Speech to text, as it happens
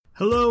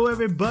Hello,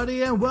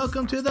 everybody, and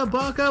welcome to the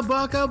Baka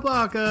Baka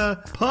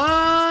Baka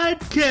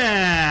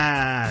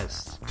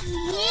podcast.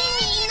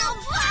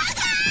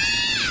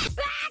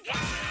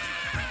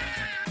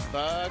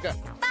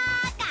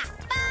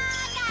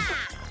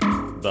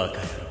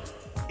 Baka.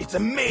 It's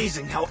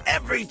amazing how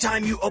every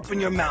time you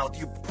open your mouth,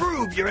 you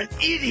prove you're an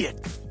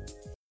idiot.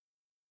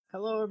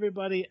 Hello,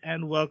 everybody,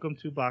 and welcome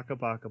to Baka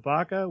Baka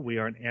Baka. We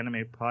are an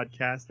anime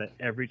podcast that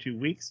every 2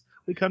 weeks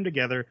we come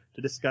together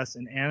to discuss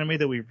an anime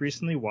that we've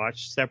recently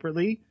watched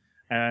separately,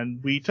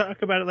 and we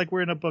talk about it like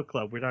we're in a book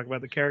club. We talk about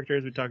the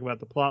characters, we talk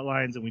about the plot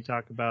lines, and we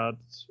talk about,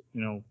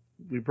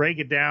 we break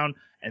it down,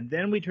 and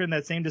then we turn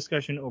that same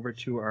discussion over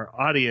to our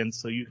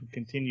audience so you can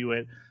continue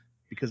it,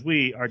 because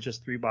we are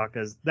just three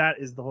Bakas. That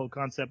is the whole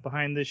concept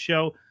behind this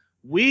show.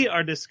 We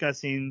are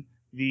discussing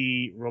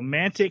the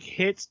romantic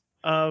hit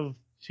of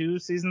 2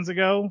 seasons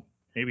ago,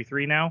 maybe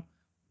 3 now,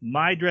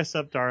 My Dress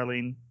Up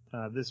Darling.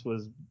 This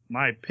was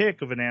my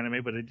pick of an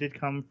anime, but it did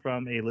come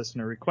from a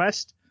listener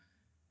request.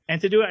 And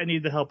to do it, I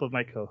need the help of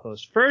my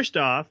co-host. First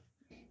off,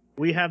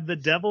 we have the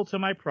devil to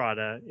my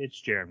Prada. It's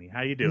Jeremy.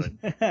 How you doing?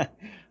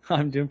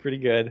 I'm doing pretty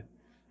good.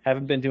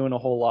 Haven't been doing a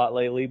whole lot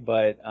lately,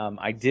 but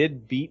I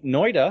did beat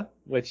Noida,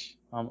 which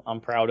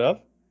I'm proud of.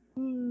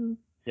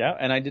 Yeah,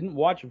 and I didn't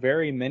watch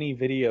very many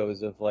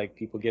videos of like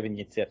people giving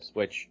you tips,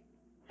 which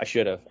I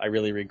should have. I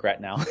really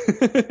regret now.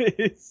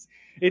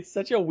 It's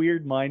such a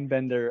weird mind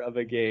bender of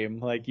a game.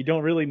 Like, you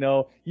don't really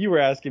know. You were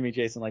asking me,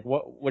 Jason, like,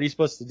 what are you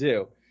supposed to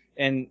do?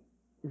 And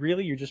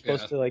really, you're just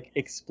supposed to like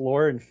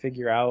explore and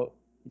figure out,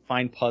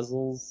 find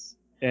puzzles,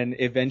 and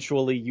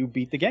eventually you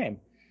beat the game.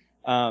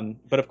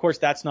 But of course,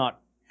 that's not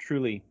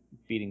truly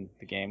beating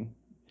the game.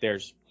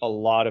 There's a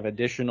lot of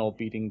additional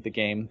beating the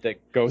game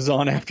that goes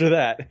on after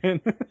that.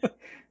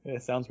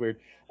 It sounds weird.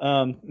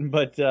 I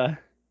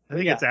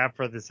think it's apt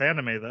for this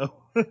anime,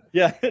 though.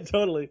 Yeah,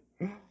 totally.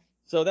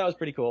 So that was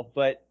pretty cool.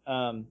 But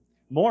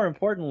more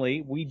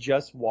importantly, we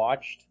just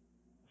watched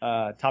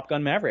Top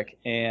Gun Maverick.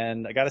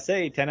 And I got to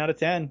say, 10 out of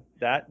 10.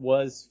 That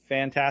was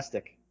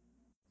fantastic.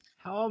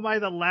 How am I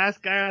the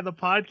last guy on the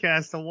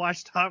podcast to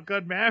watch Top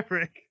Gun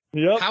Maverick?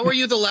 Yep. How are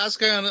you the last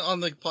guy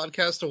on the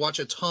podcast to watch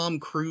a Tom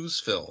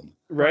Cruise film?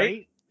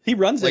 Right? He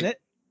runs in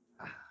it.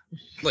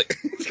 Like,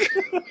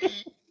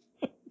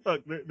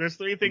 look, there's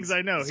 3 things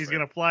I know. He's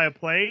going to fly a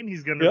plane,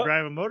 he's going to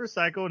drive a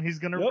motorcycle, and he's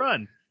going to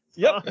run.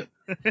 Yep.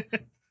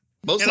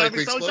 Most and likely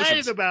I'm so explosions.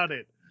 excited about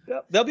it.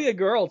 Yep. There'll be a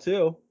girl,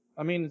 too.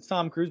 I mean, it's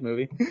Tom Cruise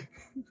movie.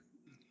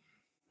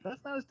 That's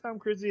not as Tom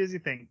Cruisey as you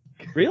think.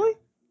 Really?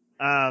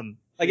 I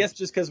guess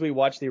just because we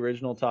watched the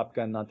original Top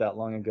Gun not that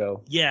long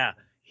ago. Yeah.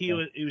 He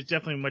was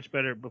definitely much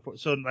better before.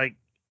 So, like,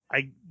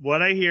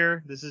 what I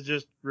hear, this is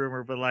just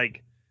rumor, but,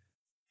 like,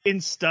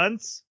 in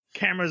stunts,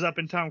 camera's up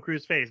in Tom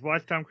Cruise's face.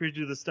 Watch Tom Cruise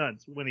do the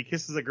stunts. When he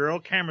kisses a girl,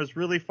 camera's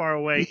really far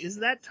away.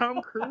 Is that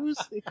Tom Cruise?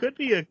 It could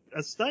be a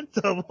stunt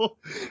double.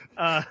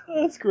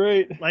 That's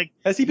great. Like,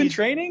 has he been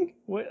training?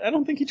 I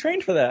don't think he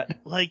trained for that.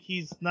 Like,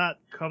 he's not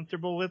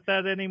comfortable with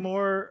that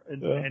anymore.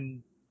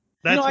 And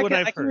that's what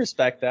I've heard. I can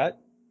respect that.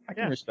 I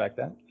can respect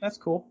that. That's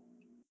cool.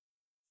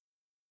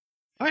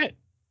 All right.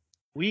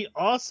 We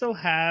also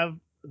have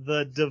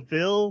the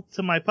DeVille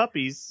to my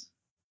puppies.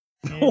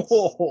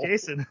 It's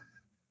Jason.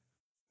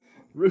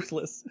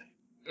 Ruthless.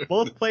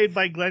 Both played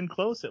by Glenn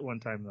Close at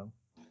one time, though.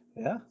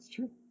 Yeah, it's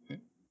true.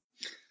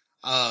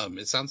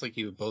 It sounds like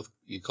you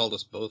called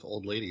us both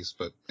old ladies,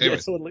 but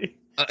anyways. Yeah, totally.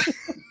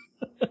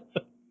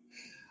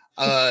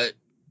 I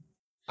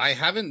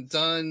haven't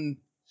done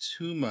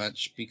too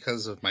much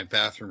because of my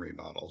bathroom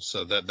remodel,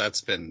 so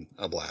that's been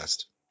a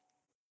blast.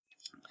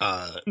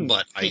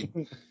 But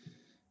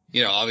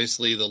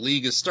obviously the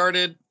league has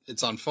started.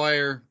 It's on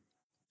fire.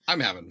 I'm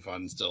having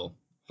fun still,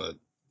 but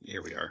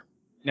here we are.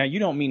 Now, you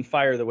don't mean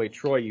fire the way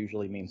Troy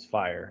usually means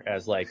fire,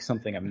 as like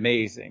something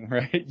amazing,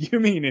 right? You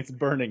mean it's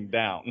burning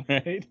down,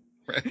 right?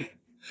 Right.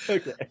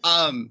 Okay.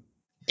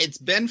 It's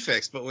been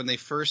fixed, but when they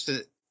first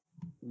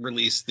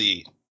released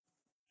the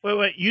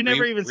Wait, you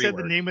never even said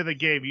the name of the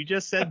game. You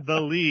just said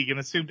the league and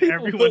assumed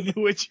everyone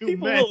knew what you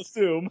meant. Will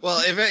assume.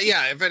 Well,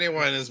 if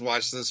anyone has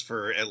watched this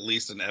for at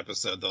least an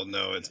episode, they'll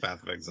know it's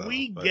Path of Exile.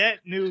 We get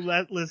new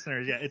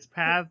listeners. Yeah, it's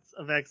Paths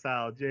of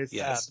Exile.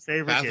 Jason's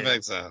favorite Path game. of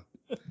Exile.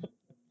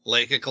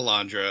 Lake of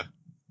Calandra.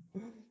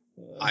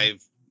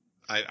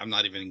 I'm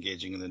not even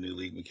engaging in the new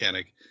league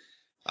mechanic.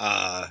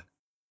 When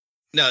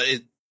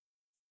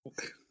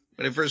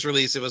it first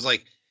released, it was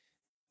like,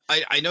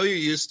 I know you're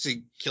used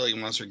to killing a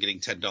monster getting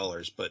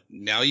 $10, but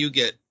now you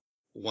get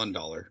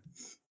 $1.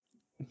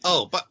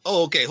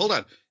 Okay, hold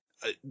on.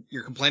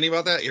 You're complaining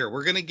about that? Here,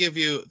 we're going to give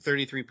you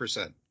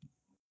 33%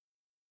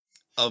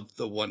 of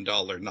the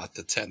 $1, not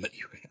the 10 that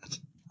you had.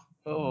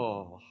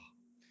 Oh.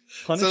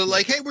 So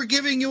like, hey, we're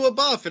giving you a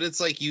buff, and it's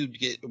like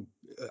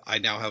I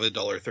now have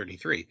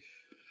 $1.33.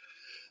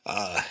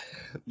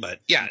 But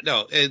yeah,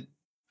 no,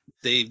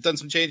 they've done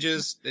some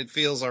changes. It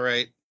feels all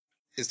right.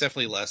 It's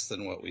definitely less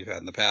than what we've had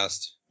in the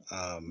past.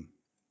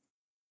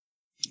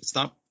 It's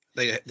not,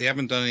 they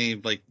haven't done any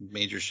like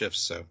major shifts,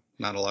 so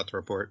not a lot to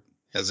report,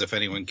 as if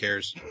anyone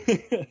cares.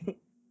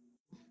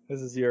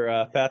 This is your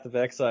Path of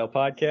Exile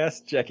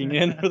podcast checking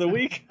in for the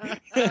week.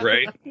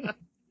 Right?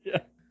 Yeah.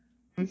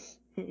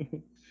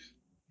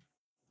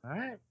 All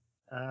right.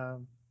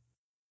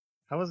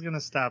 I was gonna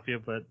stop you,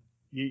 but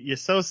you're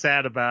so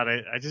sad about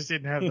it. I just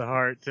didn't have the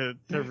heart to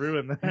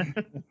ruin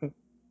that.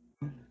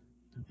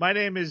 My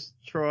name is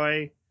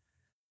Troy.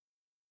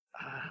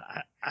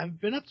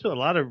 I've been up to a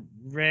lot of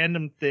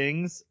random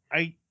things.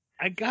 I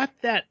got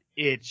that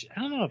itch. I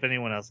don't know if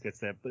anyone else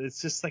gets that, but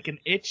it's just like an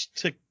itch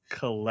to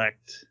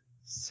collect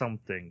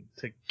something,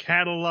 to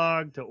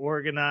catalog, to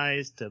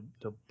organize, to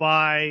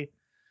buy.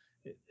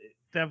 It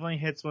definitely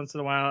hits once in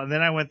a while. And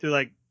then I went through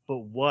like, but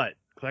what?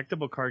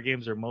 Collectible card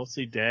games are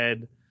mostly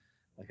dead.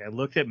 Like I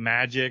looked at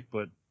Magic,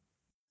 but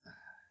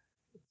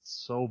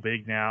it's so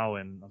big now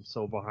and I'm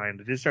so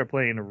behind. I just started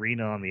playing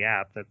Arena on the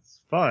app.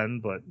 That's fun,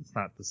 but it's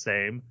not the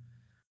same.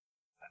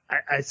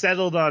 I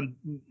settled on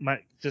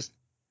just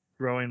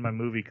growing my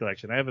movie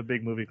collection. I have a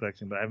big movie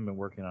collection, but I haven't been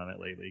working on it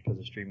lately because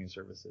of streaming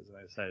services, and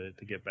I decided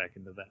to get back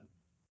into that.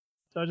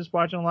 So I'm just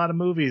watching a lot of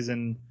movies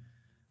and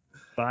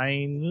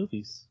buying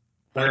movies.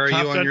 Where are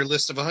Top you on Gun- your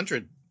list of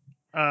 100?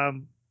 I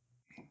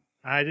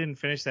didn't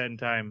finish that in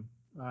time.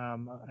 I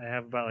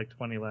have about like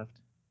 20 left.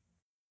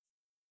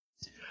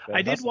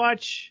 I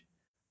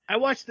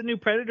watched the new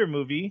Predator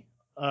movie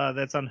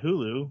that's on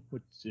Hulu,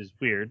 which is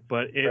weird,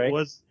 but it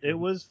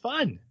was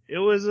fun. It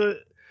was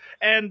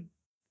and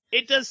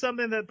it does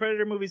something that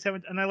Predator movies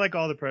haven't, and I like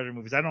all the Predator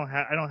movies. I don't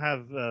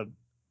have a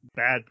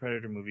bad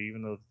Predator movie,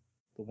 even though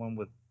the one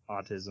with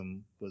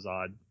autism was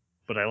odd,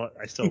 but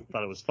I still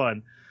thought it was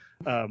fun.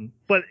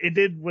 But it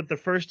did what the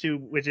first two,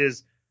 which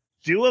is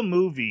do a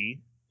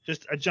movie,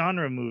 just a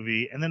genre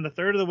movie, and then the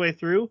third of the way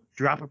through,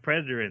 drop a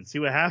Predator in, see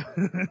what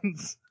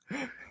happens.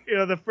 You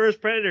know, the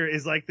first Predator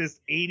is like this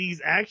 80s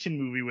action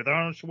movie with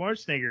Arnold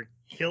Schwarzenegger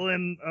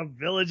killing a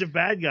village of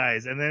bad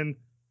guys, and then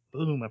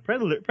boom, a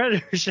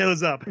Predator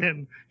shows up,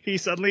 and he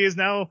suddenly is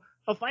now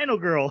a final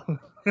girl.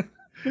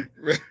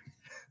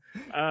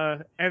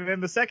 And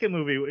then the second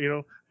movie, you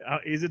know,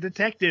 he's a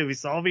detective, he's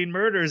solving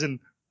murders, and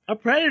a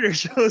Predator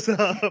shows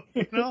up.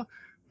 You know,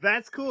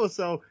 that's cool.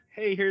 So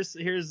hey, here's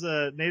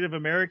a Native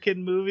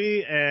American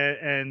movie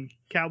and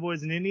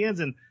cowboys and Indians,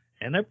 and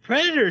a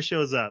Predator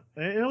shows up.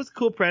 And it was a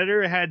cool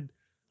Predator. It had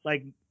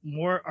like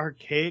more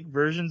archaic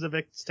versions of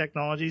its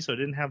technology, so it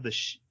didn't have the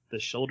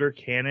shoulder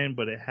cannon,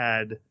 but it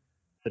had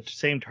the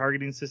same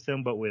targeting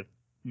system, but with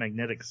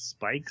magnetic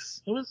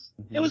spikes. It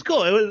was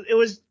cool. It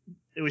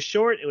was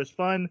short. It was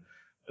fun.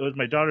 It was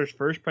my daughter's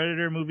first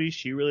Predator movie.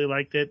 She really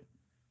liked it.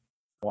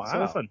 Wow. So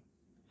it was fun.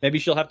 Maybe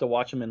she'll have to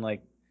watch them in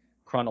like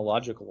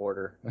chronological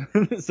order,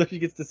 so she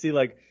gets to see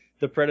like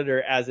the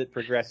Predator as it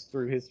progressed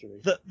through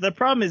history. The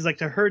problem is like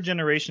to her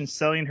generation,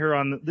 selling her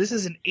on this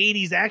is an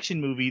 80s action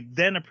movie,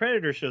 then a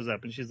Predator shows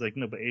up, and she's like,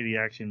 no, but 80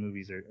 action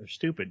movies are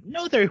stupid.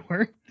 No, they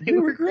weren't. They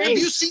were great. Have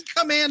you seen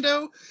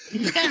Commando?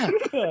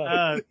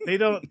 Yeah. They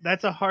don't.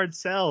 That's a hard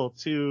sell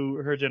to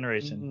her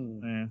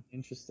generation. Yeah.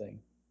 Interesting.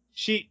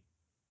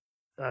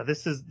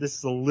 This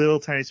is a little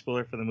tiny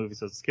spoiler for the movie,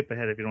 so skip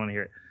ahead if you don't want to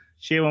hear it.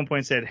 She at one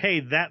point said,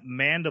 "Hey, that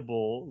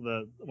mandible,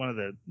 one of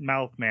the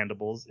mouth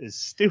mandibles, is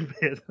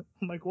stupid."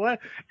 I'm like, "What?"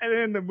 And then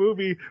in the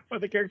movie, one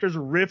of the characters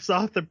rips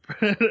off the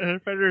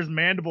Predator's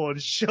mandible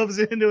and shoves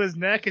it into his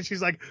neck, and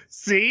she's like,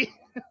 "See?"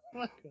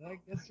 I'm like, I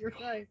guess you're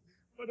right.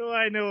 What do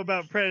I know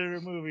about Predator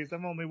movies?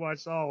 I've only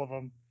watched all of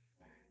them.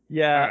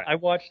 Yeah, All right. I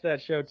watched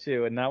that show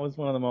too, and that was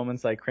one of the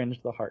moments I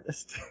cringed the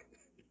hardest.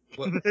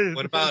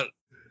 What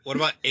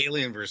about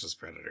Alien versus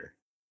Predator?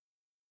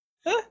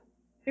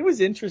 It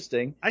was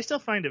interesting. I still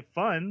find it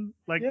fun.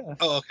 Like, Yeah.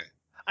 Oh, okay.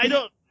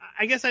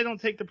 I guess I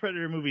don't take the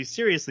Predator movies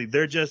seriously.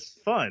 They're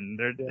just fun.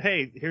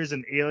 Hey, here's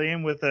an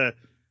alien with a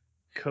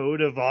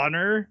code of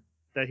honor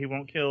that he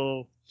won't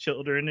kill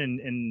children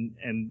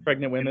and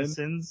Pregnant women.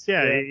 innocents.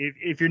 Yeah.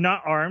 If you're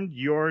not armed,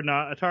 you're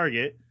not a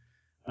target.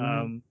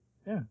 Mm-hmm.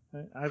 Yeah.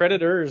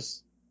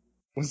 Predators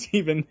was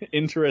even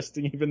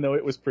interesting, even though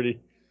it was pretty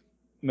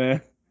meh.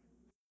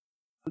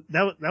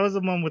 That was the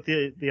one with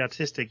the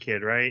autistic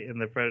kid, right?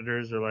 And the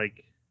Predators are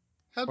like,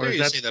 How Or dare is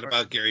you that- say that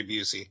about Gary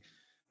Busey?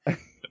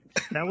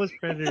 that was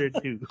Predator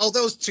 2. Oh,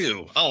 those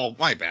two. Oh,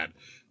 my bad.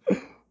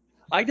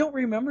 I don't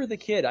remember the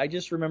kid. I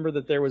just remember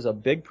that there was a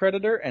big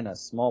Predator and a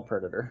small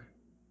Predator.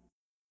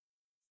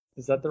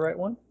 Is that the right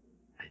one?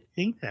 I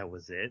think that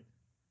was it.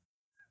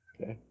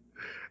 Okay.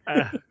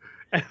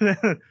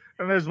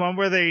 And there's one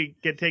where they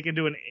get taken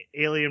to an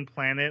alien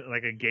planet,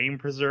 like a game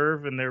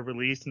preserve, and they're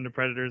released and the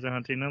predators are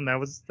hunting them. That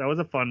was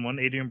a fun one.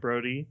 Adrian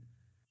Brody.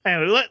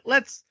 Anyway,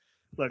 let's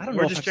look. I don't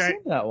We're know just if I've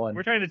trying. seen that one.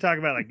 We're trying to talk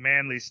about like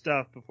manly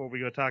stuff before we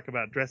go talk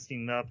about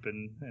dressing up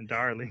and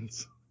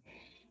darlings.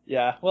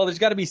 Yeah, well, there's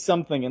got to be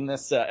something in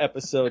this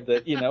episode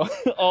that, you know,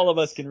 all of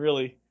us can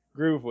really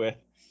groove with.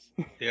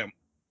 Yeah.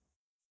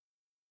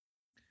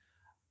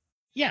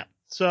 Yeah.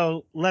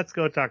 So let's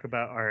go talk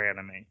about our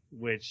anime,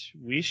 which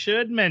we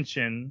should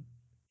mention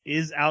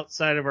is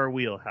outside of our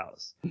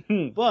wheelhouse.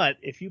 But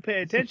if you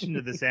pay attention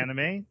to this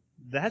anime,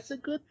 that's a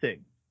good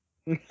thing.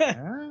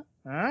 All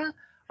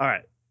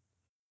right.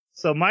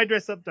 So My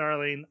Dress Up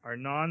Darling, our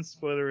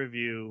non-spoiler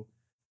review.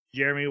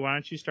 Jeremy, why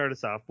don't you start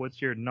us off?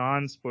 What's your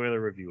non-spoiler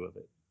review of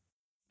it?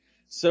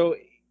 So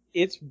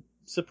it's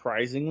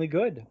surprisingly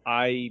good.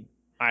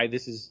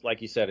 This is,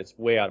 like you said, it's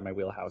way out of my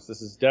wheelhouse.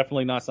 This is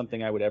definitely not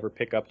something I would ever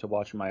pick up to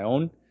watch on my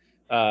own.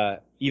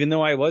 Even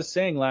though I was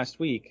saying last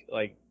week,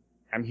 like,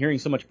 I'm hearing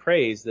so much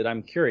praise that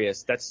I'm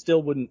curious, that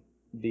still wouldn't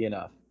be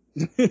enough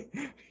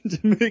to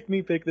make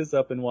me pick this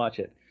up and watch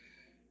it.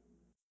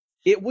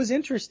 It was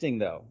interesting,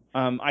 though.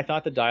 I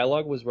thought the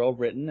dialogue was well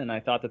written, and I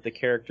thought that the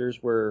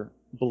characters were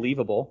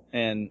believable.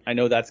 And I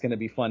know that's going to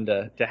be fun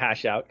to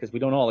hash out because we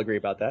don't all agree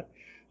about that.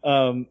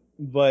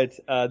 But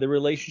the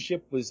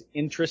relationship was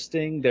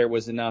interesting. There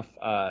was enough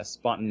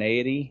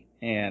spontaneity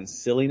and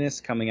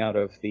silliness coming out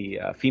of the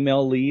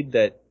female lead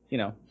that,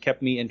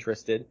 kept me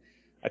interested.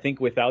 I think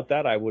without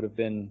that, I would have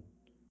been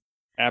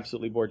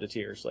absolutely bored to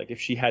tears. Like, if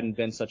she hadn't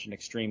been such an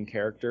extreme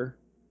character,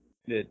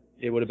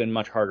 it would have been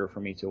much harder for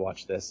me to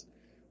watch this.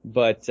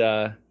 But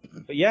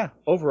yeah,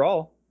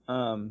 overall,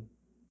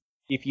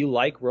 if you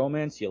like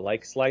romance, you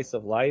like slice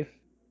of life,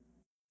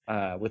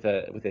 with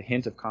a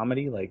hint of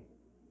comedy, like,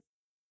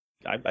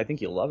 I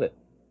think you'll love it.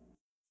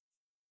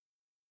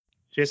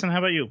 Jason, how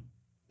about you?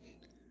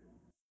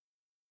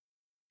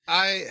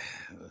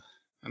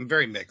 I'm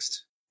very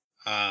mixed.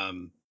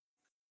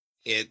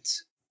 It,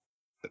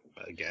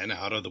 again,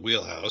 out of the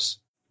wheelhouse,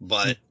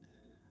 but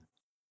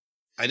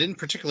I didn't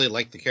particularly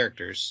like the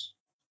characters,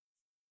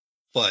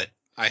 but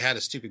I had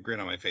a stupid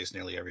grin on my face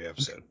nearly every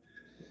episode.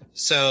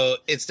 So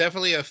it's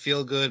definitely a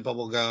feel-good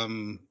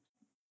bubblegum,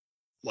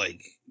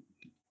 like,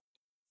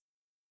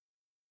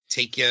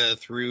 take you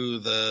through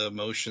the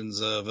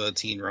motions of a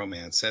teen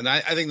romance. And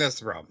I think that's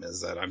the problem,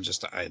 is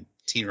that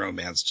teen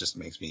romance just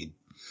makes me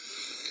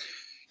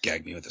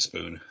gag me with a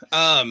spoon.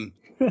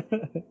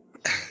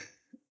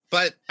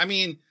 But I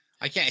mean,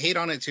 I can't hate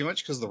on it too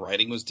much because the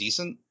writing was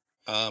decent.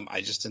 I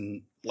just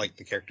didn't like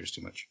the characters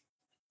too much.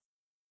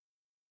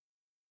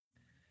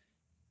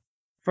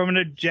 From an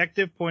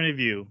objective point of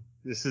view,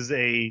 this is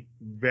a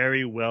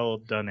very well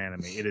done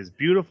anime. It is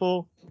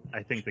beautiful.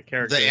 I think the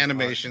characters. The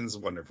animation's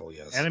wonderful,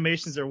 yes.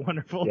 Animations are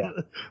wonderful. Yeah.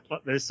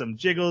 There's some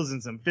jiggles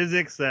and some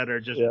physics that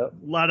are just a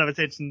lot of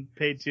attention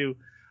paid to.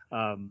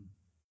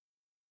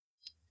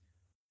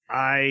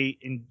 I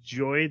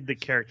enjoyed the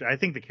character. I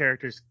think the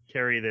characters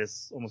carry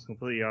this almost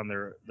completely on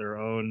their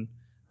own.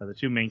 The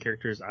two main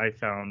characters I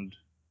found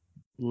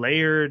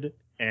layered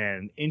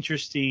and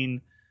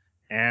interesting,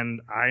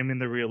 and I'm in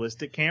the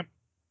realistic camp.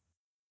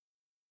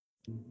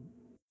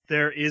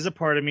 There is a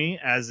part of me,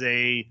 as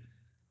a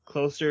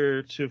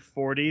closer to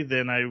 40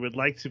 than I would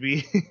like to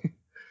be,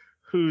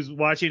 who's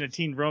watching a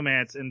teen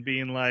romance and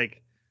being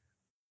like,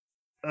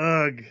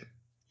 ugh,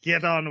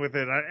 get on with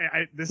it.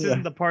 This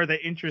isn't the part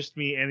that interests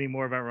me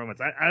anymore about romance.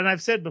 And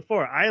I've said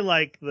before, I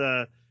like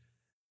the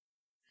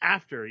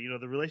after,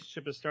 the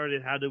relationship has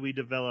started, how do we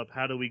develop,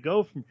 how do we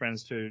go from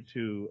friends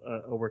to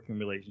a working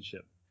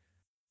relationship?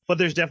 But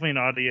there's definitely an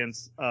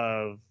audience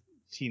of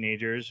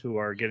teenagers who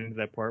are getting to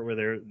that part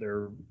where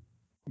they're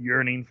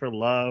yearning for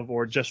love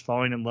or just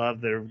falling in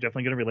love. They're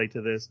definitely going to relate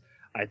to this.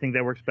 I think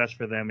that works best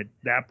for them.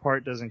 That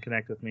part doesn't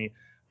connect with me.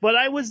 But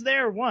I was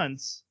there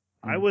once.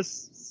 I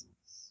was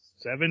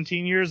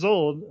 17 years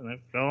old, and I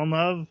fell in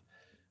love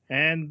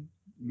and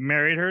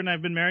married her, and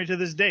I've been married to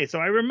this day. So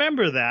I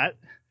remember that,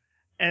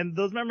 and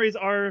those memories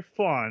are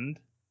fond.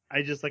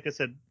 I just, like I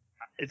said,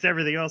 it's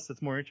everything else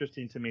that's more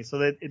interesting to me. So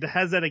that it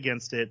has that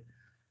against it.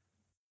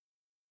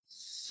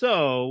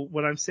 So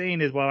what I'm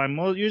saying is, while I'm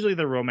usually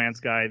the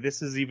romance guy,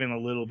 this is even a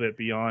little bit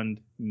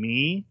beyond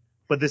me,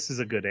 but this is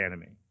a good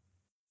anime.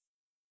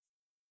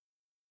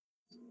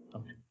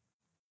 Okay.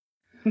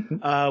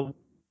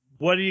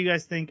 What do you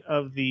guys think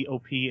of the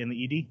OP and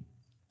the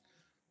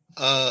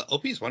ED?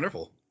 OP is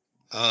wonderful.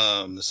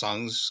 The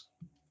song's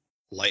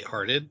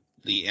lighthearted.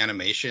 The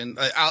animation,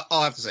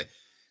 I'll have to say,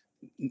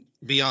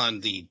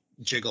 beyond the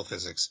jiggle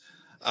physics,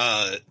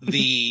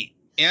 the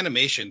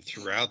animation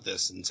throughout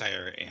this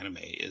entire anime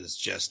is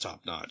just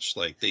top notch.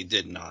 Like, they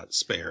did not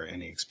spare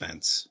any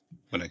expense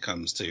when it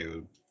comes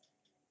to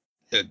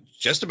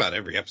just about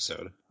every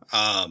episode.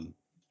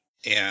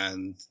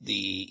 And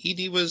the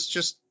ED was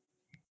just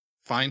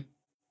fine.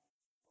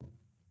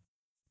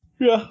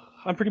 Yeah,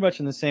 I'm pretty much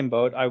in the same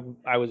boat.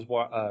 I was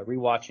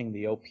rewatching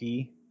the OP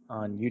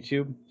on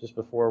YouTube just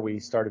before we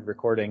started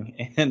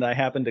recording, and I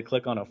happened to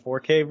click on a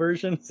 4K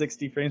version,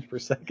 60 frames per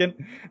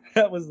second.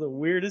 That was the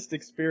weirdest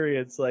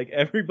experience. Like,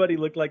 everybody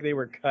looked like they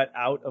were cut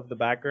out of the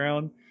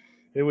background.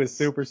 It was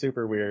super,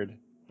 super weird.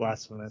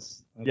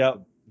 Blasphemous.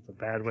 Yep. It's a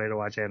bad way to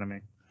watch anime.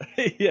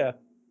 Yeah.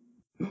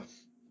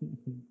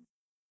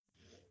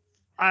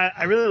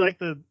 I really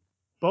like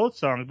both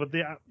songs, but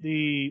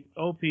the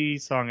OP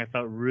song I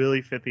felt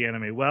really fit the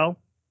anime well.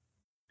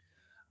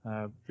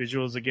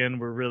 Visuals again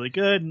were really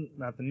good.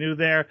 Nothing new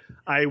there.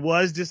 I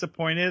was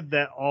disappointed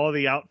that all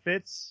the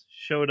outfits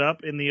showed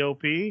up in the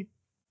OP.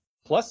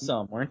 Plus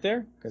some, weren't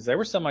there? Because there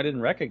were some I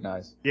didn't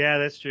recognize. Yeah,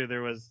 that's true.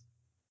 There was.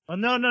 Oh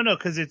no,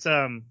 because it's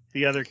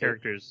the other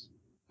characters.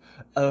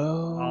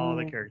 Oh. All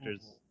the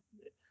characters.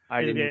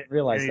 I didn't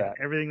realize that.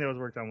 Everything that was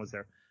worked on was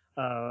there,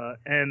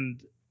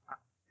 and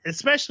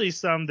especially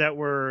some that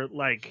were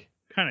like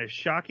kind of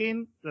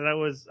shocking that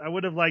I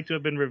would have liked to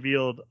have been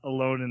revealed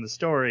alone in the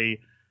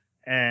story,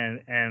 and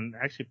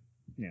actually,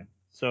 yeah.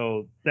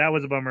 So that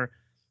was a bummer.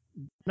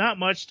 Not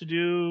much to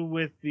do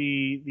with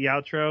the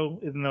outro,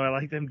 even though I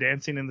like them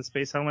dancing in the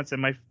space helmets.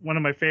 And one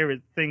of my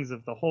favorite things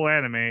of the whole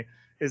anime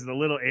is the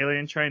little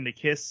alien trying to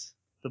kiss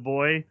the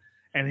boy,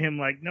 and him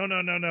like, no,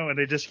 no, no, no, and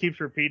it just keeps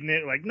repeating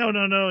it, like, no,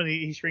 no, no, and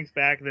he shrinks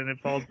back, and then it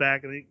falls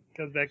back, and he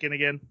comes back in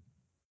again.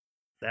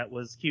 That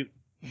was cute.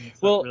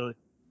 It's well, really,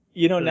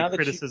 really now that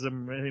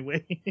criticism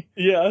anyway.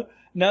 Yeah,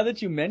 now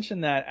that you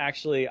mention that,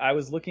 actually, I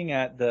was looking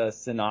at the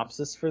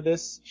synopsis for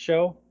this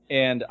show,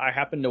 and I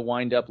happened to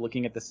wind up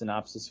looking at the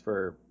synopsis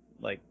for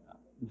like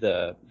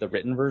the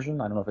written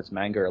version. I don't know if it's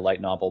manga or light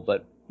novel,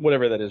 but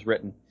whatever that is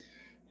written,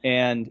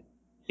 and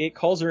it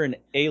calls her an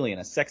alien,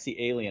 a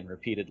sexy alien,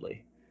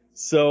 repeatedly.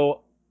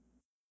 So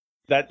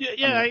that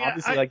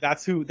obviously like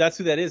that's who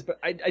that is, but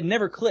I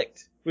never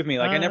clicked with me.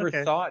 Like I never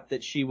thought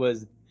that she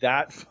was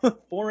that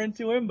foreign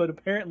to him, but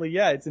apparently,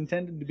 yeah, it's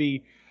intended to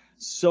be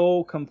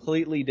so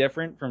completely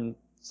different from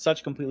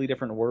such completely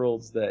different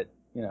worlds that,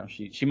 you know,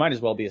 she might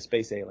as well be a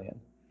space alien.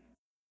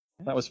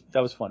 That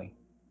was funny.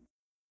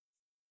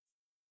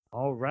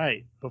 All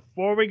right.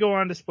 Before we go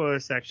on to spoiler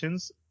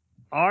sections,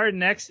 our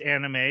next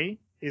anime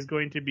is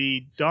going to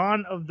be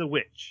Dawn of the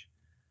Witch.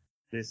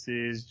 This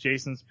is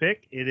Jason's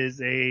pick. It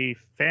is a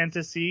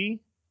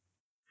fantasy,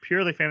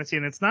 purely fantasy,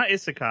 and it's not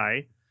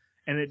isekai,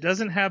 and it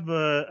doesn't have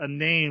a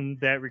name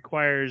that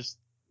requires,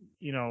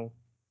 you know,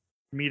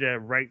 me to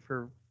write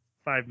for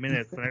 5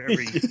 minutes whenever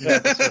every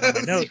episode on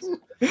my notes.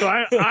 So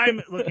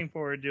I'm looking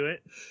forward to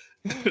it.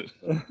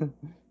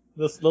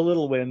 The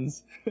little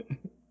wins.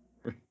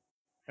 All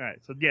right,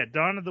 so yeah,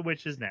 Dawn of the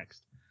Witch is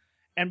next.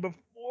 And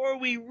before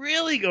we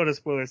really go to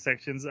spoiler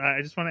sections,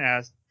 I just want to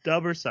ask,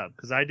 dub or sub?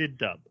 Because I did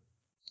dub.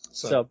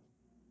 Sub.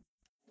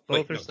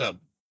 Both Wait, are sub.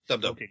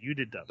 Dub. Okay, you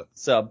did dub.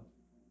 Sub.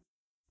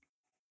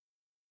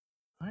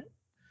 All right.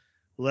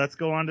 Let's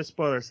go on to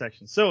spoiler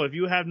section. So if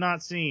you have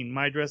not seen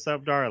My Dress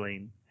Up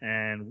Darling,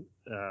 and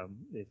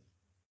if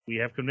we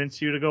have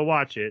convinced you to go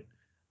watch it,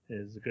 it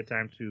is a good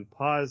time to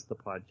pause the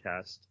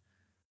podcast,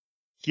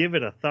 give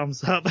it a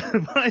thumbs up,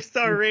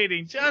 5-star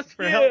rating, just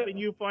for helping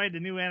you find a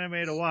new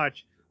anime to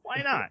watch.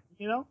 Why not?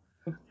 You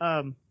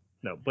know?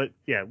 No, but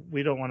yeah,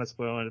 we don't want to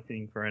spoil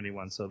anything for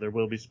anyone, so there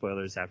will be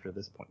spoilers after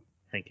this point.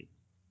 Thank you.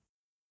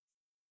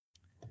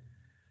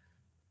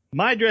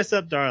 My Dress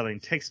Up Darling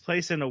takes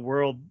place in a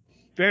world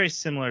very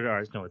similar to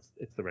ours. No,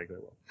 it's the regular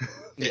world.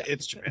 Yeah,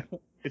 it's Japan.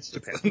 It's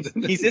Japan.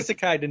 He's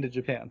isekai'd into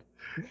Japan.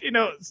 You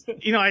know,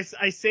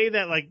 I say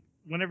that like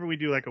whenever we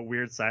do like a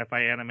weird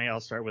sci-fi anime, I'll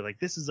start with like,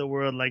 this is a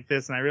world like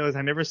this, and I realize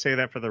I never say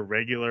that for the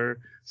regular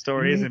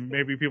stories, and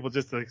maybe people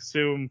just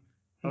assume,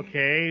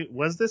 okay,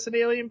 was this an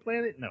alien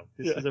planet? No,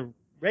 this is a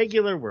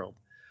regular world.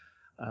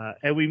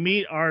 And we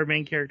meet our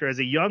main character as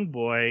a young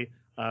boy,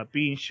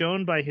 being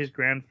shown by his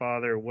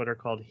grandfather what are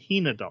called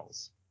Hina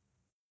dolls.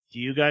 Do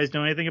you guys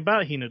know anything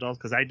about Hina dolls?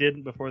 Because I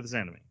didn't before this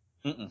anime.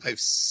 Mm-mm. I've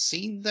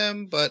seen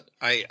them, but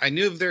I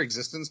knew of their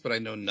existence, but I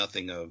know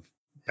nothing of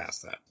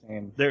past that.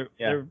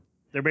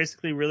 They're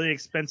basically really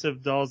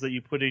expensive dolls that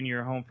you put in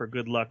your home for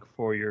good luck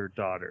for your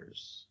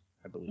daughters,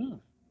 I believe,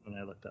 when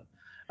I looked up.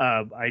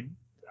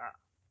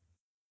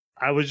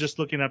 I was just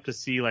looking up to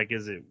see, like,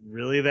 is it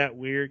really that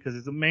weird?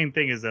 Because the main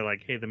thing is that,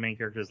 like, hey, the main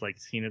character is like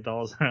Hina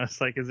dolls. I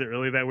was like, is it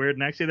really that weird?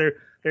 And actually,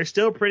 they're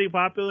still pretty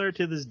popular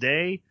to this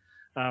day.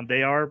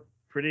 They are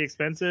pretty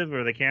expensive,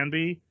 or they can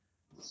be.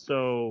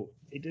 So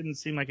it didn't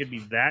seem like it'd be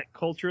that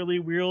culturally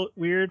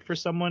weird for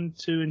someone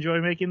to enjoy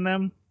making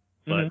them.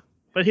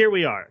 But here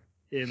we are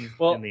in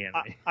the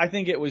anime. I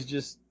think it was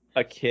just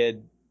a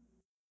kid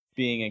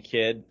being a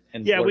kid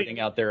and blurting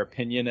out their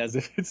opinion as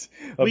if it's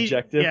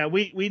objective.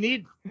 We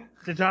need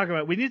to talk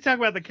about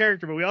the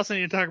character, but we also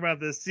need to talk about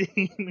this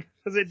scene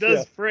because it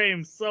does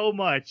frame so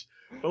much.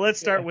 But let's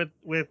start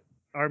with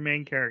our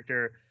main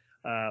character,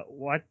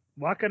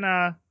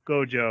 Wakana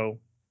Gojo.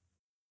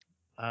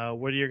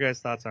 What are your guys'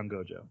 thoughts on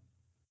Gojo?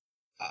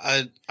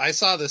 I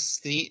saw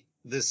this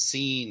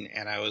scene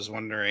and I was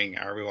wondering,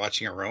 are we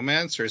watching a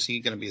romance or is he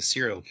going to be a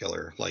serial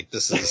killer? Like,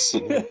 this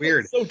is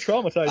weird. So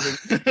traumatizing.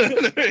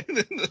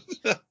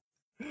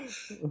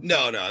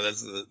 No,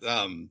 that's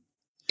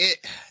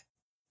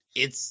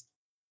it's.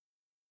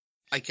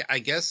 I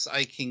guess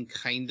I can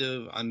kind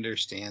of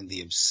understand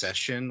the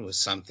obsession with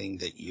something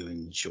that you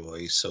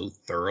enjoy so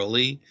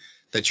thoroughly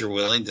that you're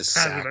willing to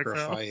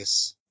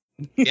sacrifice.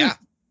 Yeah.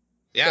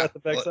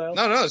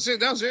 No,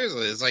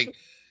 seriously, it's like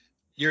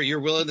you're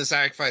willing to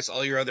sacrifice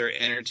all your other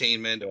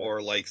entertainment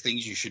or like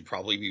things you should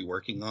probably be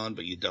working on,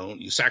 but you don't.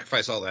 You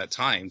sacrifice all that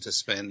time to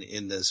spend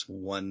in this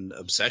one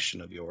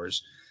obsession of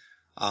yours.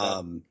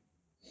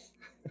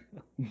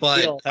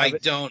 But I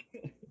don't.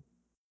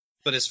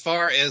 But as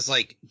far as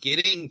like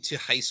getting to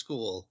high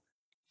school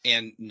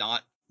and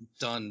not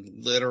done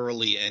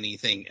literally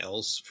anything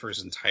else for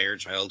his entire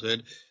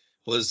childhood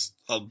was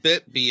a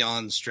bit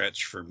beyond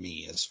stretch for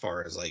me as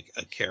far as like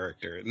a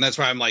character. And that's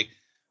why I'm like,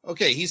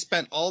 okay, he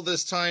spent all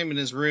this time in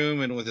his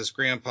room and with his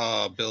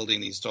grandpa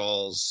building these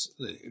dolls.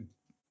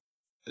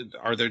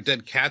 Are there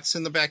dead cats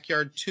in the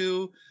backyard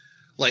too?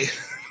 Like,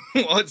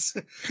 what's,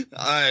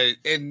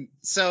 and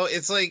so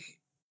it's like,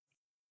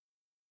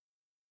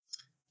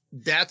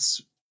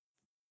 that's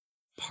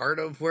part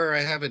of where I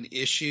have an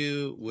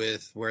issue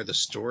with where the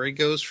story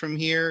goes from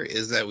here,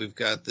 is that we've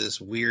got this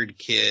weird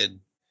kid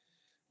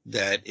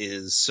that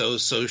is so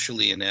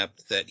socially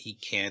inept that he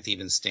can't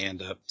even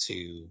stand up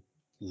to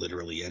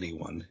literally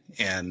anyone.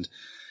 And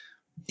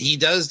he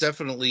does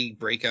definitely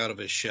break out of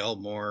his shell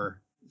more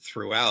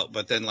throughout,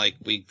 but then like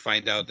we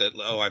find out that,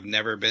 oh, I've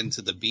never been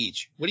to the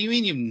beach. What do you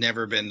mean you've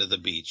never been to the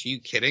beach? Are you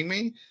kidding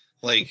me?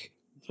 Like,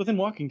 it's within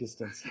walking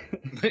distance.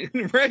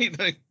 right.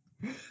 Like,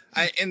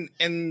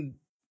 and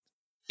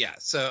yeah,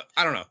 so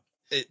I don't know.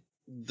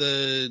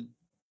 The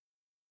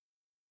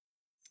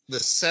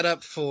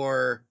setup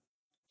for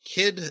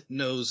kid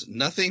knows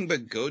nothing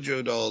but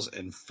Gojo dolls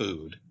and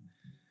food.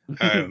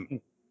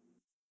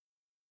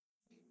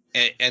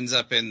 It ends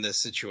up in this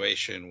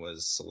situation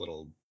was a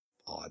little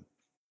odd,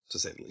 to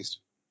say the least.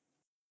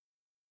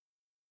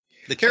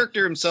 The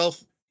character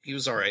himself, he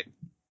was all right.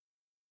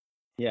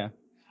 Yeah,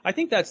 I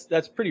think that's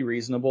pretty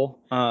reasonable.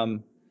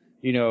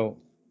 You know,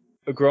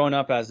 growing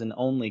up as an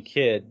only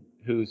kid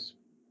who's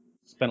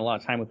spent a lot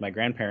of time with my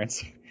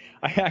grandparents,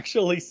 I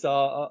actually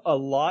saw a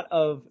lot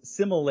of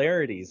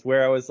similarities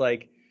where I was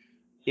like,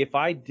 if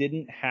I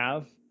didn't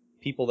have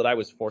people that I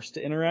was forced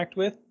to interact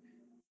with,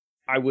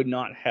 I would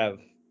not have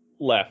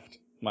left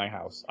my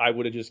house. I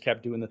would have just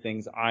kept doing the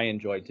things I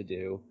enjoyed to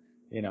do,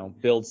 you know,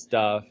 build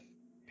stuff,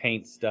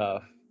 paint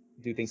stuff,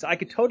 do things. I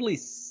could totally,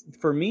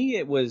 for me,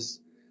 it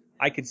was,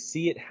 I could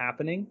see it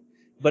happening,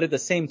 but at the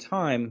same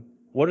time,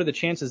 what are the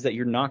chances that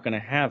you're not going to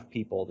have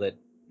people that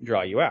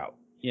draw you out,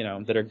 you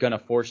know, that are going to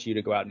force you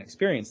to go out and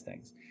experience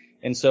things?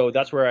 And so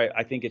that's where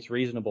I think it's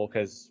reasonable,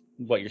 because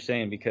what you're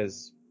saying,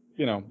 because,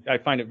 you know, I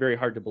find it very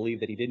hard to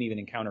believe that he didn't even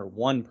encounter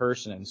one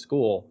person in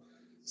school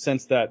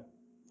since that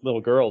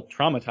little girl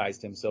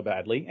traumatized him so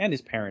badly, and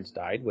his parents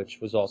died, which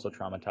was also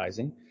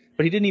traumatizing.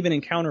 But he didn't even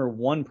encounter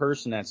one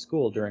person at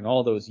school during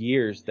all those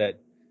years that,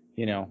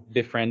 you know,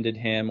 befriended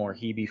him or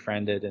he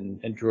befriended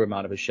and drew him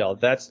out of his shell.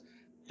 That's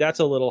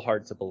a little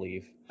hard to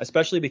believe,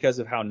 especially because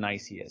of how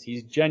nice he is.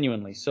 He's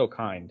genuinely so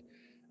kind,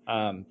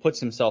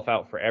 puts himself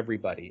out for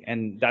everybody,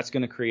 and that's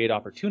going to create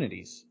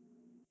opportunities.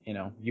 You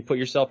know, you put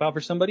yourself out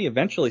for somebody,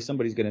 eventually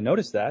somebody's going to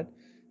notice that,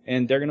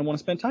 and they're going to want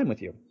to spend time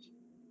with you.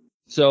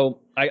 So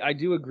I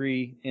do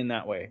agree in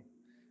that way,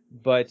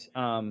 but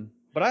I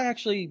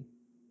actually,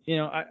 you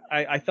know,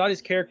 I thought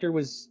his character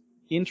was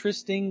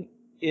interesting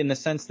in the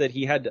sense that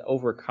he had to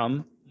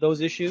overcome those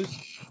issues,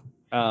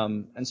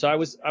 and so I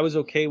was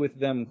okay with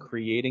them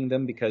creating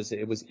them, because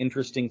it was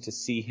interesting to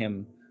see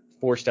him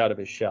forced out of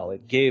his shell.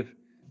 It gave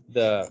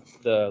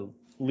the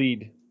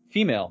lead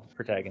female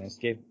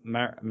protagonist, gave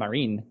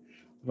Marine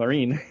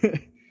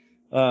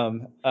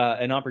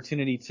an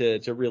opportunity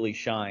to really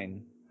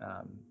shine.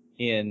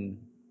 In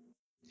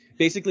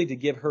basically to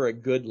give her a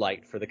good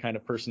light for the kind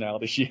of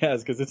personality she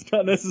has, because it's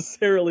not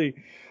necessarily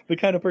the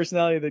kind of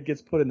personality that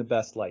gets put in the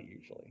best light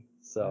usually.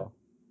 So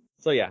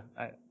yeah,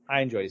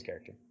 I enjoyed his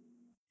character.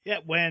 Yeah,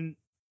 when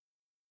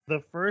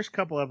the first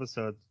couple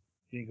episodes,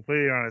 being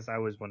completely honest, I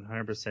was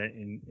 100%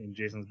 in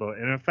Jason's boat.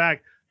 And in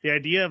fact, the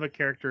idea of a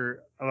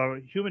character, of a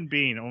human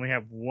being, only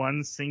have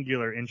one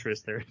singular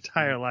interest their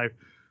entire life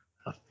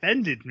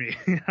offended me.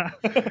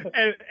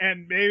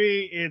 and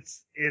maybe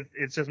it's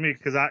just me,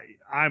 because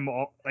I'm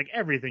all, like,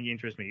 everything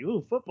interests me.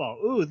 Ooh, football.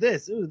 Ooh,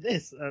 this.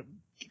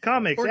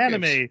 Comics, Board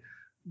anime, games.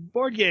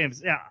 Board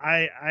games. Yeah,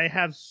 I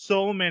have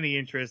so many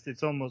interests.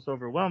 It's almost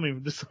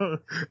overwhelming.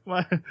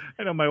 I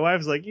know my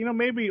wife's like, you know,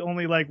 maybe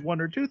only like one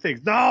or two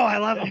things. No, I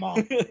love them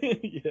all.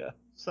 Yeah.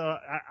 So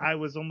I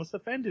was almost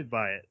offended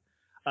by it.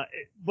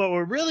 But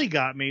what really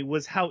got me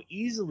was how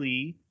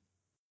easily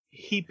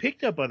he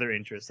picked up other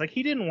interests. Like,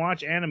 he didn't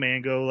watch anime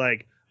and go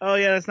like, oh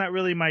yeah, that's not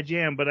really my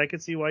jam, but I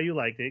could see why you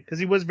liked it. Because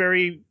he was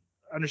very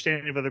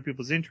understanding of other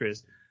people's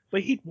interests.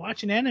 But he'd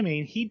watch an anime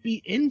and he'd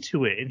be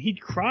into it and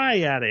he'd cry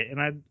at it.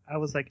 And I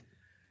was like,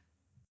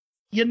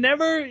 you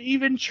never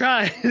even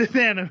tried an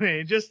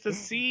anime just to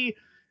see,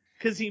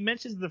 because he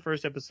mentions in the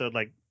first episode,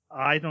 like,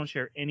 I don't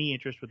share any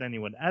interest with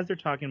anyone, as they're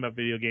talking about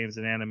video games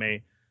and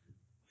anime.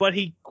 But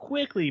he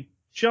quickly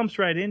jumps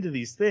right into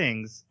these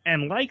things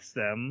and likes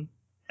them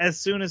as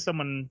soon as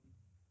someone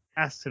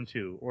asks him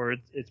to, or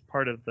it's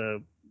part of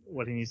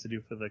what he needs to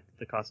do for the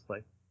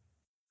cosplay.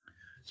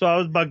 So I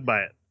was bugged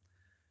by it.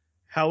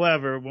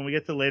 However, when we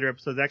get to later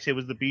episodes, actually it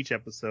was the beach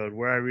episode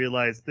where I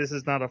realized this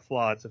is not a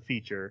flaw, it's a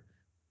feature.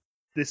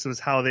 This was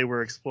how they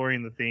were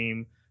exploring the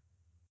theme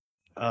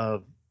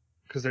of,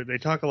 because they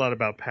talk a lot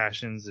about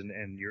passions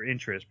and your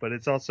interests, but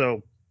it's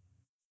also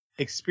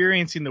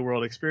experiencing the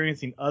world,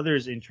 experiencing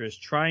others' interests,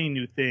 trying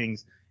new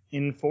things,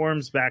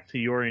 informs back to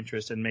your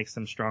interests and makes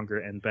them stronger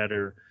and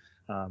better.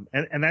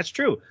 And that's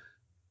true.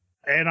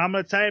 And I'm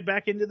going to tie it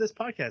back into this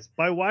podcast.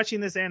 By watching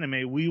this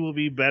anime, we will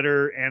be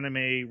better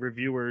anime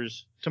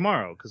reviewers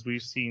tomorrow because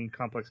we've seen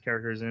complex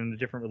characters in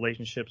different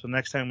relationships. So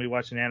next time we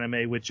watch an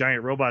anime with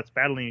giant robots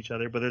battling each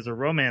other, but there's a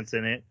romance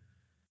in it,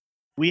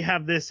 we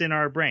have this in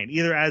our brain,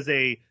 either as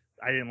a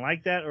I didn't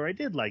like that or I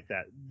did like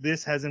that.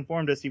 This has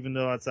informed us even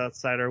though it's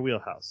outside our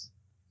wheelhouse.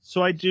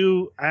 So I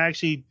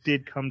actually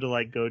did come to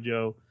like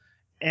Gojo,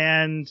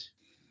 and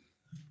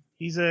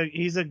he's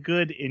a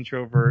good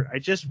introvert. I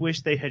just wish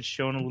they had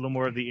shown a little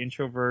more of the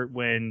introvert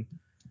when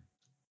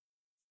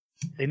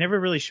they never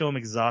really show him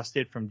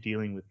exhausted from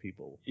dealing with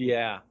people.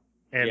 Yeah.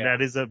 And Yeah.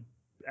 that is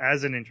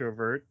as an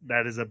introvert,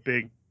 that is a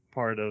big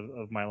part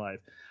of my life.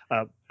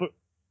 But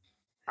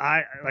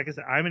like I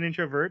said, I'm an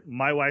introvert.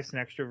 My wife's an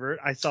extrovert.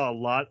 I saw a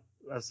lot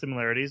of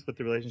similarities with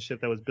the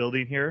relationship that was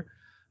building here.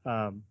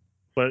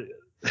 But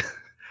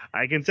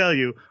I can tell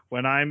you,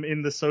 when I'm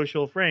in the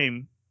social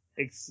frame,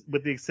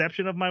 with the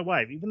exception of my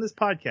wife, even this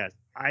podcast,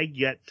 I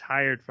get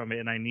tired from it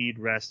and I need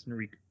rest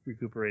and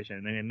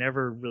recuperation. And I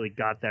never really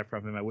got that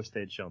from him. I wish they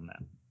had shown that.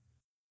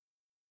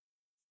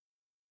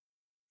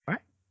 All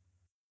right.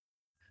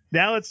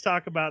 Now let's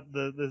talk about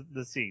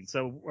the scene.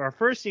 So our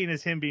first scene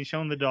is him being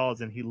shown the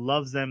dolls and he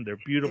loves them. They're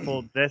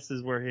beautiful. This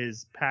is where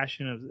his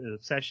passion of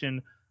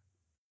obsession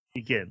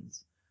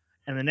begins.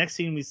 And the next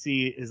scene we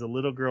see is a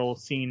little girl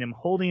seeing him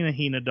holding a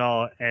Hina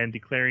doll and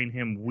declaring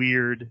him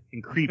weird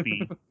and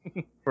creepy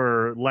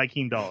for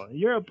liking dolls.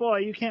 You're a boy,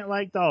 you can't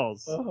like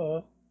dolls.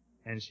 Uh-huh.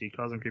 And she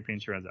calls him creepy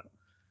and she runs out.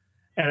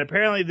 And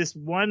apparently this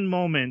one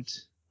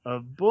moment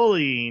of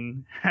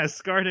bullying has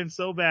scarred him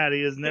so bad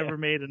he has never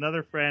made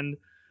another friend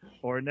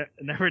or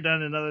never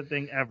done another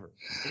thing ever.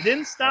 It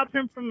didn't stop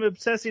him from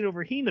obsessing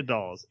over Hina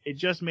dolls. It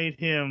just made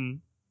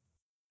him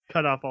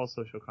cut off all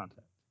social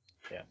contact.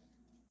 Yeah.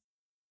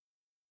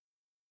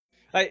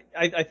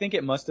 I think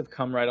it must have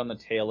come right on the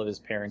tail of his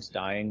parents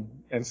dying.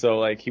 And so,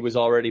 like, he was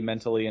already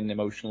mentally and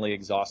emotionally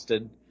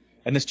exhausted.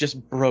 And this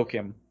just broke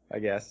him, I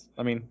guess.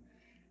 I mean,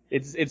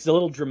 it's a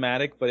little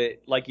dramatic, but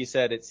like you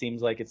said, it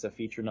seems like it's a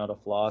feature, not a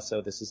flaw.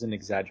 So this is an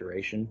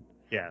exaggeration.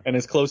 Yeah. And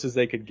as close as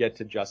they could get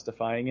to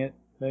justifying it,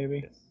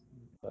 maybe.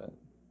 Yes.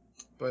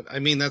 But I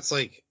mean, that's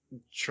like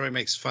Troy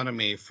makes fun of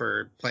me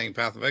for playing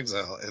Path of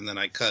Exile, and then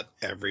I cut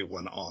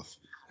everyone off.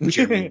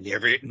 Jeremy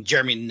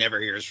never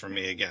hears from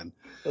me again.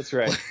 That's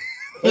right.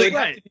 Well, it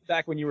Right. had to be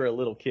back when you were a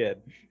little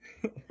kid.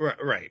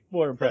 Right.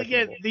 More But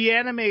impressionable. again, the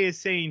anime is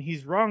saying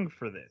he's wrong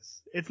for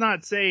this. It's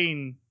not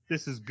saying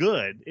this is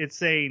good. It's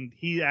saying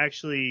he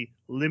actually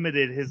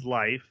limited his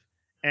life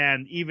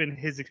and even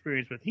his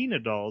experience with Hina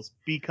dolls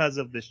because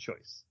of this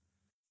choice.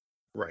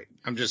 Right.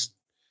 I'm just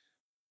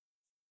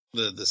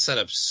the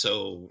setup's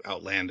so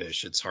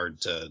outlandish. It's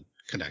hard to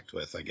connect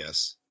with, I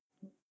guess.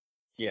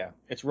 Yeah,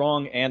 it's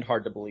wrong and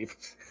hard to believe.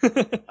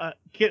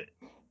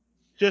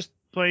 Just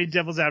playing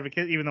devil's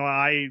advocate, even though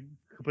I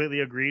completely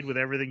agreed with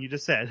everything you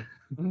just said.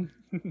 Do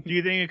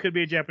you think it could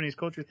be a Japanese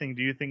culture thing?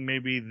 Do you think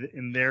maybe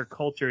in their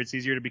culture it's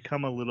easier to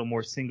become a little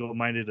more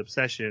single-minded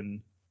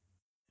obsession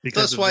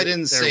because That's why I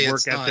didn't their say work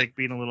it's ethic not.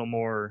 being a little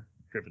more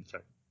driven?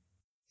 Sorry.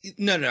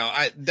 No.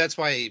 That's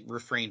why I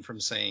refrain from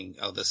saying,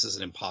 "Oh, this is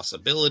an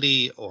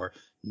impossibility," or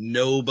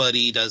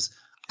 "Nobody does."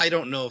 I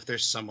don't know if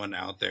there's someone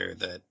out there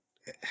that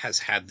has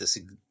had this,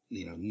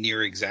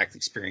 near exact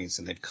experience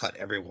and they've cut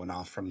everyone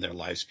off from their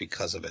lives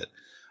because of it.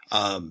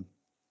 I'm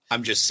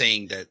just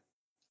saying that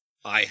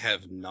I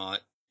have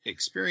not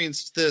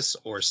experienced this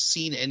or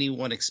seen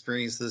anyone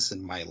experience this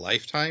in my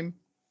lifetime,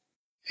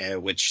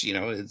 which,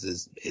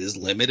 is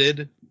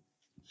limited,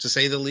 to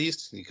say the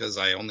least, because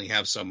I only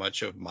have so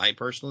much of my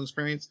personal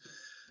experience.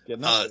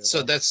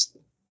 So that's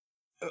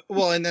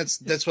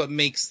what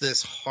makes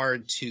this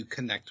hard to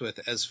connect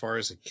with as far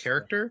as a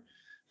character,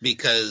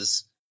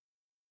 because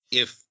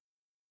if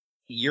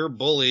you're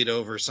bullied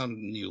over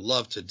something you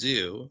love to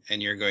do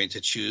and you're going to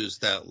choose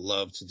that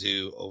love to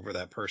do over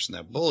that person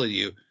that bullied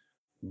you,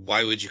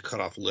 why would you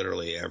cut off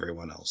literally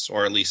everyone else,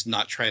 or at least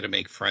not try to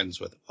make friends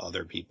with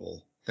other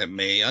people that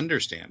may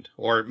understand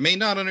or may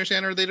not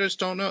understand, or they just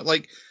don't know?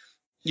 Like,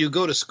 you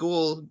go to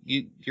school,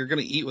 you're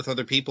going to eat with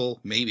other people,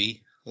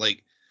 maybe.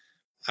 Like,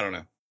 I don't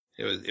know.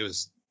 It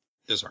was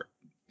hard.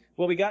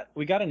 Well, we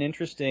got an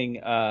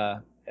interesting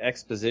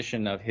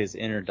exposition of his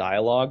inner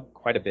dialogue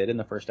quite a bit in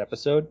the first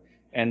episode,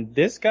 and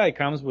this guy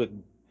comes with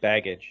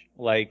baggage.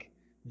 Like,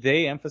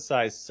 they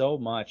emphasize so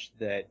much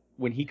that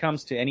when he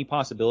comes to any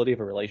possibility of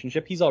a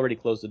relationship, he's already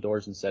closed the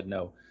doors and said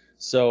no.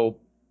 So,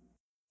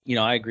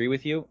 I agree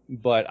with you,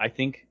 but I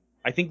think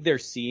they're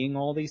seeing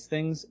all these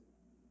things,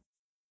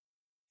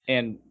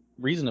 and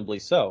reasonably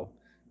so,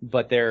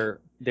 but they're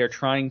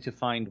trying to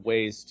find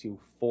ways to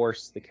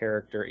force the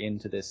character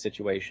into this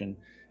situation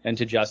and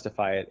to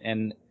justify it.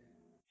 And,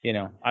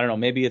 I don't know,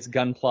 maybe it's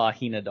Gunpla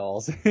Hina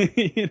dolls,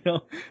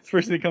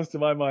 first thing that comes to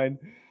my mind.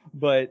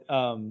 But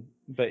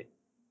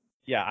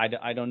yeah,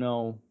 I don't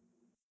know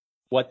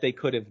what they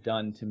could have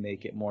done to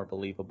make it more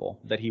believable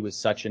that he was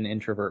such an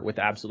introvert with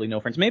absolutely no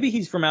friends. Maybe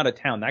he's from out of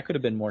town. That could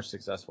have been more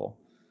successful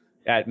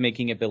at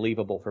making it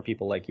believable for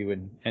people like you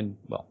and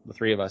well, the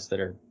three of us that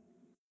are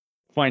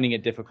finding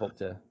it difficult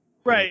to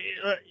Right.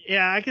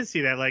 Yeah, I can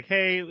see that. Like,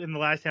 hey, in the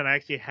last town, I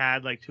actually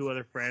had like 2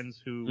 other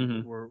friends who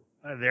Mhm. were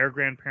their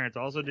grandparents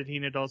also did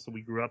Hina dolls, so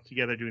we grew up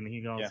together doing the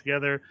Hina dolls Yeah.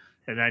 together.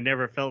 And I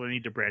never felt the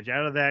need to branch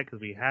out of that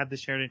because we had the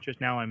shared interest.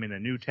 Now I'm in a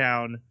new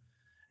town,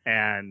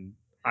 and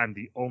I'm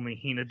the only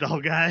Hina doll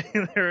guy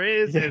there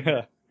is, and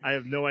Yeah. I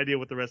have no idea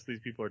what the rest of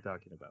these people are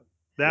talking about.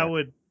 Yeah.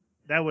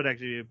 That would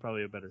actually be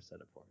probably a better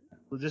setup for it.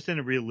 Well, just in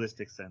a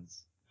realistic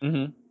sense.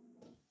 Mm-hmm.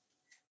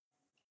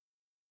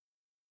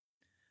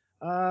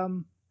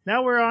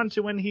 Now we're on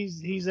to when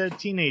he's a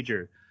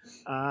teenager.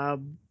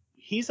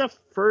 He's a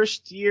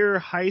first year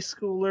high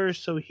schooler,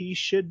 so he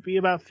should be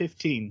about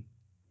 15.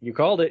 You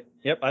called it.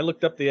 Yep, I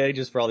looked up the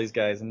ages for all these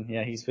guys, and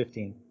yeah, he's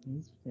 15.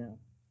 Yeah.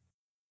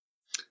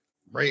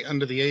 Right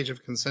under the age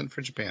of consent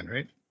for Japan,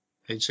 right?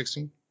 Age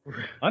 16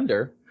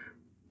 Under?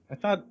 I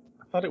thought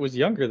it was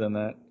younger than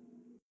that.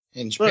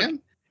 in Japan.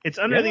 Look, it's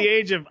under Yeah. the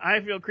age of I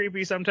feel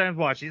creepy sometimes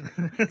watching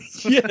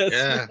this. Yes.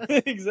 Yeah.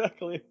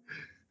 Exactly.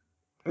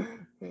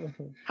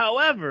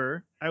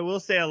 However, I will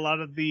say a lot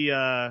of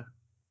the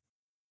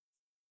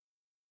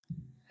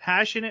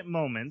passionate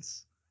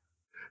moments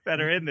that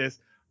are in this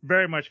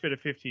very much fit a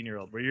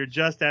 15-year-old, where you're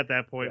just at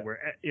that point Yeah.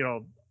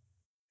 where,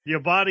 your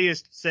body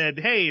has said,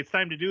 hey, it's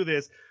time to do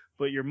this,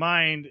 but your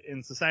mind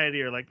and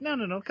society are like, no,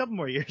 a couple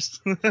more years.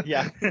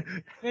 Yeah. Yeah,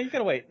 you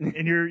gotta wait.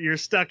 And you're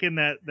stuck in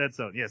that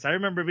zone. Yes, I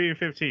remember being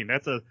 15.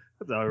 That's a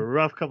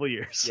rough couple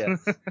years.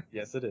 Yes.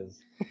 Yes, it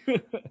is.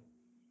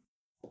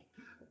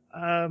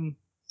 I'm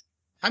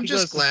He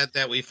just goes- glad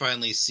that we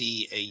finally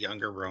see a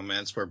younger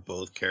romance where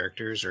both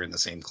characters are in the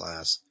same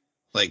class.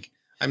 Like,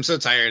 I'm so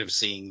tired of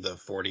seeing the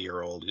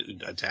 40-year-old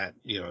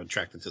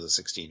attracted to the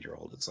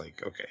 16-year-old. It's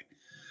like, okay.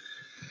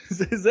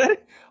 Is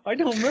that? I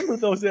don't remember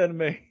those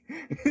anime.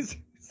 Is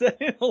that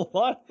in a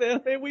lot of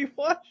anime we've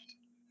watched?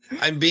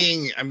 I'm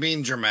being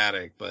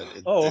dramatic, but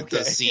Oh, it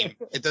does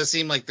okay.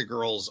 seem like the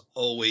girl's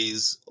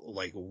always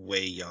like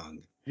way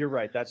young. You're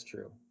right. That's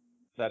true.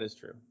 That is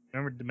true.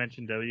 Remember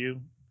Dimension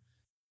W?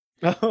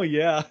 Oh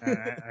yeah.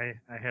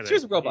 I had She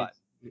was a robot.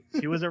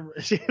 She was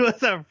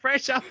a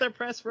fresh off the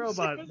press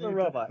robot. She was a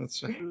robot. That's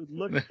She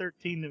looked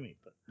 13 to me.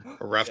 But...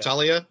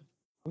 Raftalia.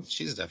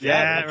 She's definitely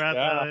Yeah, that's- right.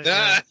 Oh,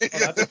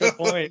 that's a good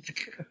point.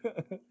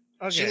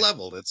 Okay. She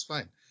leveled. It's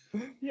fine.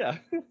 Yeah.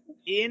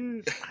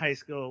 In high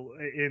school,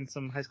 in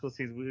some high school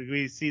scenes,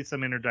 we see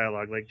some inner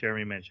dialogue, like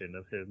Jeremy mentioned,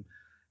 of him,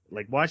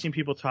 like watching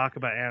people talk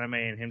about anime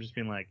and him just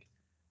being like,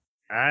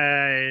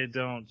 I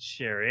don't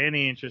share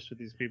any interest with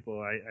these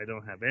people. I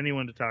don't have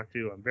anyone to talk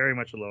to. I'm very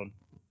much alone.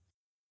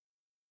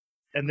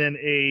 And then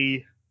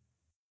a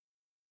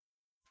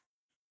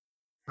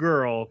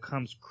girl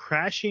comes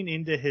crashing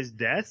into his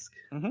desk.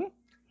 Mm-hmm.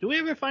 Do we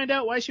ever find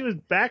out why she was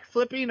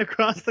backflipping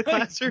across the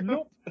classroom?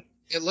 Nope.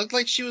 It looked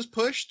like she was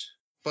pushed,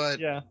 but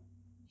Yeah.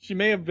 She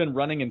may have been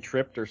running and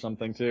tripped or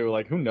something too.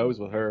 Like, who knows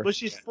with her? But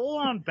she's full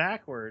on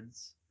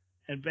backwards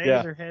and bangs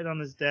Yeah. her head on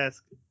his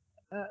desk.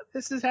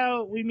 This is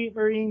how we meet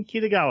Marine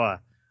Kitagawa,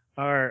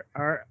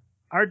 our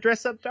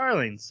dress up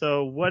darling.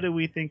 So what do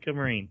we think of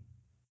Marine?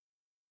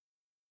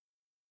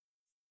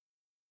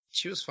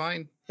 she was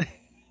fine.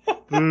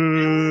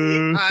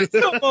 Boo.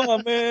 Come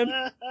on,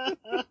 man.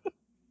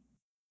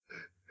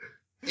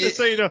 Just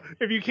so you know,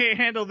 if you can't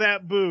handle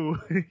that boo,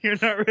 you're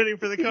not ready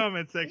for the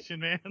comment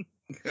section, man.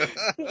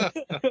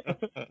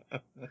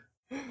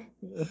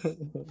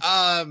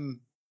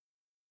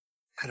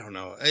 I don't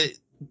know.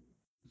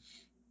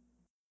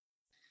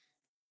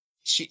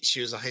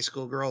 She was a high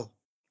school girl,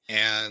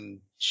 and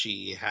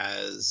she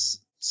has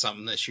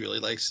something that she really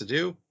likes to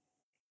do,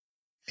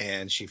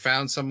 and she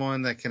found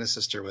someone that can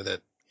assist her with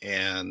it,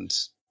 and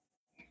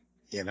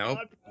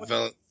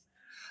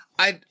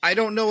I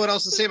don't know what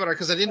else to say about her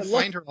because I didn't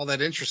find her all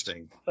that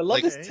interesting. I love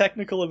Like- this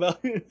technical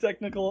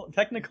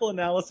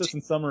analysis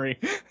and summary.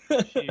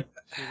 She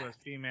was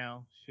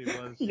female. She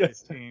was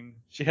Yes. 15,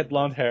 She had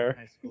blonde hair.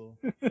 high school.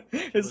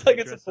 It's like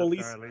it's a dress-up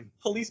police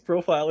darling.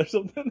 profile or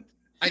something.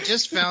 I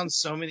just found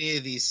so many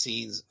of these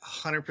scenes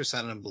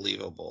 100%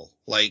 unbelievable.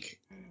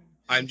 Like,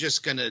 I'm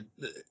just gonna.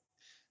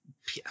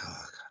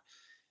 Oh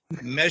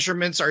God.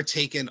 Measurements are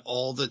taken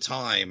all the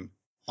time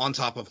on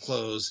top of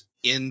clothes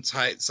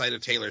inside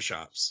of tailor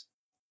shops.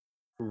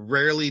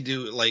 Rarely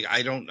do, like,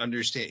 I don't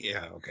understand.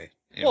 Yeah, okay.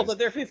 Well, Anyways. but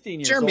they're 15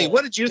 years Jeremy, old.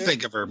 what did you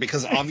think of her?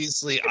 Because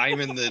obviously I'm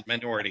in the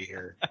minority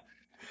here.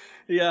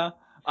 Yeah.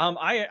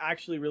 I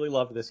actually really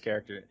loved this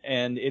character,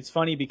 and it's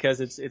funny because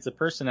it's a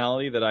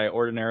personality that I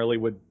ordinarily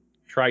would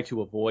try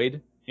to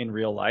avoid in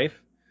real life.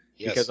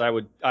 Yes. Because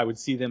I would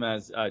see them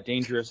as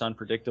dangerous,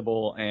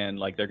 unpredictable, and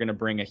like they're going to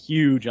bring a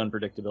huge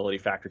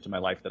unpredictability factor to my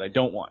life that I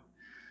don't want.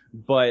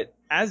 But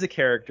as a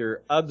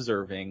character,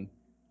 observing,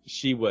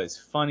 she was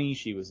funny,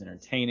 she was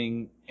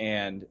entertaining,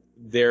 and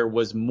there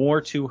was more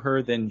to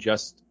her than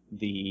just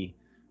the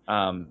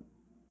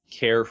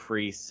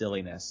carefree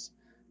silliness.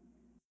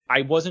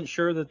 I wasn't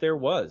sure that there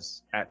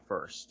was at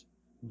first,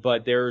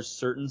 but there's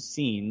certain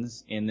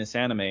scenes in this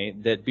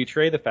anime that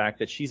betray the fact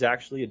that she's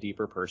actually a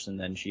deeper person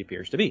than she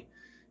appears to be.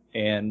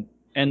 And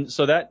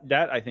so that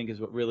I think is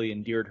what really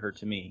endeared her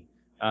to me.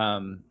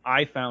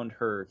 I found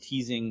her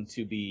teasing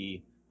to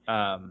be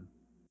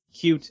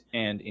cute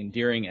and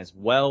endearing as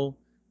well.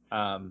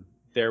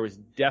 There was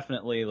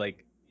definitely,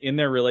 like, in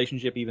their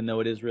relationship, even though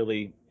it is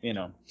really,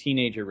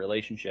 teenager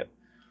relationship,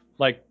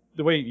 like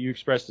the way you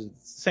expressed it,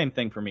 it's the same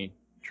thing for me,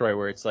 Troy,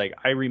 where it's like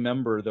I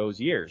remember those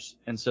years,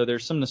 and so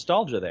there's some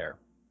nostalgia there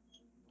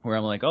where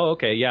I'm like, oh,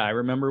 okay, yeah, I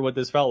remember what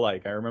this felt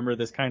like. I remember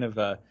this kind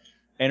of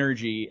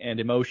energy and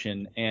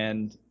emotion,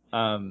 and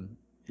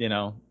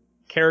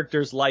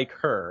characters like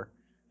her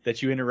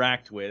that you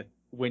interact with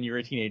when you're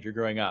a teenager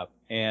growing up.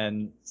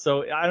 And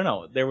so I don't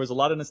know, there was a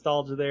lot of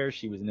nostalgia there.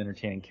 She was an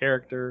entertaining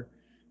character.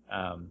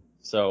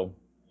 So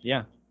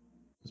yeah,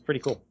 it was pretty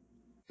cool.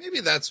 Maybe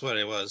that's what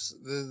it was.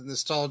 The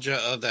nostalgia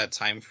of that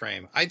time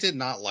frame. I did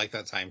not like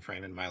that time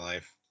frame in my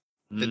life.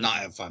 Did not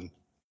have fun.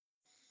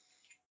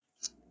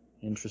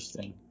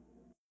 Interesting.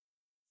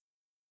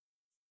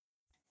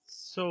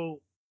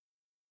 So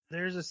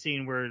there's a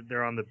scene where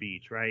they're on the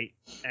beach, right?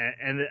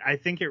 And I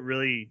think it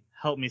really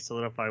helped me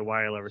solidify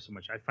why I love her so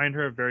much. I find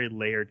her a very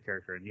layered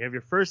character. And you have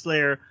your first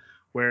layer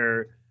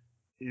where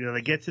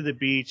they get to the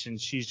beach and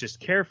she's just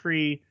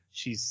carefree.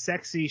 She's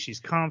sexy.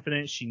 She's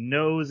confident. She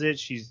knows it.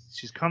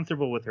 She's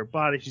comfortable with her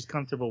body. She's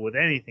comfortable with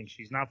anything.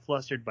 She's not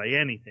flustered by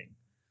anything.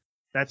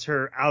 That's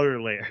her outer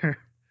layer.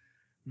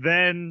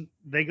 Then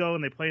they go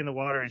and they play in the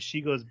water, and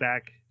she goes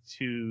back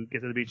to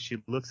get to the beach.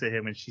 She looks at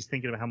him and she's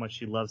thinking about how much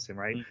she loves him,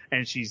 right? Mm-hmm.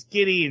 And she's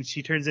giddy and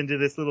she turns into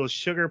this little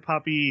sugar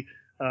puppy,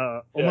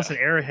 almost an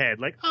airhead.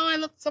 Like, oh, I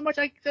love so much,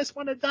 I just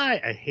want to die.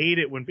 I hate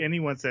it when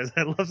anyone says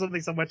I love something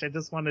so much I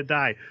just want to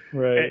die.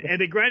 Right.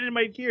 And it grinded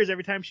my gears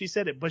every time she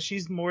said it. But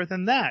she's more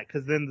than that,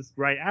 because then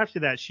right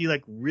after that, she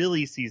like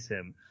really sees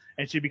him,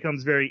 and she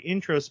becomes very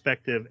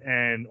introspective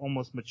and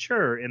almost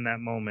mature in that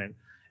moment.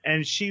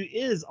 And she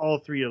is all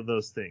three of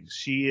those things.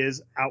 She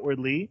is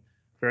outwardly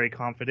very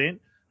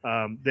confident.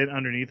 Then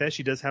underneath that,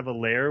 she does have a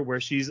layer where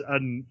she's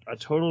a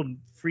total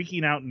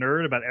freaking out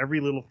nerd about every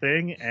little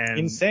thing. And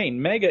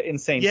insane, mega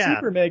insane,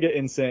 super mega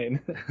insane.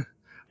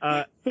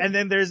 And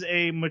then there's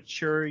a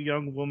mature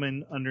young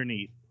woman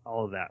underneath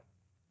all of that,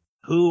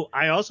 who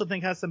I also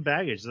think has some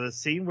baggage. The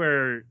scene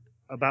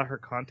about her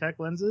contact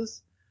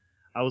lenses,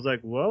 I was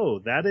like, whoa,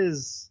 that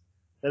is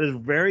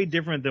very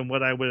different than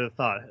what I would have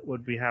thought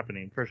would be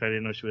happening. First, I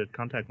didn't know she would have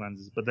contact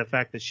lenses, but the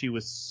fact that she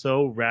was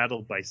so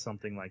rattled by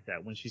something like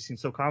that when she seemed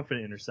so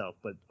confident in herself,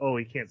 but, oh,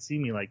 he can't see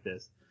me like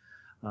this.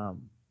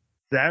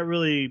 That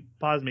really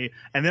paused me.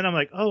 And then I'm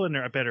like, oh, and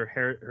I bet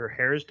her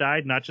hair's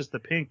dyed, not just the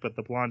pink, but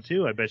the blonde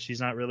too. I bet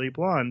she's not really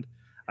blonde.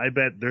 I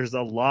bet there's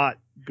a lot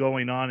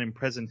going on in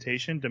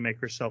presentation to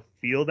make herself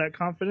feel that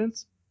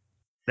confidence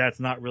that's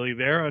not really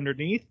there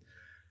underneath.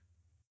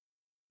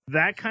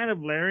 That kind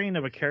of layering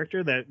of a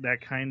character,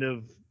 that kind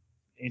of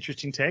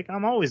interesting take,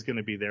 I'm always going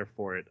to be there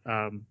for it.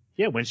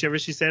 Whenever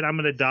she said, I'm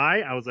going to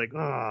die, I was like,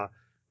 ah,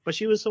 but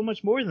she was so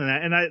much more than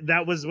that. And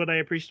that was what I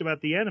appreciated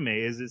about the anime,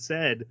 is it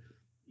said,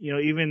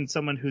 even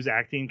someone who's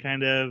acting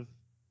kind of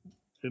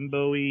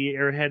bimbo-y,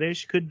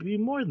 airheadish could be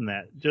more than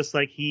that. Just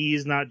like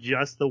he's not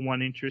just the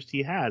one interest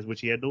he has,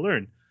 which he had to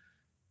learn.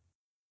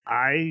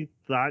 I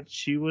thought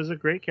she was a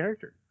great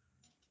character.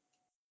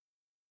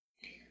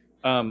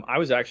 I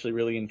was actually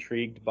really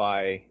intrigued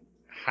by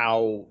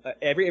how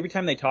every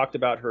time they talked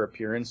about her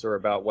appearance or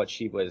about what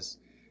she was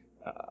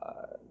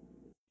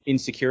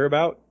insecure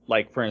about,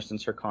 like, for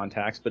instance, her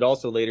contacts, but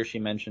also later she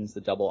mentions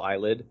the double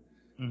eyelid,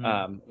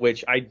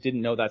 which I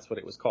didn't know that's what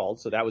it was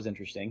called. So that was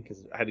interesting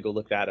because I had to go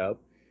look that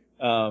up.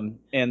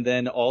 And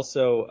then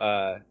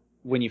also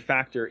when you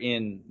factor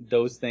in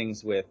those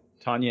things with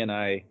Tanya and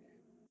I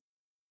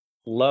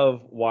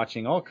love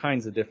watching all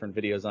kinds of different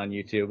videos on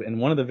YouTube, and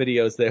one of the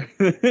videos there,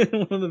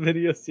 one of the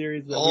video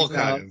series that all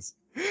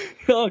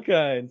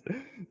kinds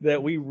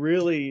that we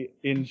really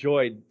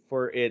enjoyed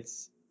for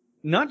its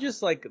not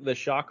just like the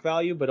shock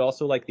value, but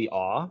also like the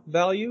awe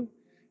value,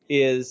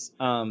 is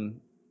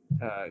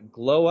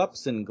glow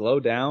ups and glow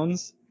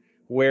downs,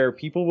 where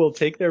people will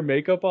take their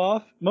makeup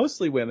off,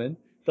 mostly women.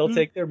 They'll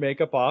take their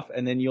makeup off,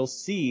 and then you'll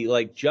see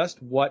like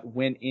just what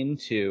went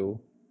into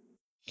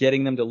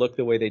getting them to look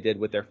the way they did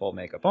with their full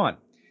makeup on.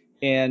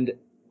 And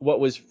what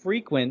was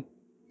frequent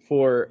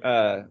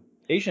for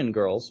Asian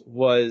girls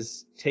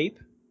was tape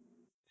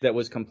that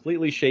was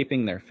completely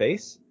shaping their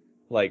face,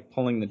 like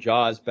pulling the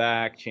jaws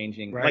back,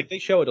 changing, like they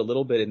show it a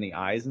little bit in the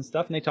eyes and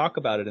stuff, and they talk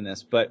about it in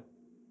this, but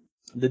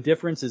the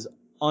difference is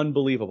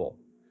unbelievable.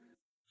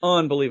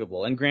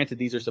 Unbelievable. And granted,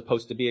 these are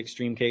supposed to be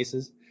extreme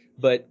cases,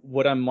 but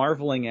what I'm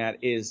marveling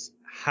at is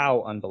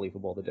how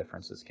unbelievable the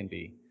differences can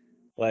be.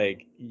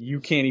 Like, you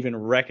can't even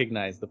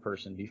recognize the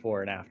person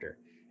before and after.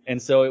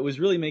 And so it was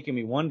really making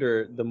me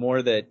wonder, the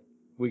more that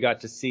we got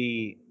to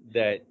see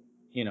that,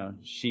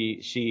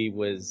 she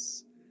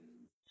was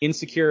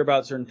insecure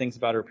about certain things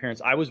about her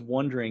appearance. I was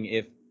wondering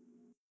if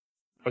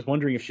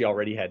she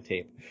already had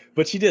tape,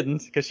 but she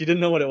didn't, because she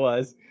didn't know what it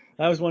was.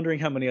 I was wondering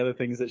how many other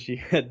things that she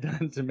had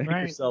done to make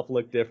herself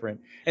look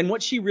different, and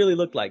what she really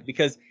looked like,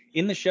 because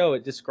in the show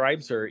it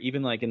describes her,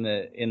 even like in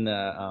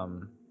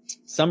the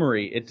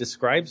summary, it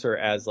describes her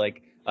as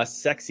like a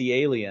sexy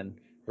alien,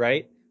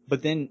 right?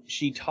 But then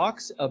she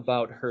talks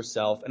about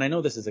herself, and I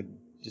know this is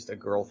just a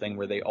girl thing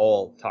where they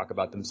all talk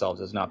about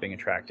themselves as not being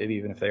attractive,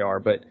 even if they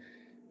are. But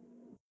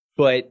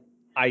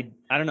I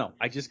don't know.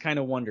 I just kind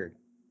of wondered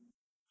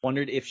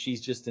if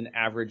she's just an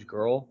average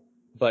girl,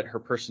 but her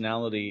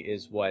personality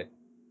is what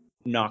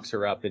knocks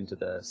her up into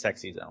the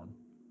sexy zone.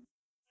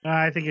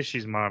 I think if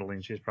she's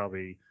modeling, she's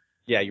probably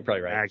Yeah, you're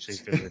probably right. actually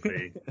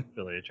physically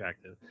really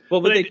attractive.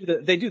 Well, but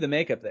they do the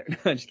makeup there. No,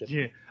 I'm just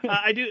kidding. Yeah,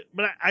 I do,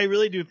 but I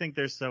really do think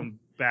there's some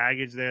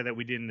baggage there that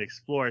we didn't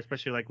explore,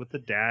 especially like with the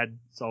dad.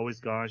 It's always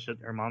gone.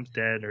 Her mom's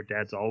dead. Her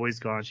dad's always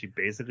gone. She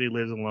basically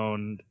lives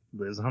alone.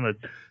 Lives on a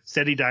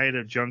steady diet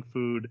of junk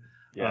food.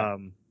 Yeah.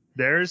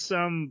 There's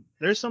some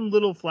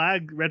little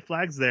red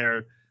flags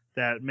there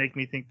that make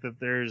me think that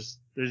there's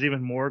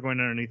even more going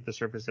underneath the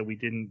surface that we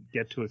didn't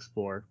get to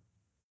explore.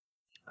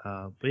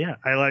 But yeah,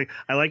 I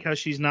like how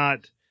she's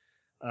not,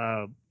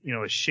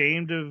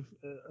 ashamed of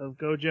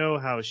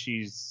Gojo, how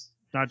she's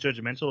not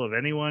judgmental of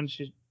anyone.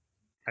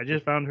 I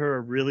just found her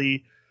a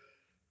really,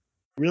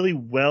 really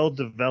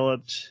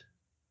well-developed,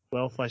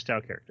 well-fleshed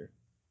out character.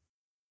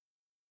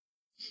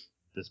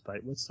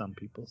 Despite what some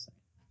people say.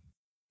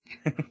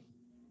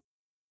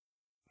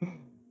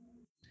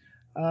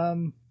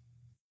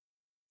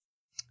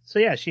 So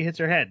yeah, she hits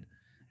her head.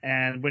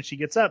 And when she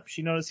gets up,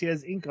 she notices he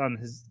has ink on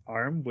his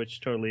arm,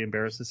 which totally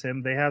embarrasses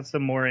him. They have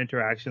some more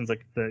interactions,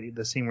 like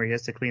the scene where he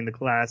has to clean the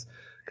class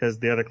because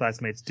the other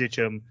classmates ditch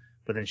him.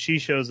 But then she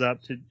shows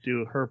up to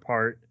do her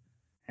part,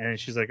 and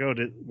she's like, "Oh,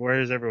 where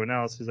is everyone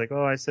else?" He's like,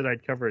 "Oh, I said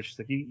I'd cover it." She's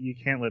like, "You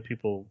can't let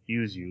people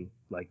use you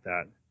like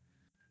that."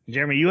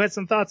 Jeremy, you had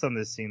some thoughts on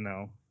this scene,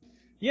 though.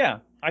 Yeah,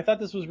 I thought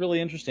this was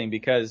really interesting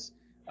because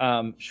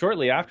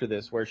shortly after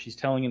this, where she's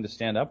telling him to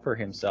stand up for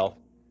himself,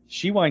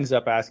 she winds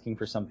up asking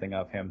for something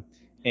of him.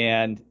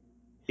 And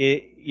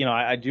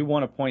I do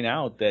want to point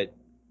out that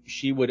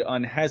she would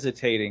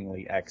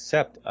unhesitatingly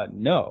accept a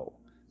no.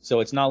 So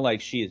it's not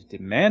like she is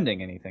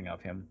demanding anything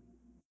of him,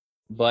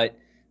 but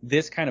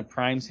this kind of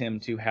primes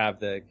him to have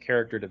the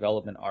character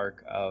development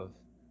arc of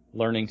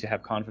learning to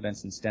have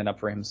confidence and stand up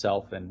for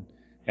himself and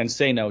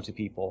say no to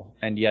people.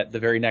 And yet the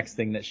very next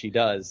thing that she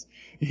does,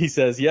 he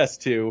says yes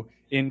to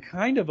in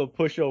kind of a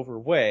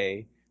pushover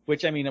way.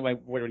 Which, I mean,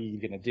 what are you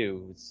going to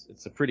do?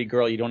 It's a pretty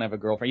girl. You don't have a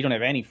girlfriend. You don't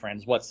have any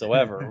friends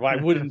whatsoever. Why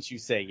wouldn't you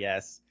say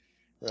yes?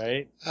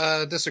 Right?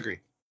 Disagree.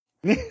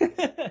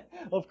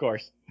 Of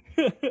course.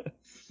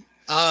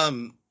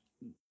 The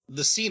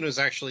scene was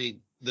actually,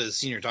 the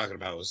scene you're talking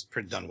about was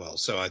pretty done well.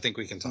 So I think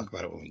we can talk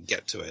about it when we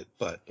get to it.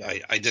 But yeah.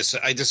 I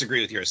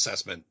disagree with your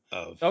assessment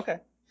of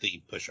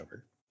the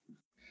pushover.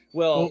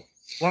 Well,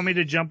 want me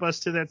to jump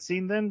us to that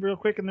scene then real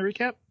quick in the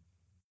recap?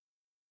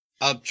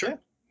 Sure. Yeah,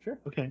 sure.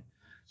 Okay.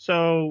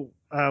 So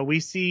we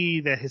see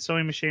that his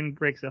sewing machine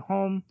breaks at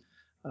home,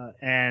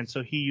 and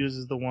so he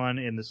uses the one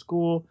in the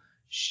school.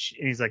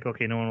 And he's like,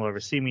 okay, no one will ever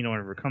see me. No one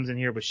ever comes in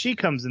here. But she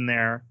comes in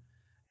there,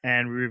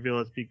 and we reveal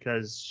it's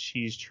because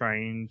she's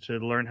trying to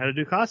learn how to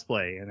do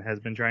cosplay and has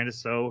been trying to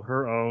sew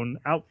her own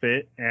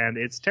outfit, and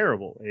it's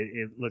terrible.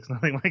 It looks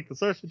nothing like the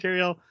source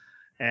material.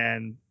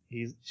 And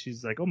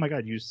she's like, oh, my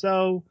God, you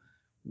sew.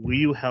 Will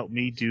you help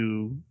me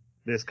do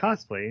this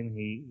cosplay? And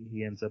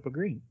he ends up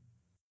agreeing.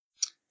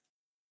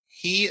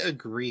 He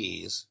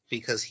agrees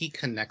because he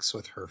connects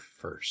with her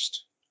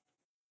first.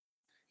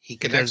 He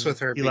connects with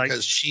her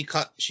because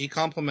she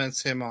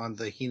compliments him on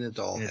the Hina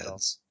doll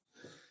heads.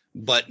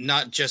 But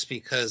not just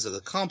because of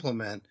the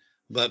compliment,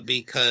 but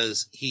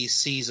because he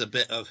sees a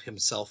bit of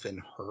himself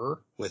in her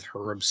with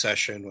her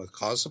obsession with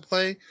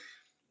cosplay.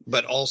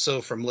 But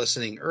also from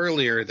listening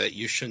earlier that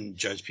you shouldn't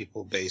judge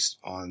people based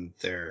on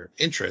their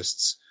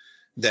interests,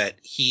 that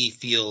he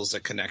feels a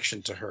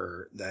connection to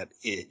her that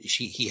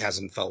he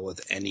hasn't felt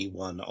with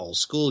anyone all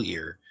school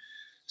year.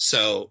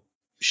 So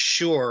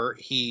sure,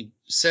 he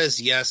says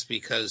yes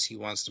because he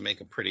wants to make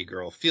a pretty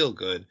girl feel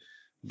good,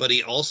 but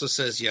he also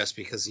says yes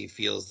because he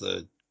feels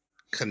the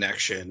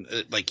connection,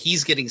 like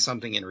he's getting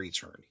something in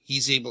return.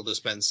 He's able to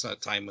spend some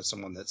time with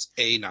someone that's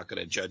A, not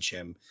going to judge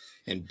him,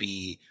 and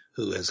B,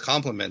 who has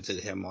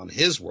complimented him on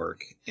his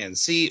work, and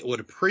C,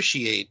 would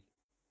appreciate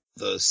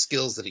the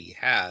skills that he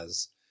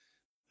has,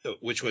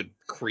 which would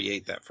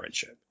create that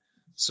friendship.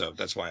 So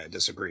that's why I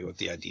disagree with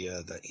the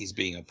idea that he's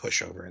being a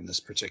pushover in this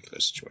particular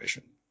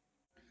situation.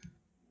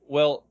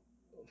 Well,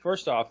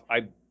 first off,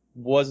 I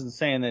wasn't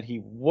saying that he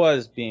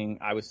was being,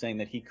 I was saying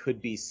that he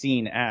could be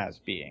seen as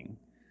being.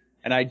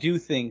 And I do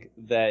think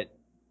that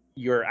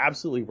you're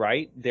absolutely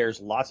right.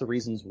 There's lots of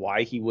reasons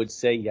why he would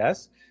say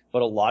yes,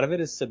 but a lot of it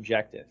is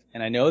subjective.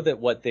 And I know that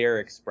what they're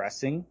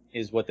expressing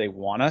is what they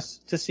want us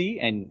to see,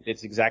 and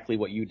it's exactly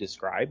what you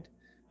described.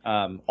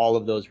 All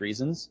of those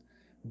reasons.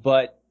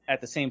 But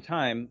at the same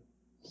time,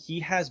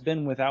 he has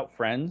been without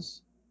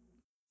friends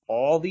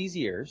all these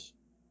years,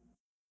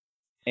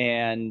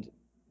 and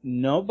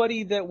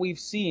nobody that we've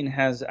seen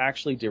has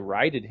actually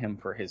derided him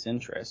for his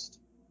interest.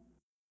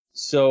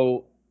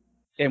 So,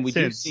 and we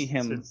do see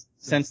him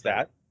since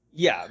that.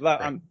 Yeah,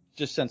 right.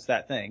 Just since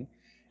that thing.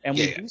 And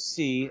we do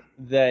see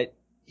that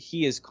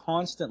he is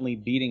constantly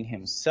beating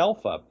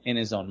himself up in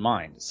his own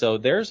mind. So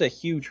there's a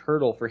huge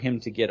hurdle for him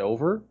to get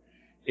over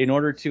in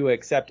order to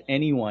accept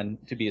anyone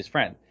to be his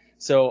friend.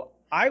 So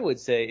I would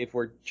say, if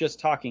we're just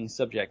talking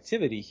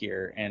subjectivity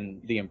here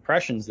and the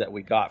impressions that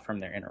we got from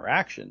their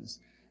interactions,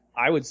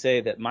 I would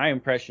say that my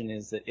impression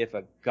is that if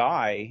a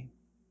guy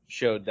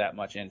showed that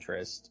much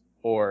interest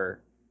or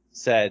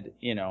said,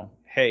 you know,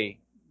 hey,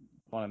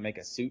 want to make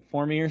a suit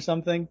for me or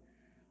something,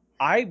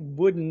 I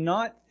would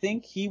not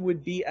think he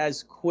would be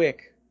as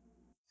quick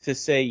to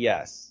say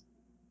yes.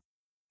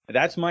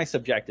 That's my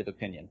subjective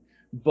opinion.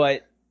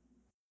 But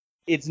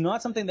it's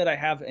not something that I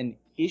have an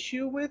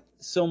issue with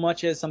so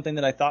much as something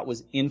that I thought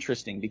was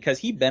interesting, because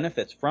he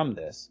benefits from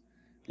this.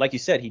 Like you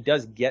said, he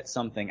does get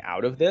something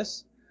out of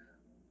this,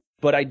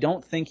 but I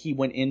don't think he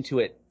went into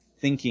it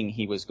thinking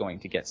he was going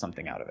to get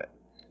something out of it.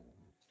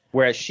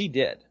 Whereas she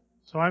did.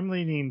 So I'm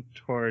leaning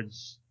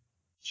towards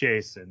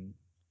Jason.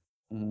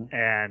 Mm-hmm.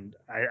 And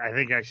I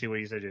think actually what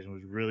you said, Jason,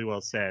 was really well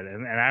said.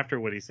 And after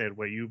what he said,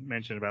 what you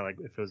mentioned about like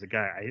if it was a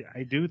guy,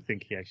 I do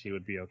think he actually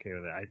would be okay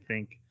with it. I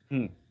think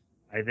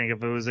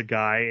if it was a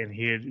guy and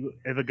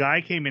if a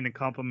guy came in and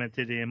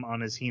complimented him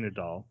on his Hina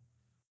doll,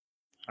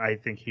 I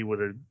think he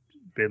would have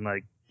been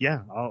like,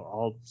 yeah,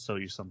 I'll sell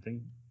you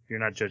something. You're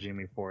not judging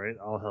me for it.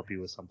 I'll help you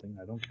with something.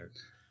 I don't care.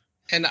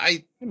 And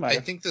I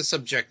think the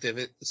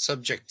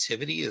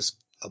subjectivity is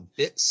a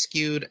bit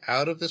skewed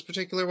out of this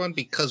particular one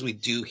because we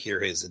do hear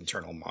his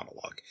internal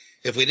monologue.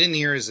 If we didn't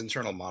hear his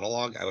internal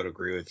monologue, I would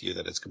agree with you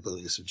that it's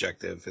completely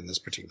subjective in this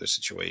particular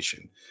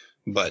situation.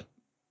 But,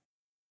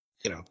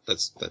 you know,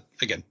 that's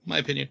again, my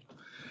opinion.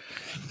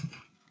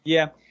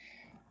 Yeah.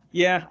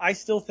 Yeah, I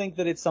still think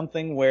that it's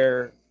something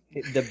where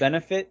the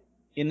benefit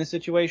in the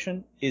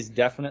situation is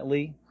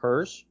definitely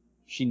hers.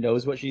 She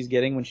knows what she's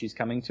getting when she's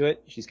coming to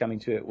it. She's coming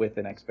to it with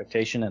an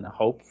expectation and a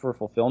hope for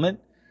fulfillment.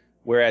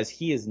 Whereas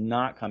he is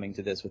not coming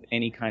to this with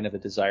any kind of a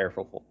desire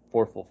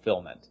for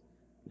fulfillment.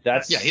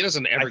 He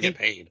doesn't ever get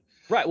paid.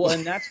 Right. Well,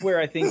 and that's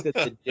where I think that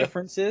the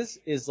difference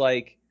is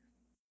like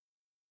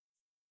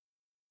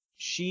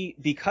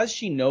because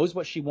she knows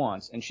what she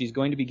wants and she's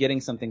going to be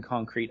getting something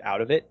concrete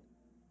out of it.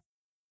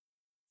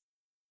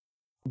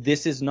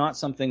 This is not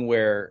something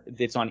where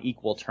it's on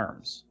equal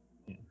terms.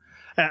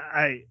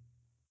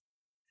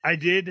 I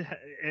did,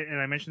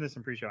 and I mentioned this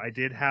in pre-show, I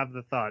did have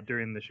the thought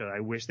during the show, I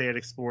wish they had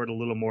explored a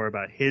little more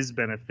about his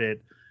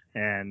benefit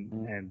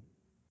and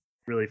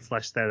really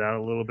fleshed that out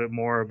a little bit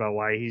more about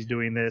why he's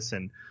doing this.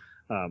 And,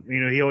 you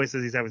know, he always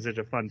says he's having such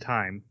a fun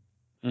time.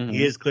 Mm-hmm.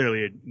 He is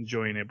clearly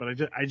enjoying it, but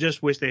I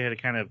just wish they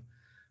had kind of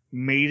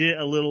made it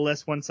a little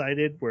less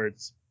one-sided, where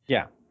it's,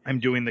 I'm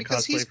doing the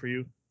cosplay for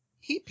you.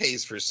 He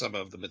pays for some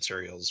of the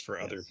materials for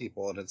other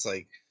people, and it's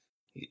like,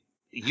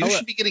 you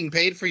should be getting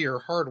paid for your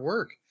hard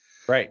work.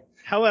 Right.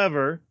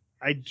 However,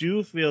 I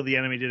do feel the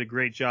anime did a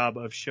great job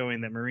of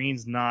showing that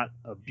Marine's not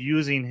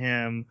abusing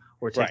him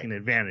or taking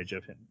advantage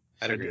of him.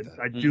 I'd agree with that.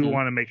 I do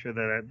want to make sure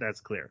that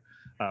that's clear.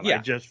 I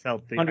just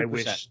felt I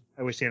wish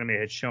the anime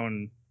had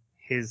shown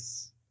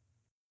his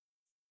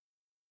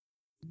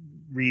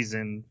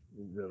reason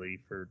really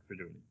for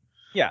doing it.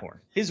 Yeah,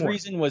 his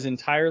reason was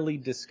entirely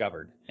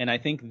discovered, and I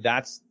think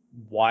that's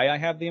why I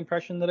have the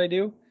impression that I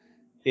do,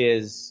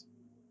 is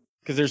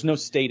because there's no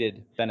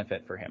stated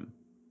benefit for him.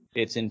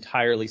 It's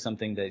entirely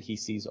something that he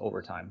sees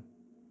over time.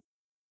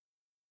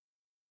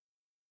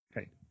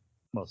 Okay,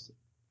 mostly.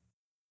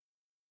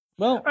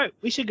 Well, all right,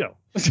 we should go.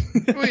 We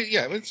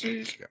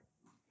should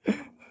go.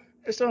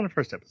 We're still on the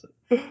first episode.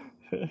 This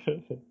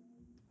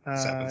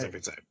happens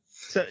every time.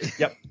 So,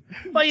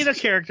 well, you know,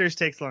 characters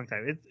takes a long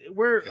time.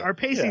 Our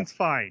pacing's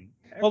fine.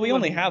 Well, we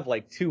only have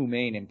like 2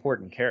 main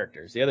important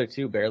characters. The other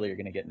 2 barely are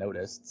going to get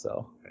noticed.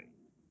 So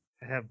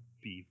I have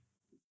beef.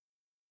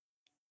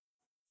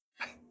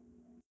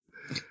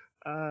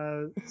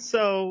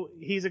 So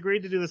he's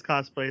agreed to do this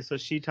cosplay. So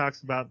she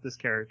talks about this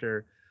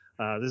character.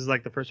 This is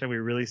like the first time we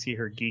really see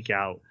her geek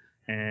out,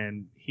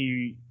 and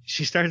she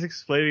starts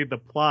explaining the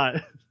plot,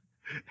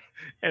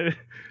 and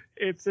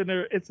it's an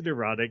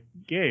erotic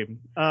game.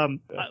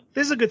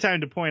 This is a good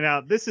time to point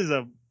out this is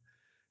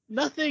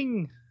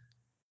nothing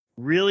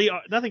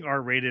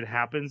R-rated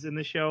happens in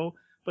the show,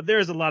 but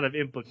there's a lot of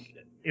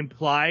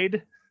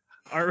implied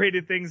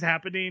R-rated things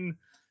happening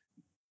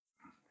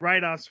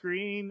right off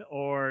screen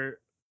or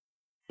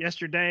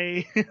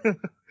yesterday.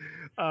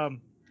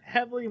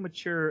 Heavily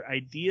mature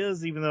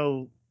ideas, even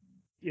though,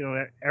 you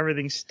know,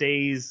 everything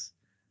stays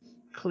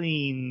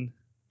clean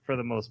for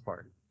the most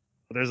part.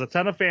 But there's a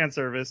ton of fan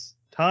service.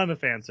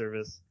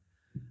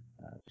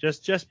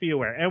 Just be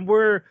aware. And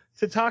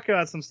to talk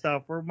about some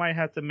stuff, we might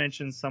have to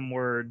mention some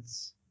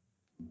words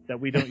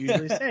that we don't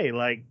usually say,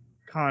 like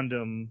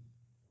condom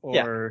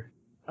or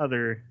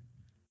other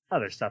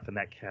stuff in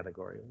that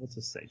category. Let's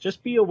just say.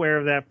 Just be aware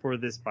of that for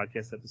this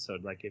podcast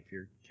episode, like if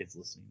your kid's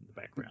listening in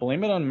the background.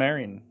 Blame it on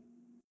Marion.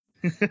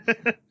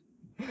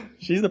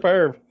 She's the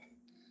perv.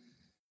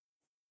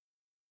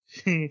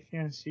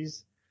 Yeah,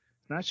 she's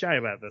not shy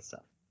about this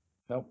stuff.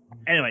 Nope.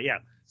 Anyway, yeah.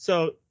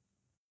 So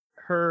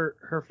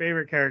her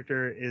favorite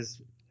character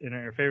is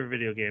her favorite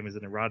video game is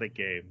an erotic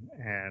game,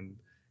 and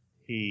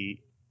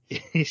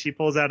she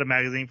pulls out a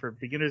magazine for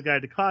Beginner's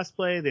Guide to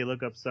Cosplay. They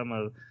look up some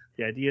of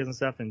the ideas and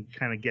stuff and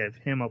kind of give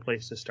him a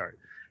place to start.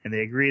 And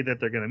they agree that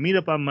they're going to meet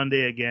up on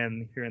Monday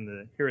again here in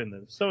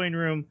the sewing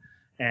room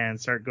and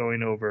start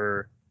going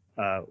over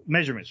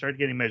measurements. Start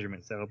getting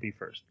measurements. That'll be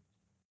first.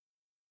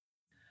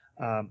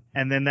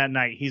 And then that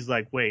night he's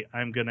like, wait,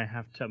 I'm going to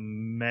have to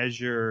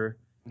measure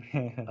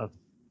a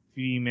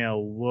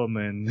female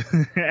woman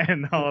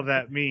and all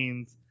that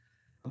means.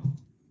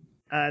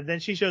 Then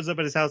she shows up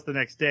at his house the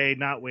next day,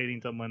 not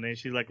waiting till Monday.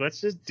 She's like, let's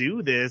just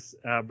do this.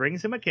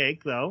 Brings him a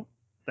cake, though.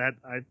 That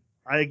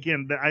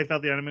I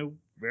felt the anime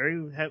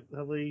very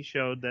heavily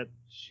showed that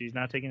she's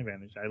not taking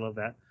advantage. I love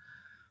that.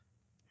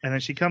 And then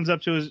she comes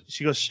up to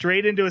she goes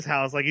straight into his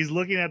house. Like, he's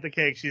looking at the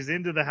cake. She's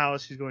into the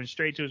house. She's going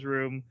straight to his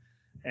room.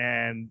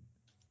 And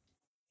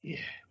you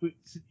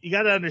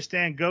got to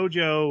understand,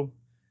 Gojo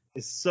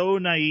is so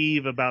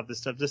naive about this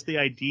stuff. Just the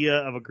idea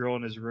of a girl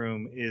in his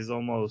room is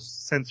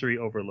almost sensory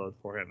overload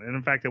for him. And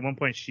in fact, at one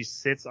point, she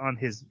sits on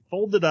his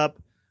folded up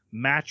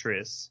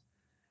mattress,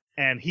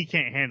 and he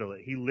can't handle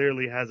it. He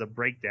literally has a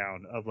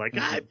breakdown of like,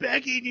 I'm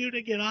begging you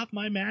to get off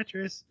my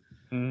mattress.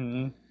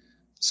 Mm-hmm.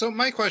 So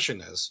my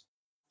question is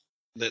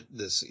that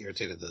this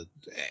irritated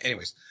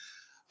anyways,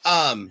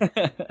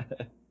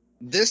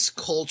 this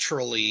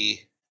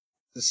culturally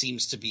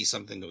seems to be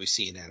something that we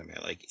see in anime,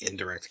 like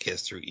indirect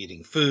kiss through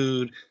eating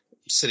food,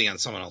 sitting on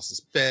someone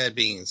else's bed,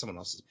 being in someone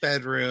else's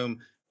bedroom.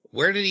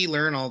 Where did he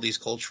learn all these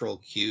cultural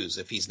cues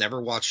if he's never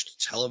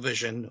watched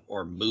television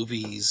or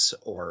movies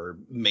or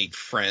made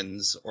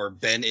friends or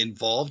been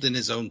involved in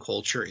his own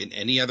culture in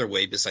any other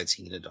way besides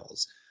seeing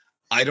adults?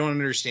 I don't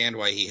understand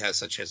why he has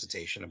such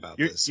hesitation about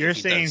this. You're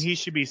saying he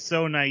should be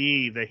so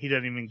naive that he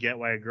doesn't even get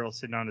why a girl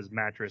sitting on his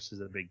mattress is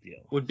a big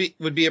deal. Would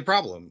be a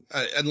problem.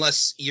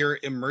 Unless you're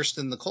immersed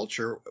in the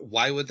culture,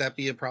 why would that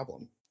be a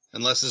problem?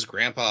 Unless his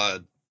grandpa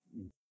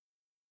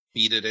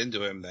beat it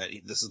into him that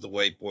this is the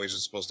way boys are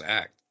supposed to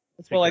act.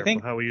 Well, I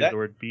think how we use the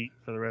word beat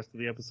for the rest of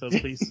the episode,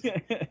 please.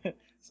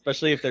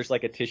 Especially if there's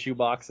like a tissue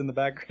box in the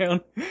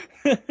background.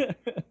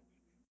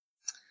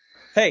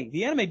 Hey,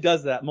 the anime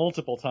does that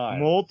multiple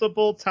times.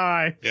 Multiple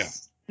times. Yeah.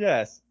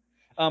 Yes.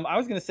 I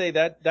was going to say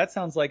that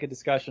sounds like a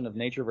discussion of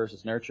nature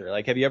versus nurture.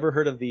 Like, have you ever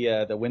heard of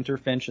the winter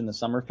finch and the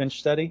summer finch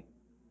study?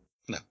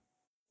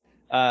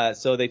 No.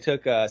 So they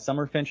took a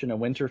summer finch and a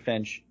winter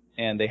finch,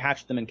 and they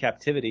hatched them in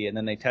captivity, and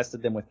then they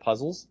tested them with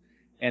puzzles.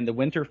 And the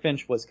winter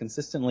finch was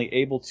consistently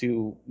able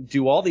to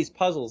do all these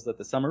puzzles that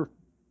the summer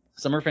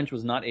finch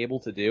was not able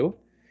to do.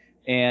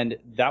 And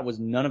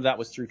none of that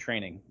was through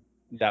training.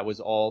 That was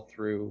all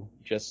through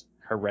just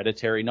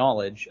hereditary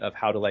knowledge of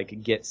how to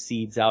like get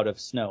seeds out of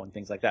snow and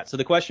things like that. So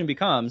the question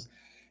becomes,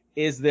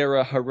 is there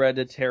a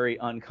hereditary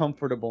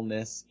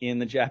uncomfortableness in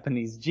the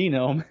Japanese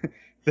genome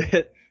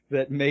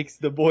that makes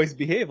the boys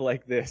behave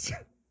like this?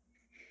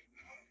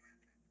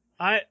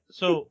 That's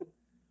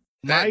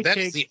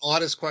the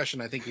oddest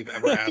question I think you've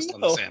ever asked on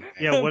this anime.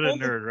 Yeah, what a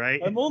nerd,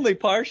 right? I'm only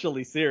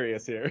partially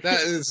serious here.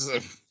 That is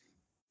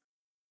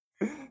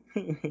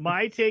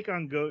my take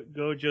on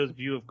Gojo's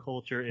view of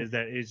culture is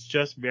that it's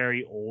just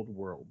very old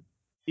world.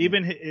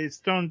 Even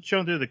it's shown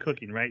through the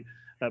cooking, right?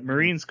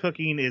 Marine's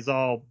cooking is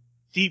all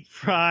deep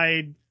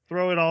fried,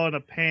 throw it all in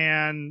a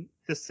pan.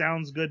 This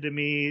sounds good to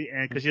me,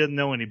 and because she doesn't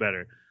know any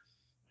better.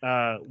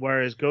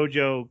 Whereas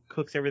Gojo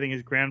cooks everything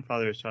his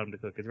grandfather has taught him to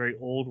cook. It's very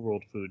old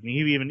world food, and he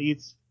even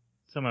eats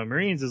some of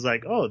Marine's. Is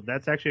like, oh,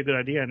 that's actually a good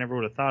idea. I never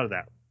would have thought of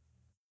that.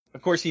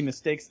 Of course, he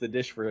mistakes the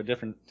dish for a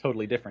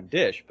totally different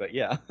dish, but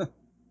yeah.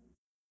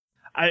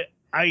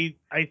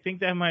 I think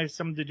that might have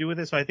something to do with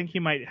it. So I think he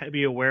might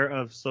be aware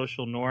of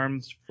social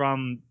norms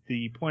from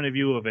the point of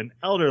view of an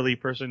elderly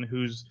person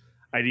whose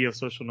idea of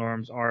social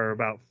norms are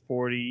about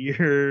 40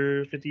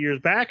 years, 50 years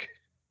back.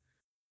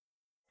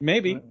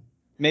 Maybe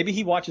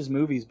he watches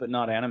movies, but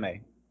not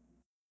anime.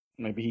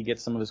 Maybe he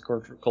gets some of his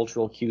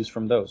cultural cues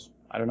from those.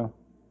 I don't know.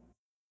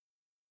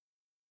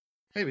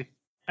 Maybe.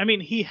 I mean,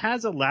 he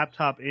has a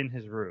laptop in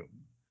his room.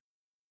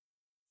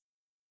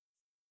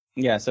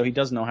 Yeah, so he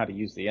does know how to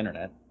use the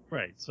internet.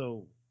 Right,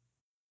 so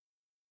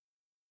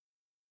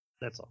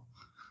that's all.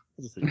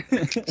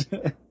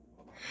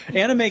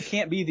 Anime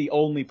can't be the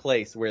only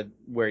place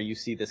where you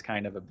see this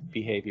kind of a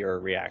behavior or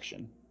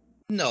reaction.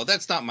 No,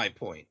 that's not my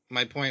point.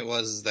 My point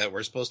was that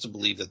we're supposed to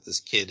believe that this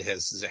kid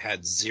has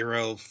had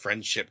zero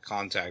friendship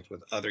contact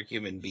with other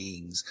human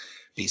beings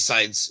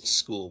besides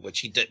school,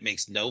 which he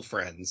makes no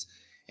friends,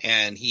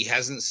 and he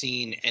hasn't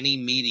seen any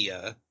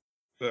media,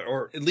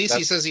 or at least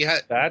he says he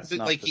had. That's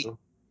not true.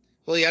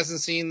 Well, he hasn't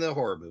seen the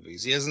horror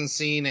movies. He hasn't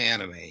seen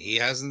anime. He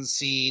hasn't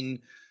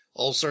seen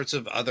all sorts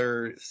of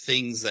other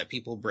things that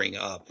people bring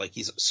up. Like,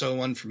 he's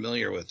so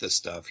unfamiliar with this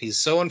stuff. He's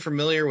so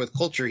unfamiliar with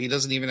culture, he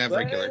doesn't even have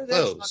regular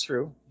clothes. That's not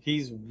true.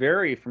 He's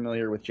very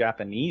familiar with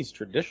Japanese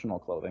traditional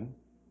clothing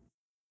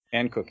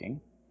and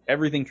cooking.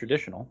 Everything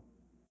traditional.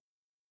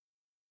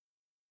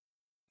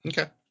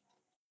 Okay.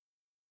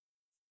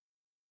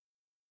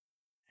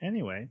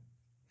 Anyway.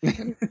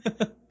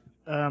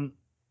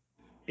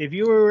 if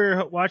you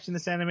were watching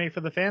this anime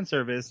for the fan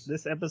service,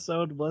 this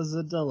episode was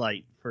a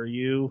delight for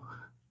you.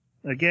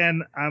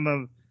 Again,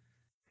 I'm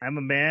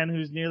a man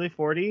who's nearly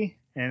 40,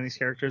 and these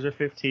characters are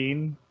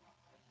 15.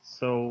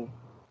 So,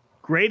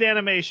 great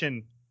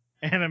animation,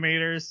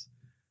 animators.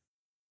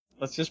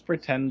 Let's just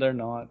pretend they're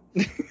not.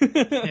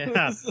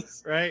 Yeah,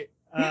 right?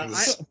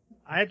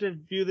 I have to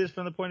view this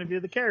from the point of view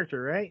of the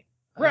character, right?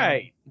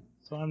 Right.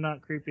 So I'm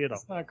not creepy at all.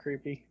 It's not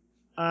creepy.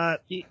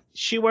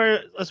 She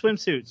wears a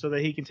swimsuit so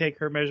that he can take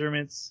her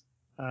measurements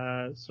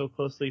so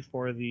closely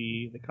for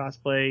the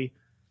cosplay.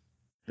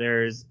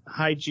 There's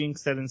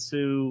hijinks that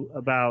ensue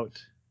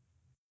about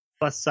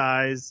bust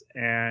size,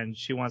 and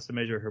she wants to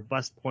measure her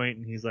bust point,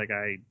 and he's like,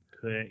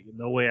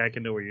 no way I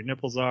can know where your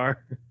nipples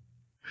are.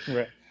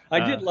 Right. I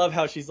did love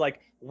how she's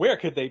like, where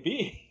could they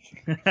be?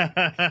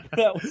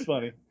 That was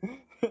funny.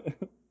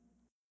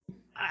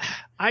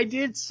 I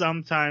did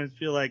sometimes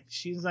feel like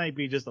she might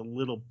be just a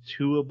little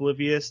too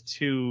oblivious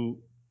to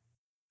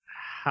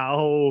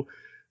how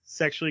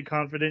sexually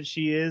confident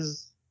she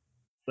is.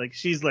 Like,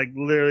 she's like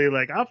literally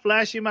like, I'll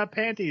flash you my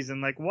panties,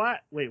 and like, what?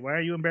 Wait, why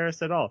are you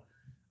embarrassed at all?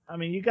 I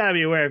mean, you gotta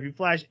be aware, if you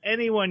flash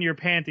anyone your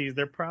panties,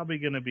 they're probably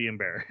gonna be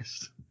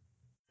embarrassed.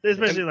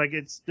 Especially like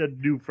it's the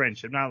new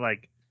friendship, not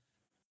like.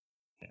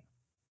 Yeah.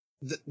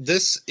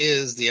 This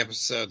is the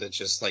episode that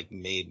just like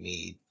made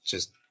me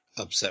just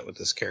upset with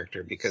this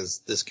character,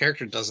 because this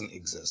character doesn't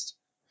exist,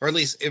 or at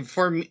least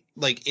for me,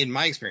 like in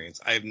my experience,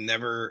 I've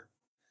never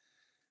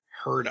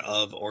heard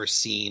of or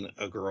seen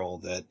a girl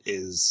that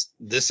is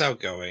this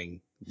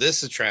outgoing,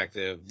 this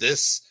attractive,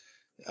 this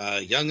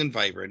young and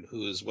vibrant,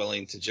 who is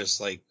willing to just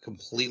like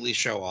completely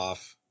show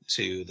off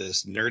to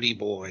this nerdy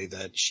boy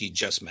that she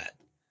just met.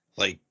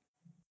 Like,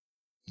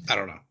 I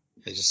don't know.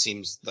 It just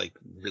seems like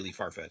really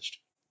far-fetched,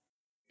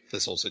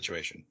 this whole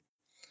situation.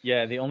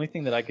 Yeah, the only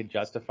thing that I could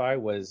justify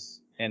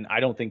was, and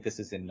I don't think this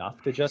is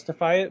enough to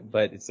justify it,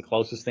 but it's the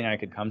closest thing I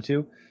could come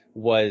to,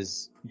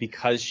 was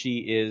because she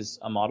is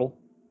a model.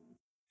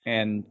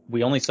 And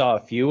we only saw a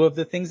few of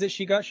the things that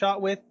she got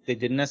shot with. They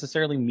didn't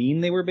necessarily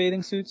mean they were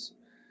bathing suits,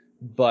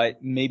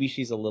 but maybe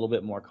she's a little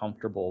bit more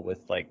comfortable with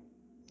like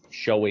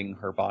showing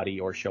her body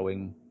or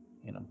showing,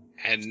 you know.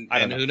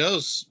 And who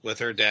knows, with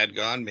her dad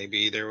gone,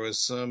 maybe there was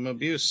some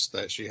abuse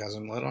that she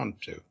hasn't let on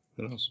to.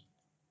 Who knows?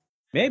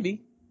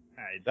 Maybe.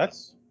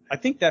 I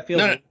think that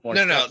feels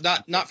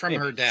not from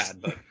her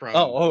dad, but from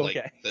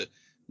okay. Like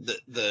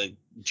the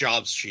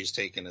jobs she's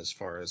taken as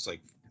far as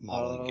like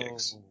modeling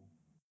gigs.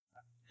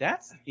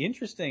 That's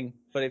interesting,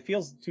 but it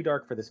feels too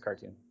dark for this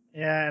cartoon.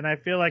 Yeah, and I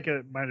feel like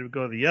it might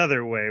go the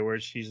other way, where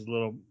she'd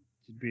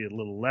be a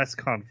little less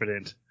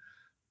confident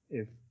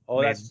if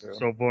that's true.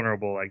 So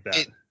vulnerable like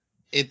that.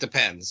 It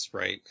depends,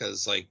 right?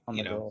 Because like on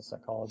the girl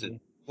psychology.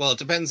 Well, it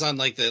depends on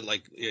like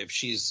if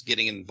she's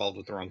getting involved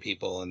with the wrong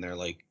people and they're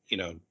like, you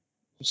know,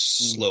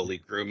 slowly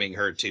grooming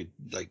her to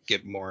like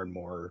get more and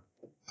more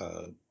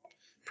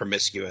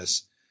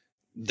promiscuous.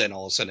 Then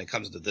all of a sudden it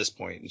comes to this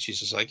point, and she's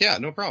just like, yeah,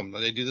 no problem.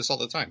 They do this all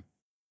the time.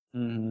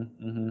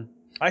 Mm-hmm, mm-hmm.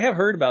 I have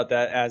heard about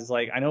that, as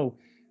like, I know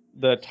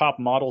the top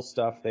model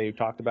stuff, they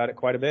talked about it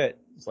quite a bit.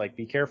 It's like,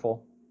 be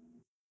careful.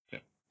 Yeah.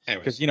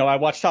 Because, you know, I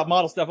watch top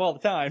model stuff all the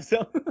time,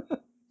 so.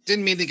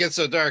 Didn't mean to get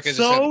so dark.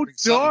 So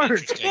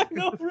dark.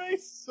 No, right?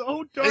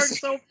 So dark,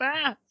 so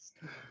fast.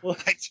 Well,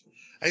 this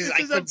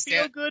is a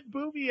feel-good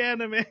movie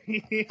anime.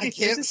 I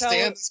can't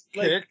stand this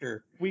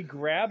character. Like, we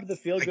grab the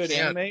feel-good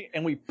anime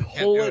and we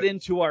pull it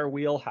into our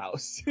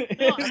wheelhouse.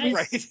 No,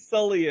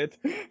 sully it.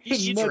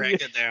 You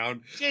drag it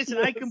down. Jason,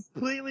 I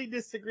completely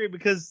disagree,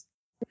 because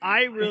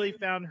I really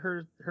found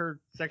her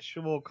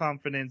sexual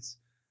confidence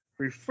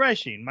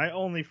refreshing. My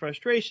only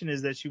frustration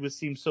is that she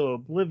seemed so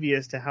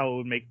oblivious to how it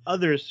would make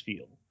others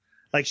feel.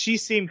 Like, she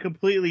seemed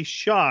completely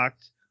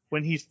shocked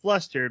when he's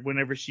flustered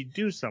whenever she'd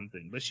do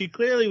something. But she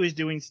clearly was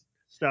doing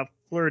stuff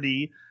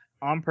flirty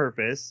on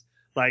purpose,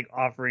 like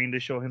offering to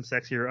show him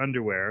sexier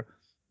underwear.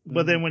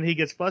 But then when he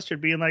gets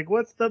flustered, being like,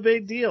 what's the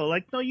big deal?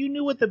 Like, no, you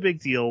knew what the big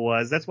deal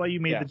was. That's why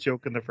you made the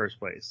joke in the first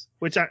place.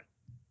 Which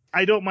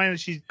I don't mind that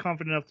she's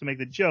confident enough to make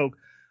the joke.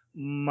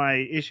 My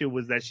issue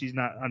was that she's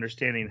not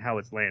understanding how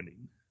it's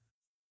landing.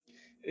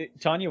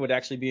 Tanya would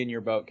actually be in your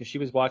boat, because she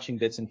was watching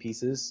bits and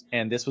pieces,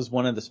 and this was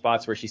one of the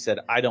spots where she said,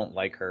 I don't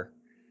like her.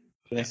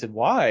 And I said,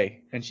 why?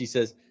 And she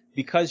says,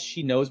 because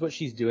she knows what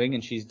she's doing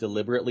and she's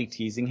deliberately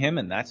teasing him,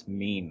 and that's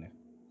mean.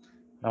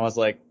 And I was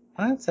like,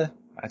 that's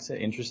an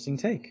interesting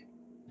take.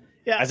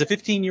 Yeah. As a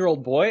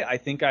 15-year-old boy, I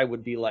think I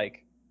would be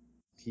like,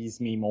 tease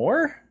me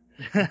more?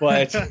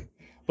 But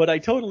but I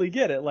totally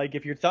get it. Like,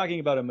 if you're talking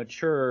about a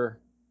mature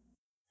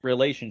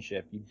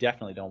relationship, you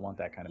definitely don't want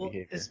that kind of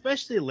behavior.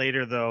 Especially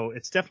later, though,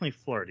 it's definitely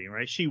flirting,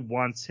 right? She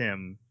wants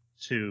him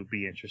to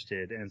be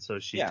interested, and so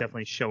she's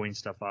definitely showing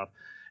stuff off.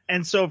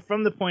 And so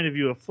from the point of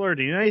view of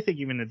flirting, and I think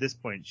even at this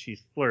point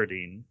she's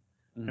flirting,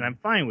 and I'm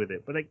fine with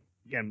it. But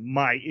again,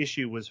 my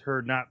issue was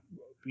her not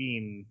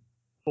being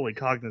fully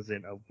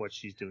cognizant of what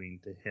she's doing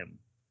to him.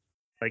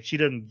 Like, she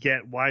doesn't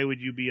get, why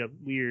would you be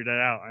weirded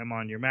out? I'm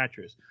on your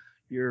mattress.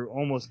 You're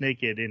almost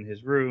naked in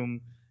his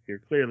room. You're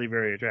clearly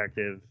very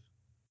attractive.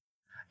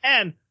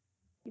 And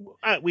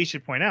We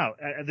should point out,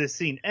 this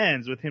scene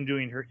ends with him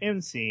doing her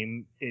in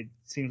scene. It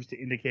seems to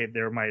indicate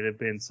there might have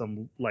been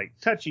some like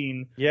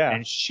touching,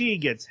 and she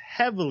gets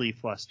heavily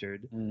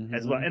flustered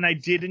as well. And I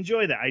did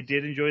enjoy that. I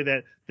did enjoy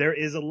that there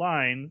is a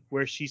line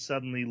where she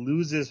suddenly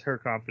loses her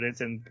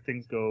confidence and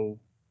things go.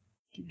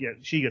 Yeah,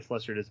 she gets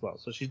flustered as well.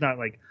 So she's not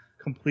like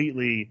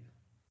completely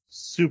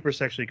super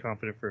sexually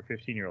confident for a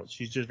 15-year-old.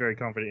 She's just very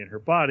confident in her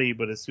body,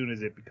 but as soon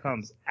as it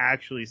becomes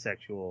actually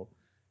sexual,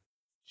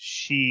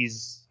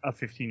 she's a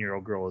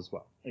 15-year-old girl as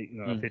well. A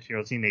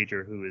 15-year-old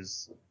teenager who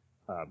is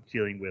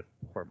dealing with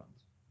hormones.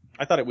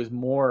 I thought it was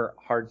more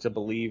hard to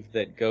believe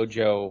that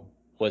Gojo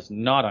was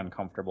not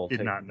uncomfortable.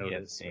 Did not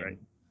notice, right?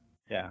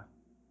 Yeah.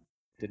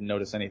 Didn't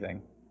notice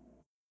anything.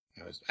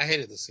 I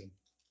hated the scene.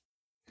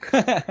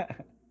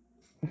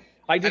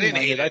 I didn't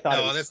hate it. I thought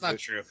no, that's not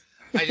true.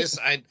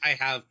 I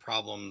have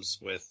problems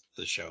with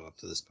the show up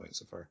to this point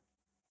so far.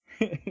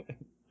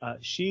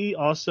 She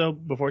also,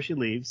 before she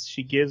leaves,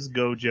 she gives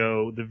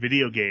Gojo the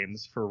video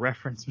games for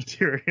reference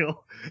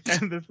material.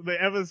 And the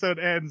episode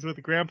ends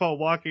with Grandpa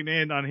walking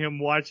in on him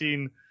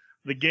watching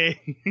the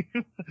game,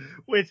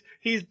 which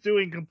he's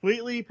doing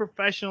completely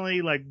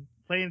professionally, like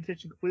paying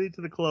attention completely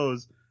to the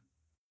clothes.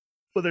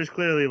 But there's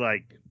clearly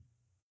like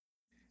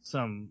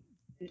some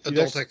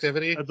adult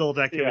activity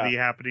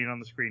happening on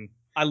the screen.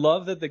 I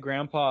love that the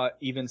grandpa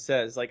even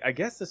says, like, I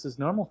guess this is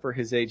normal for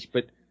his age,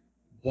 but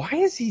why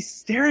is he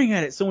staring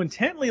at it so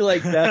intently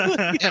like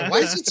that? Yeah, why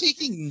is he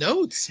taking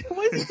notes?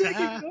 Why is he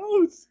taking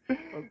notes?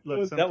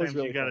 Look, sometimes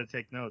you gotta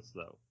take notes,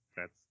 though.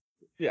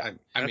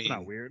 That's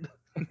not weird.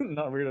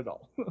 Not weird at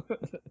all. All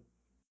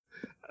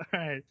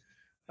right.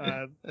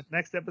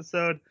 Next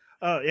episode.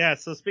 Oh, yeah,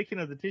 so speaking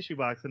of the tissue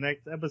box, the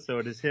next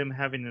episode is him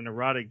having an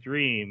erotic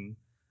dream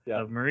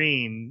of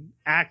Marine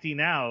acting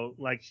out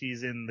like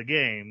she's in the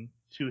game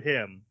to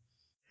him.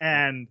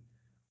 And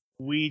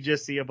we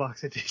just see a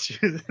box of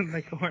tissues in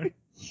the corner.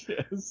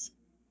 Yes.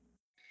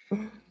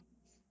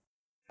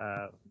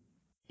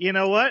 You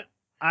know what?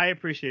 I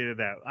appreciated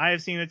that. I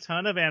have seen a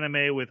ton of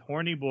anime with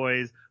horny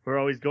boys who are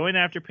always going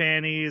after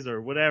panties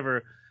or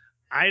whatever.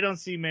 I don't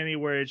see many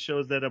where it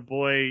shows that a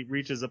boy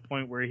reaches a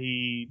point where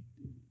he...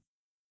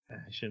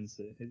 I shouldn't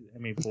say... I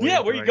mean, boy yeah,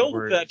 where you go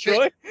with that,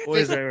 Troy?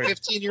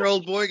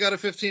 15-year-old boy got a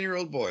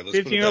 15-year-old boy.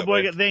 15-year-old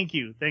boy got... Thank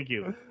you.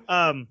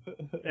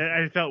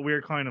 I felt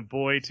weird calling a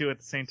boy, too, at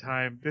the same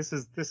time. This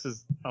is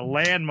a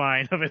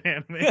landmine of an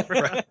anime for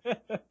us.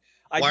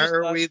 Why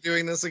are we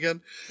doing this again?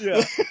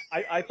 Yeah,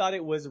 I thought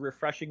it was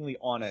refreshingly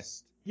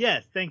honest.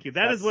 Yes, thank you.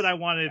 That's what I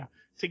wanted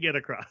to get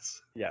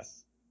across.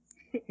 Yes.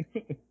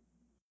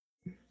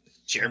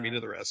 Jeremy to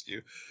the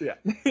rescue. Yeah.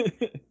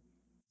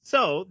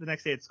 So, the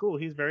next day at school,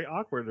 he's very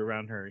awkward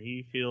around her.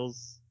 He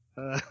feels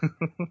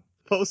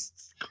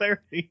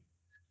post-clarity.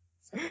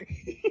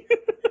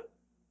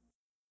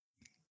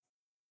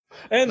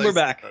 And we're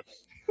back.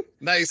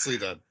 Nicely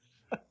done.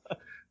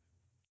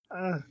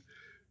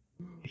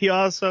 He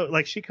also,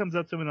 like, she comes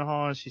up to him in the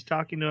hall and she's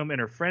talking to him, and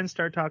her friends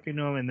start talking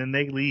to him, and then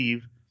they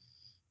leave.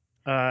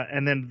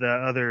 And then the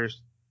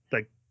others,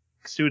 like,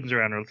 students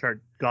around her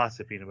start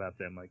gossiping about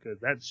them. Like,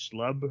 is that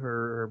schlub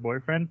her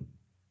boyfriend?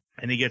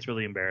 And he gets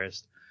really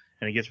embarrassed,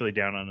 and he gets really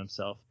down on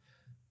himself.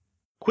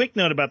 Quick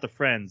note about the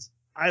friends.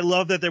 I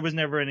love that there was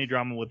never any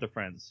drama with the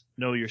friends.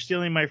 No, you're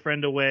stealing my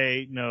friend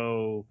away.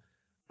 No,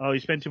 oh, you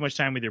spent too much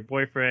time with your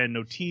boyfriend.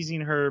 No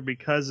teasing her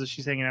because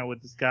she's hanging out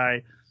with this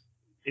guy.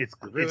 It's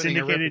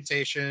indicated.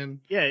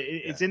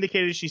 It's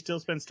indicated she still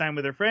spends time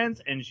with her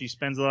friends, and she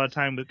spends a lot of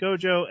time with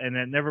Gojo, and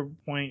at never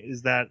point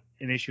is that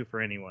an issue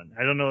for anyone.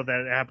 I don't know if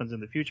that happens in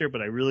the future,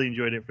 but I really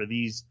enjoyed it for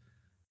these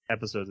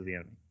episodes of the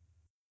anime.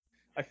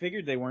 I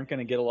figured they weren't going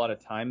to get a lot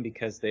of time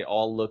because they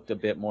all looked a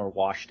bit more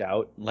washed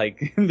out,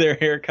 like their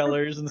hair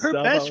colors and stuff.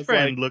 Her best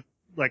friend looked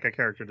like a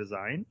character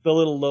design. The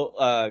little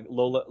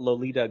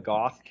Lolita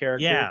goth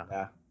character.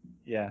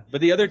 Yeah.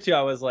 But the other two,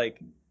 I was like,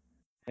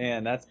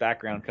 man, that's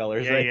background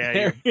colors right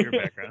there. Your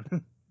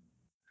background.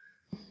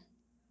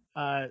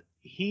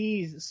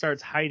 He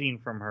starts hiding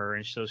from her,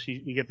 and so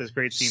we get this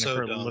great scene of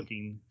her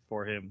looking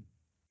for him.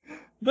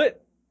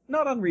 But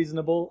not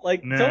unreasonable.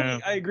 Like,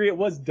 totally, I agree it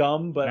was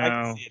dumb, but I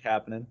can see it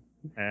happening.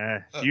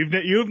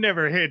 You've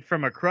never hid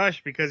from a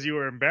crush because you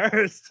were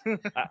embarrassed. No.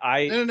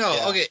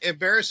 Yeah. Okay,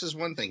 embarrassed is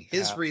one thing.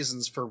 His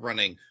reasons for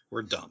running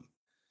were dumb.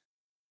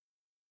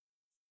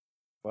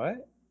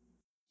 What?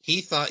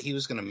 He thought he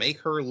was going to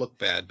make her look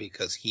bad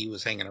because he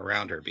was hanging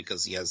around her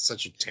because he has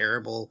such a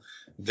terrible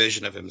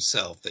vision of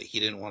himself that he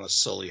didn't want to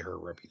sully her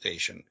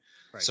reputation.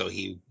 Right. So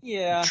he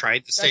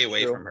tried to stay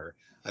away from her.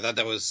 I thought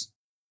it was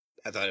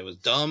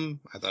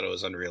dumb. I thought it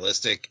was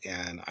unrealistic,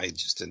 and I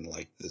just didn't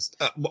like this.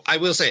 I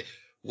will say,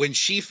 when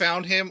she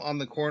found him on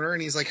the corner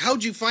and he's like,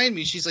 "How'd you find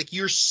me?" She's like,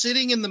 "You're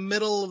sitting in the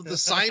middle of the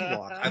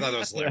sidewalk." I thought that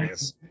was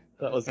hilarious.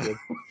 That was good.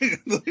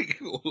 Like,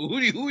 who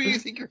do you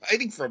think you're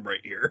hiding from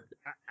right here?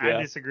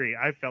 I disagree.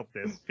 I felt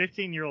this.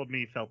 15-year-old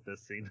me felt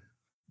this scene.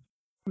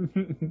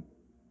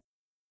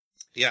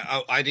 Yeah,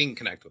 I didn't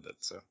connect with it,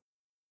 so.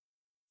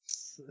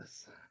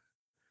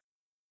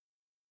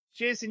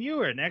 Jason, you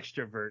were an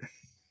extrovert.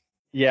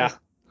 Yeah.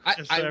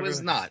 I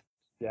was not.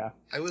 Yeah.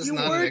 I was You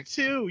not. were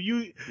too.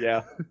 You.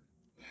 Yeah.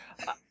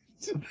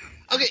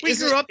 Okay, We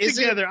grew up is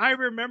together. I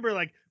remember,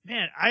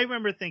 I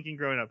remember thinking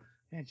growing up,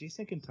 man,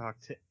 Jason can talk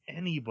to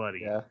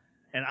anybody. Yeah.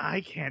 And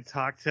I can't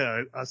talk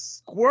to a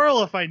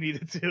squirrel if I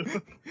needed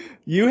to.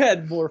 You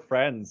had more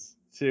friends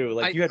too.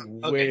 Like you had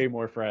okay. way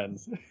more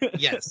friends.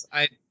 Yes,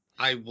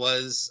 I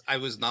was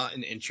not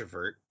an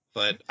introvert,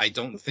 but I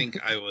don't think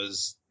I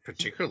was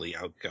particularly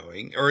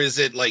outgoing. Or is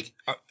it like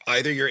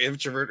either you're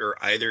introvert or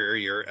either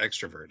you're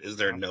extrovert? Is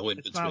there no in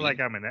It's between? not like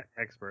I'm an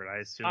expert. I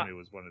assume it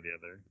was one or the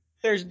other.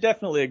 There's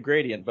definitely a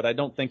gradient, but I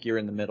don't think you're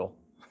in the middle.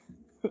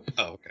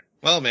 Oh, okay.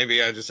 Well,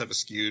 maybe I just have a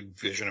skewed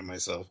vision of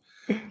myself.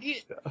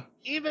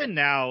 Even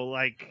now,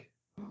 like,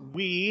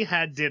 we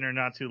had dinner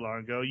not too long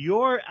ago.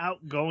 Your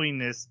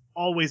outgoingness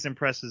always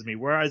impresses me,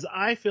 whereas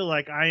I feel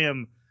like I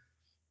am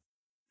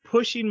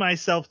pushing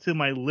myself to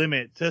my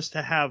limit just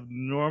to have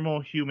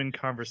normal human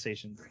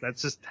conversations.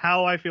 That's just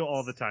how I feel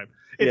all the time.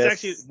 It's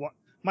actually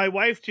my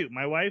wife too.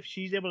 My wife,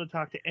 she's able to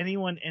talk to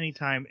anyone,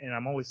 anytime, and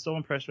I'm always so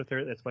impressed with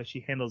her. That's why she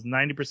handles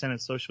 90%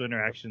 of social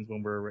interactions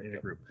when we're in a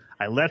group.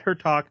 I let her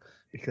talk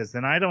because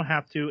then I don't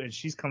have to, and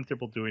she's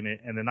comfortable doing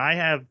it, and then I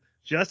have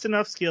just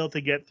enough skill to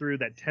get through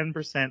that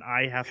 10%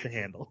 I have to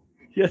handle.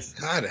 Yes.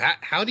 God,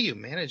 how do you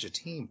manage a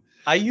team?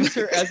 I use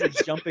her as a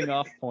jumping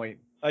off point.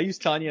 I use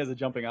Tanya as a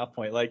jumping off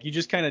point. Like, you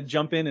just kind of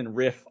jump in and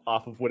riff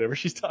off of whatever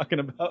she's talking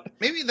about.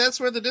 Maybe that's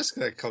where the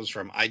disconnect comes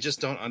from. I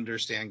just don't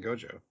understand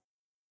Gojo.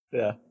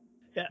 Yeah.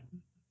 Yeah.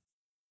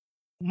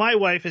 My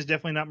wife is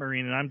definitely not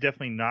Marine, and I'm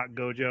definitely not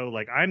Gojo.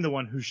 Like, I'm the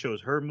one who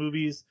shows her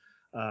movies.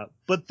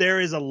 But there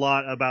is a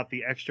lot about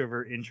the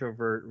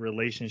extrovert-introvert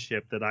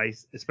relationship that I,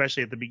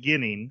 especially at the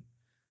beginning,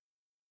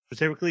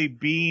 specifically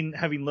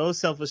having low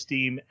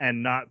self-esteem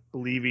and not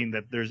believing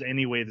that there's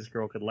any way this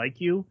girl could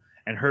like you,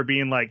 and her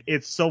being like,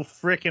 it's so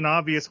freaking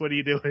obvious, what are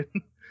you doing?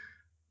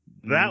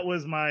 That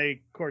was my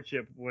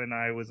courtship when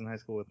I was in high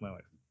school with my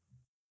wife.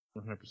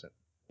 100%.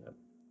 Yep.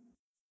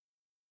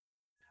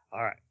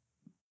 All right.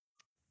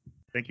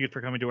 Thank you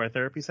for coming to our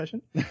therapy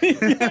session.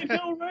 I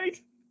know, right?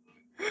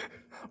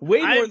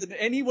 Way more than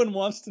anyone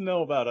wants to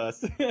know about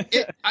us.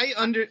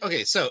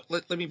 Okay, so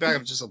let me back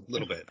up just a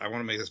little bit. I want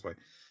to make this point.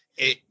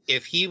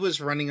 If he was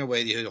running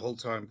away the whole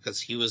time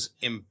because he was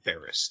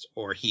embarrassed,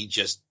 or he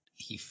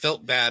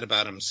felt bad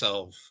about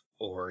himself,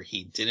 or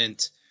he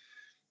didn't,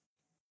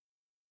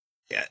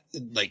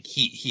 like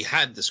he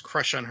had this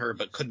crush on her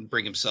but couldn't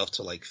bring himself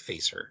to like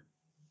face her,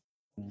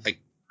 like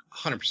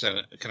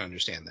 100% can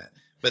understand that.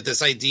 But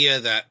this idea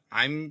that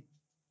I'm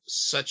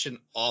such an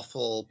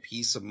awful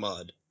piece of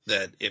mud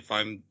that if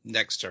I'm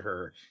next to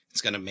her,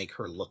 it's going to make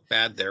her look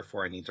bad,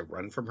 therefore I need to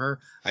run from her.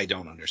 I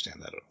don't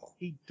understand that at all.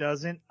 He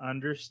doesn't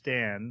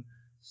understand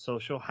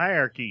social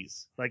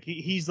hierarchies. Like,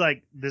 he's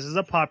like, this is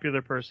a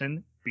popular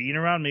person. Being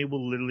around me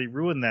will literally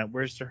ruin that.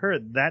 Whereas to her,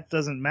 that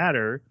doesn't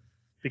matter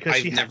because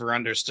I've never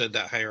understood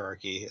that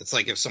hierarchy. It's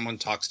like if someone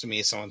talks to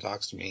me, someone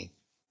talks to me.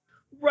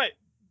 Right.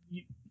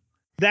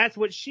 That's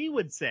what she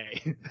would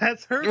say.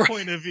 That's her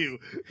point of view.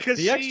 Because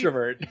the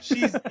extrovert.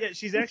 She's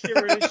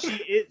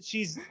extroverted.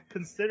 She's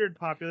considered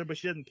popular, but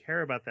she doesn't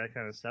care about that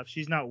kind of stuff.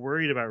 She's not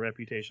worried about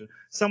reputation.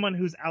 Someone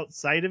who's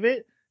outside of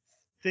it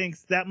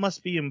thinks that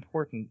must be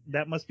important.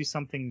 That must be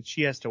something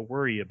she has to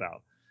worry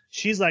about.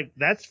 She's like,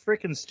 that's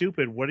freaking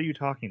stupid. What are you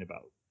talking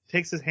about?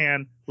 Takes his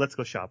hand. Let's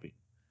go shopping.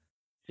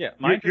 Yeah,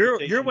 you're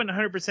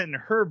 100% in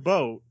her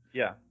boat.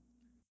 Yeah.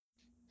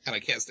 And I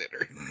can't stand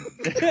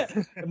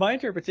her. My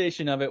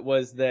interpretation of it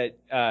was that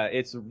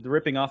it's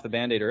ripping off the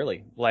Band-Aid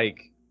early.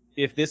 Like,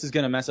 if this is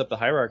going to mess up the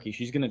hierarchy,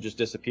 she's going to just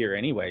disappear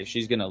anyways.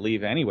 She's going to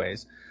leave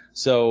anyways.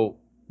 So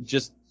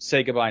just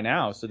say goodbye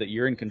now so that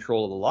you're in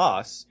control of the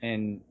loss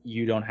and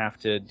you don't have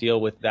to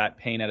deal with that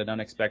pain at an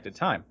unexpected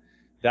time.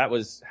 That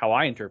was how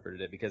I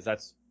interpreted it, because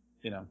that's,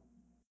 yeah,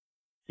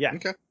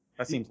 okay.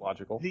 That seems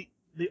logical.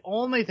 The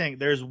only thing,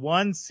 there's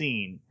one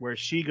scene where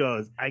she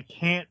goes, I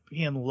can't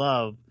be in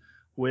love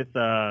with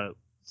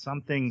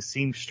something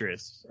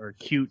seamstress or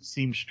cute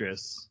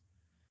seamstress,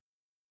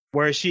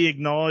 where she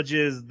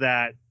acknowledges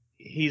that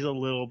he's a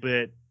little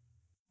bit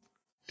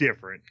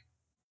different,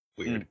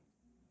 weird,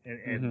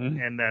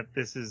 and that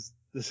this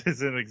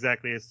isn't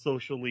exactly a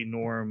socially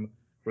norm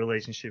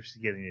relationship she's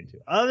getting into.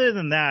 Other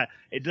than that,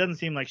 it doesn't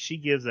seem like she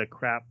gives a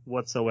crap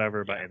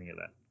whatsoever about any of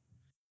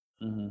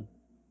that. Mm-hmm.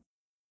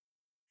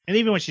 And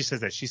even when she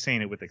says that, she's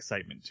saying it with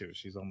excitement too.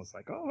 She's almost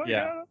like, "Oh my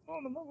god!"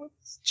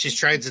 She's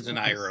trying to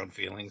deny her own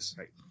feelings,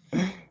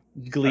 right?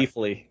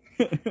 Gleefully.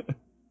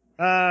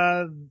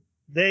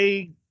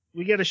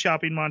 We get a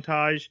shopping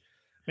montage.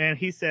 Man,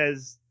 he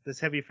says this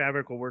heavy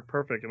fabric will work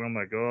perfect, and I'm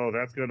like, "Oh,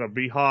 that's gonna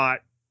be hot."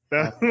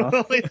 That's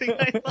the only thing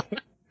I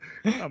thought.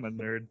 I'm a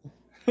nerd.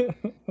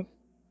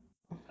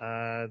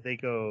 They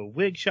go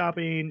wig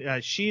shopping.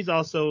 She's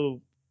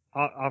also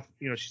off,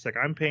 she's like,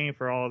 I'm paying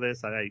for all of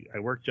this. I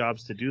work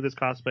jobs to do this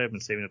cosplay. I've been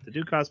saving up to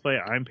do cosplay.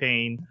 I'm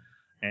paying.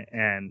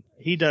 And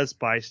he does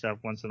buy stuff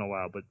once in a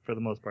while, but for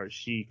the most part,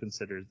 she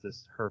considers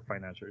this her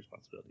financial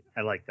responsibility.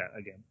 I like that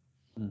again.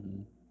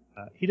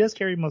 Mm-hmm. He does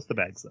carry most of the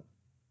bags, though.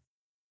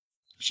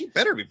 She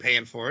better be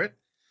paying for it.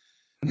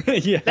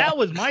 Yeah. That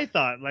was my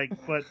thought.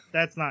 But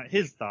that's not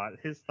his thought.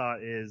 His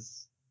thought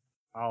is,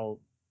 I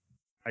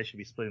should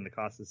be splitting the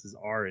cost. This is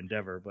our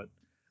endeavor. But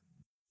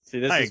See,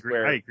 this I is agree.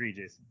 where I agree,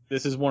 Jason.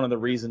 this is one of the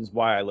reasons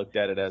why I looked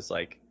at it as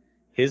like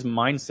his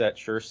mindset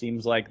sure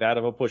seems like that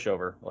of a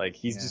pushover. Like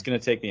he's just going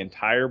to take the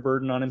entire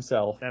burden on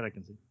himself. That I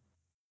can see.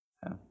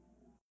 Yeah.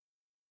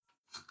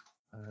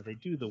 They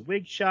do the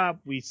wig shop.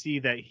 We see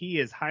that he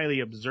is highly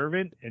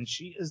observant, and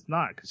she is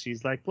not, because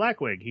she's like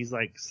black wig. He's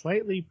like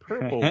slightly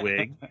purple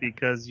wig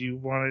because you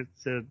want it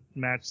to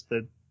match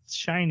the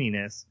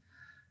shininess.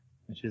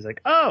 And she's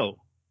like, oh,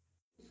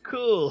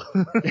 cool.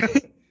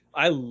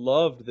 I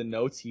loved the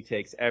notes he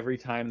takes every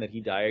time that he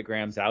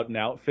diagrams out an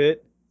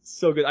outfit.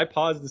 So good. I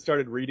paused and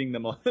started reading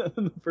them on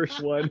the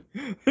first one.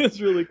 It's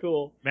really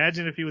cool.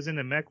 Imagine if he was in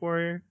the Mech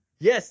Warrior.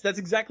 Yes, that's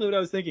exactly what I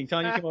was thinking.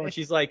 Tanya came over and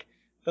she's like,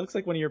 that looks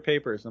like one of your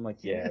papers. And I'm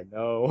like, yeah,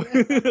 no.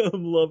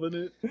 I'm loving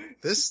it.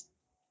 This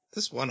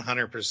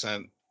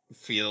 100%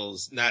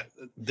 feels not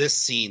this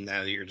scene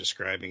now that you're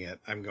describing it.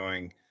 I'm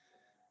going,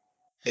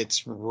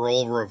 it's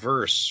role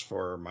reverse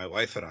for my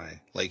wife and I.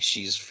 Like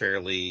she's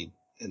fairly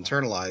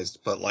internalized,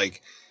 but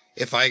like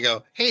if I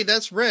go, hey,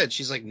 that's red,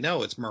 she's like,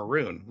 no, it's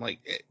maroon. I'm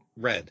like,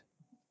 red.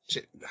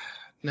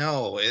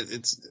 No,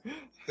 it's.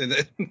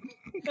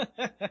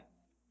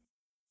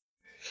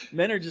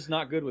 Men are just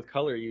not good with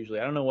color usually.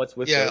 I don't know what's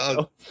with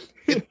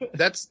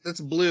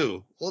that's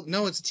blue. Well,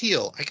 no, it's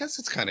teal. I guess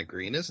it's kind of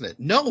green, isn't it?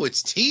 No,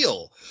 it's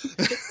teal.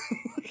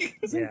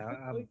 Yeah,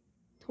 I'm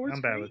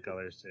bad with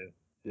colors too.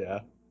 Yeah.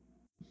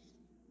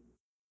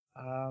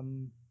 Oh,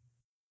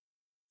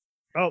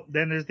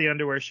 then there's the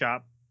underwear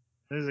shop.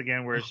 This is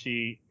again where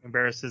she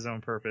embarrasses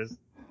on purpose.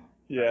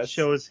 Yeah.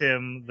 Shows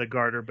him the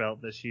garter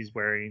belt that she's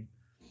wearing,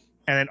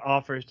 and then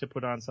offers to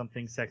put on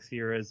something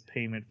sexier as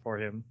payment for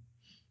him.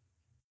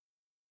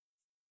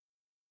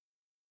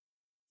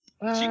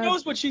 She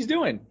knows what she's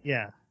doing.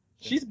 Yeah.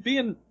 She's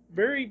being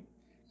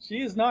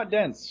she is not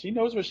dense. She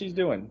knows what she's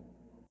doing.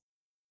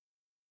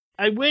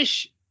 I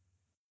wish,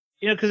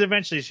 because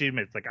eventually she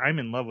admits, like, I'm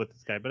in love with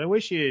this guy, but I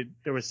wish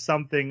there was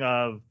something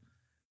of,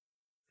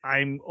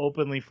 I'm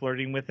openly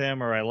flirting with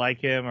him, or I like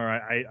him, or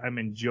I'm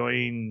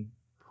enjoying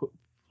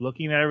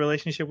looking at a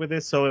relationship with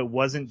this, so it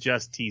wasn't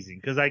just teasing.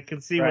 Because I can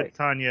see what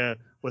Tanya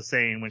was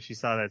saying when she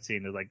saw that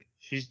scene. It's like,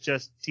 she's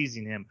just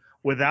teasing him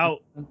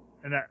without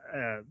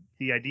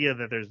the idea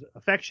that there's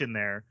affection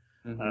there.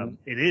 Mm-hmm.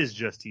 It is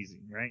just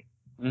teasing, right?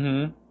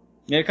 Mm-hmm.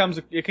 Yeah,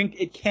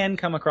 it can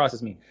come across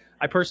as mean.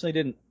 I personally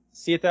didn't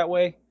see it that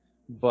way,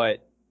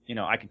 but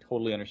I can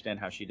totally understand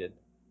how she did.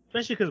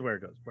 Especially because where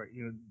it goes, right?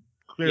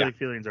 Clearly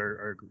feelings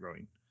are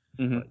growing.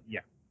 Mm-hmm. But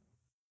yeah.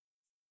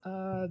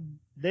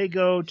 They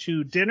go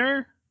to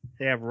dinner.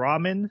 They have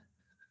ramen.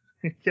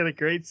 Get a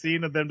great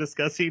scene of them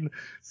discussing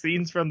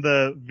scenes from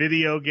the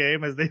video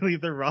game as they leave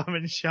the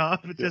ramen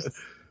shop. Just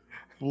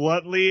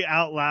bluntly,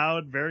 out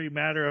loud, very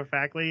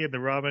matter-of-factly, and the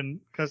ramen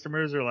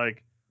customers are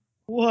like,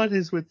 what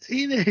is with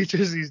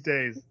teenagers these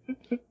days?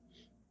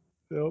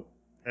 Nope.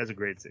 That's a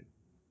great scene.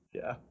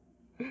 Yeah.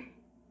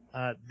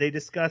 They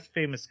discuss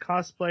famous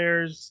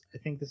cosplayers. I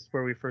think this is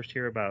where we first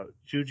hear about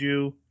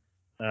Juju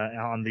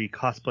on the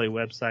cosplay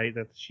website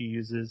that she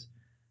uses.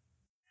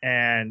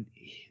 And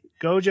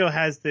Gojo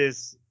has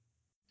this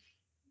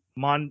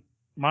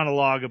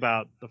monologue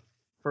about the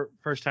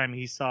first time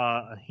he saw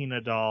a Hina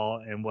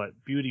doll and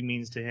what beauty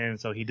means to him.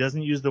 So he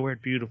doesn't use the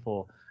word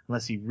beautiful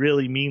unless he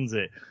really means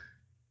it.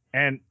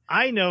 And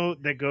I know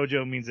that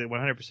Gojo means it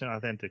 100%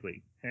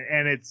 authentically.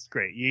 And it's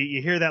great.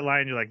 You hear that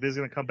line, you're like, this is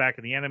going to come back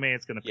in the anime.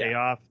 It's going to pay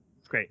off.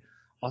 It's great.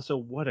 Also,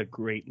 what a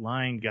great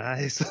line,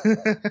 guys.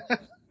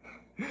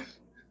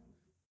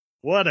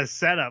 What a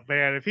setup,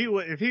 man. If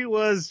he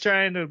was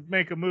trying to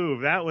make a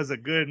move, that was a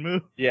good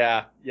move.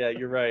 Yeah,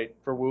 you're right.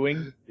 For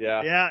wooing?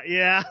 Yeah.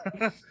 Yeah.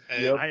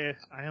 Yep.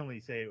 I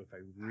only say it if I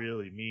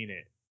really mean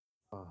it.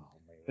 Oh,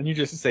 man. And you're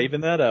just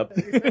saving that up.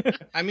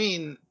 I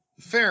mean,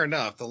 fair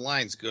enough. The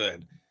line's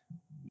good.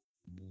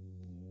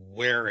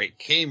 Where it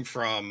came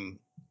from,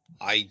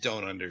 I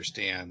don't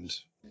understand.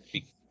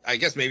 I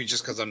guess maybe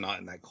just because I'm not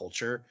in that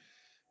culture,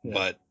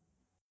 but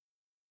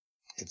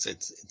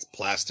it's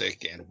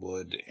plastic and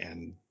wood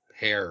and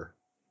hair.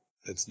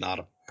 It's not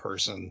a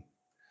person.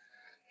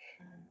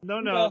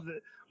 No.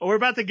 We're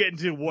about to get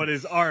into what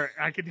is art.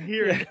 I can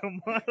hear it.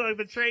 Like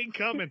the train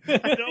coming.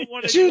 I don't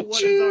want to know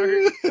what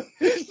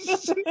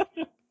is art.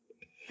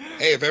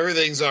 Hey, if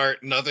everything's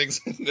art, nothing's.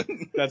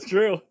 That's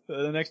true.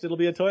 The next it'll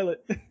be a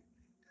toilet.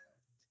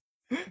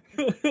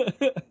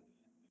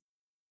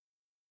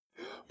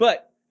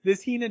 But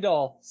this Hina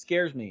doll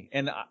scares me,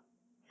 and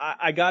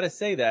I gotta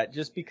say that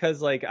just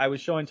because, like, I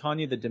was showing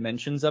Tanya the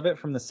dimensions of it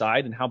from the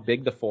side and how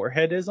big the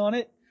forehead is on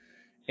it,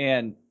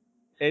 and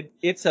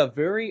it's a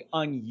very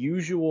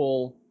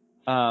unusual.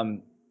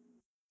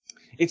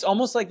 It's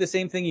almost like the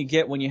same thing you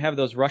get when you have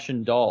those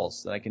Russian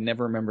dolls that I can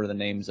never remember the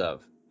names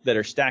of that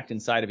are stacked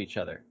inside of each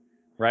other,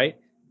 right?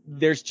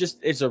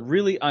 It's a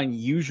really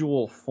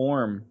unusual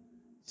form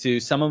to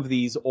some of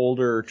these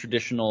older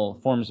traditional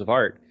forms of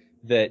art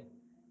that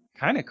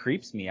kind of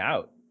creeps me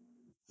out.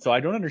 So I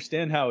don't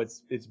understand how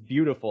it's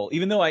beautiful,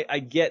 even though I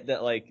get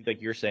that like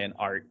you're saying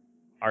art,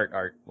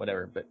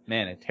 whatever. But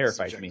man, it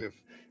terrifies me.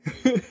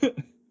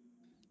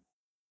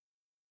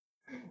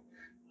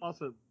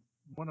 Also,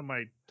 one of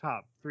my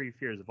top 3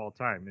 fears of all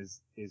time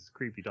is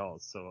creepy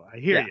dolls. So I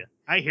hear you.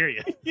 I hear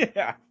you.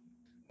 Yeah.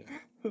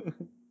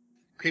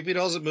 Creepy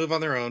dolls that move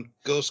on their own,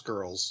 ghost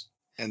girls,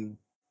 and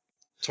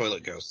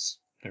toilet ghosts.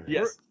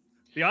 Yes.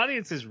 The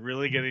audience is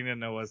really getting to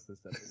know us this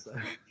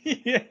episode.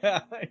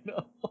 Yeah, I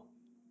know.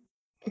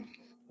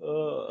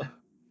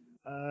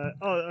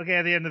 Okay.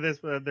 At the end of this,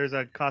 there's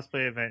a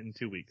cosplay event in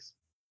 2 weeks.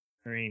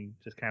 Marine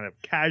just kind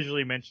of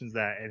casually mentions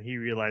that, and he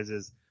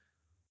realizes,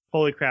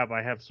 holy crap,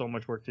 I have so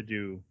much work to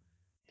do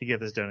to get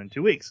this done in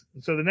 2 weeks.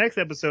 So the next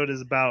episode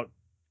is about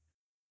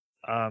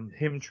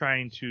him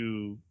trying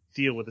to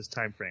deal with his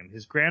time frame.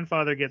 His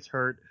grandfather gets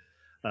hurt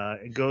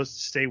and goes to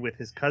stay with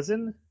his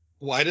cousin.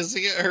 Why does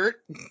he get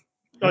hurt?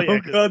 Oh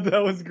God,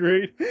 that was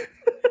great.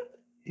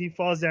 He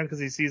falls down because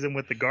he sees him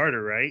with the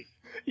garter, right?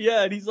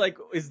 Yeah, and he's like,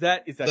 "Is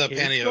that The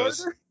Kate's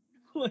pantyhose. garter?"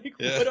 Like,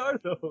 Yeah. what are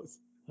those?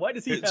 Why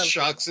does he It have?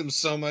 shocks him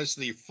so much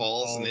that he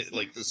falls and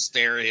the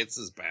stair hits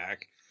his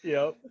back.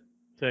 Yep.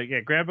 So yeah,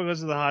 Grandpa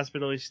goes to the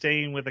hospital. He's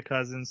staying with a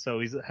cousin, so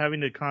he's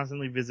having to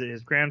constantly visit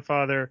his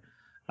grandfather.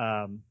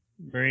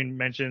 Marine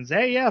mentions,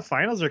 "Hey, yeah,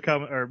 finals are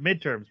coming, or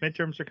midterms.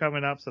 Midterms are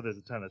coming up, so there's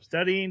a ton of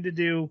studying to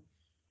do."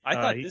 I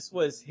thought this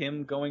was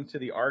him going to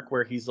the arc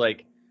where he's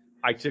like,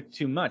 "I took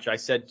too much. I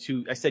said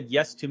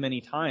yes too many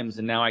times,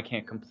 and now I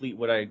can't complete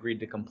what I agreed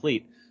to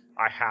complete.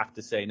 I have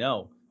to say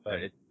no."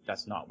 But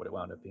that's not what it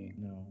wound up being.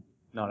 No,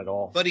 not at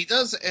all. But he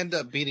does end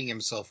up beating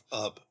himself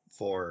up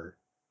for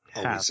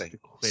always have saying to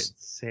quit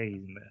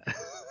saying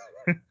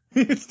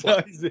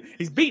So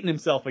he's beating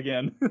himself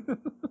again.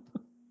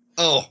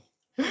 Oh,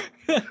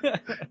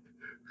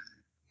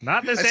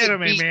 not this I said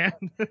anime, man.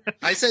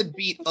 I said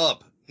beat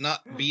up,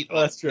 not beat Oh,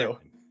 up. that's true.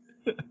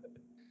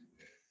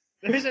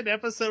 There's an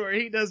episode where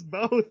he does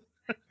both.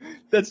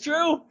 That's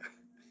true.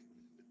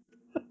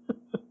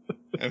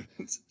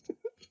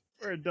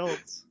 For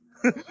adults.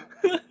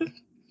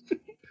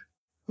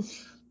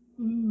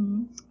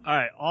 All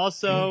right.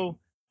 Also,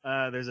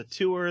 there's a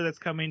tour that's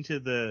coming to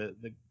the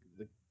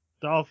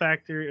doll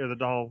factory, or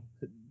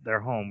their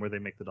home where they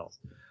make the dolls.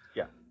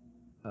 Yeah.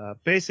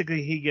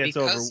 Basically, he gets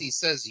because he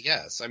says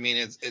yes. I mean,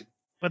 it.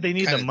 but they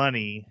need the kinda-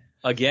 money.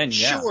 Again,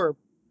 yeah.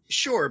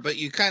 Sure, but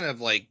you kind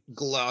of like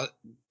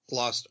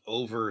glossed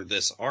over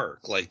this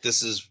arc. Like,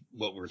 this is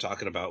what we're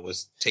talking about,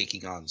 was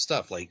taking on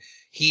stuff. Like,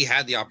 he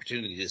had the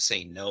opportunity to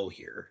say no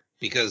here,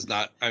 because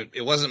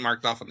it wasn't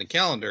marked off on the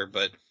calendar,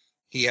 but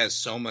he has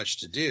so much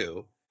to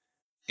do,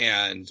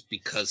 and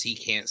because he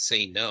can't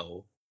say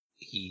no,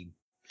 he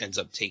ends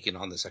up taking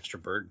on this extra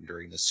burden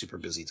during this super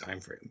busy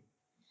time frame.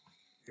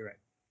 You're right.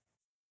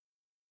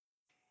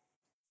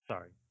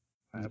 Sorry.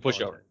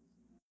 Pushover.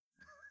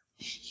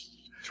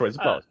 Troy's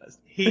apologized.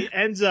 He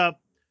ends up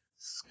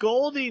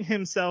scolding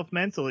himself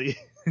mentally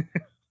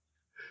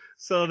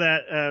so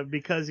that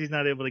because he's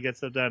not able to get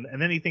stuff done,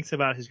 and then he thinks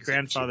about his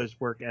grandfather's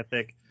work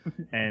ethic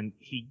and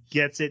he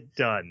gets it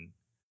done,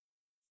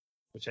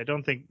 which I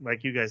don't think,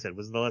 like you guys said,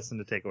 was the lesson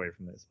to take away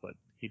from this, but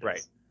he does.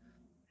 Right.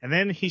 And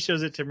then he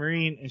shows it to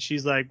Marine, and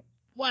she's like,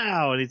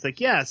 wow. And he's like,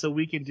 yeah, so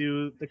we can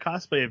do the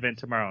cosplay event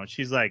tomorrow. And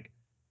she's like,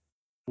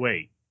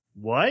 wait,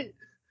 what?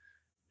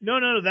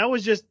 No, that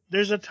was just,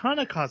 there's a ton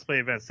of cosplay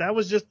events. That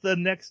was just the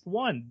next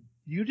one.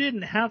 You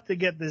didn't have to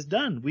get this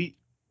done. We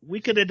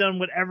could have done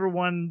whatever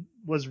one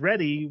was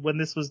ready when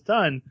this was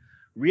done.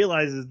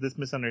 Realizes this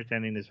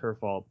misunderstanding is her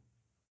fault.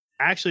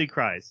 Actually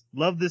cries.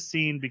 Love this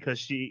scene because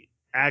she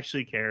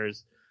actually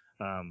cares.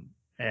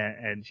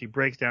 And she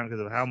breaks down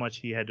because of how much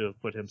he had to have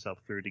put himself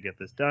through to get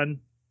this done.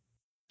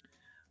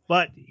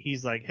 But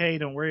he's like, hey,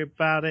 don't worry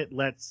about it.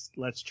 Let's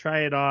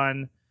try it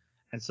on.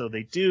 And so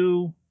they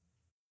do.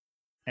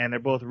 And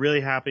they're both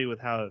really happy with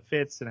how it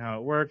fits and how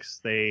it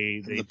works.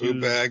 The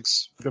boob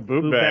bags. The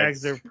boob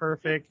bags are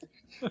perfect.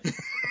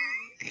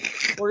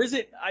 Or is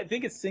it? I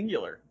think it's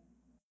singular.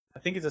 I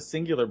think it's a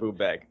singular boob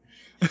bag.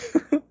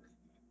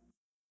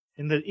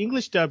 In the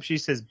English dub, she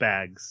says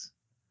bags.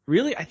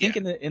 Really? I think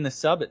in the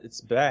sub it's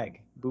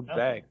bag. Boob Oh.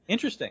 bag.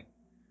 Interesting.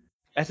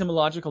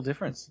 Etymological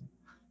difference.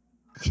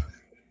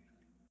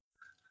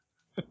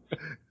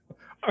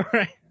 All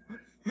right.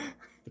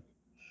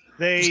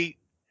 They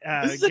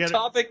This is a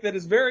topic that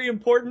is very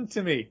important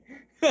to me.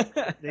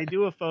 they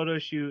do a photo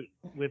shoot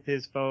with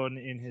his phone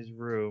in his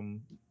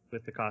room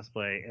with the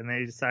cosplay, and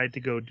they decide to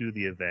go do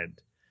the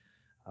event.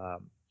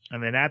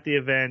 And then at the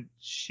event,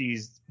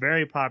 she's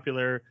very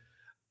popular.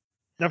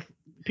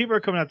 People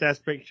are coming up to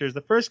ask pictures.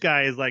 The first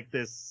guy is like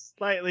this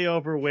slightly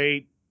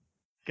overweight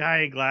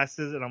guy in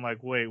glasses, and I'm like,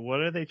 wait, what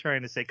are they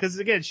trying to say? Because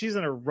again, she's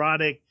an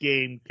erotic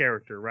game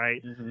character,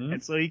 right? Mm-hmm.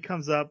 And so he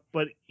comes up,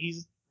 but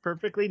he's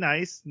perfectly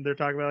nice, and they're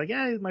talking about like,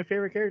 yeah, he's my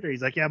favorite character.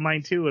 He's like, yeah,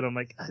 mine too. And I'm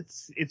like,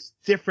 it's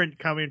different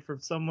coming from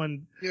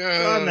someone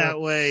drawn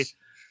that way.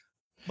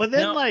 But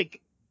then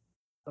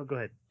oh, go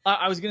ahead.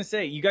 I was gonna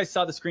say, you guys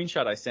saw the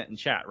screenshot I sent in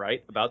chat,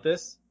 right? About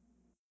this?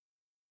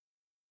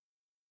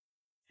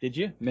 Did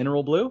you?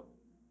 Mineral blue?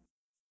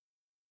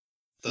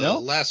 No?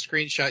 last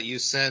screenshot you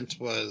sent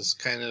was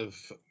kind of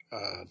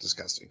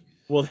disgusting.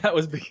 Well, that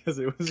was because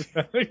it was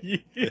about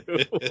you.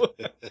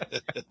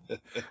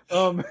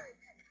 um,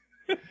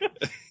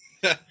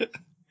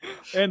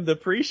 and the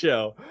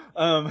pre-show.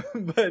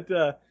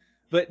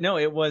 But no,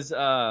 it was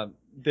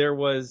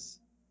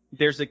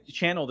there's a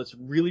channel that's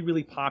really,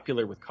 really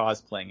popular with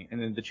cosplaying,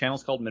 and then the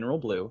channel's called Mineral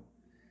Blue.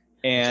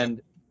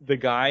 And the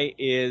guy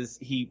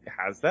he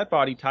has that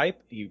body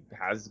type, he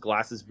has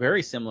glasses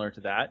very similar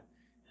to that,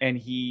 and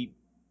he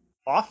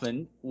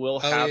often will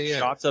have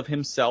shots of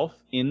himself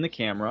in the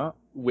camera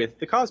with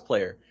the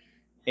cosplayer.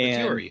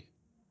 And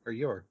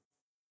your.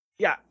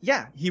 Yeah,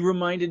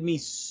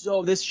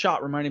 this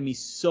shot reminded me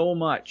so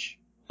much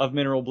of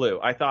Mineral Blue.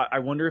 I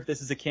wonder if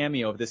this is a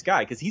cameo of this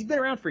guy, because he's been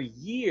around for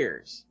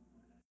years.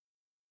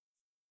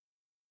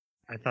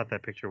 I thought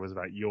that picture was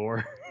about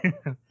your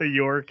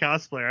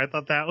cosplayer. I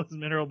thought that was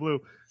Mineral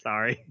Blue.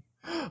 Sorry.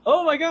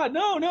 Oh my god,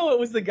 no, it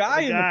was the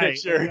guy in the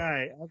picture. The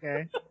guy.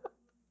 Okay.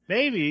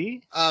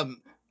 Maybe.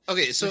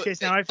 Okay, so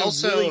now I feel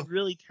also really,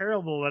 really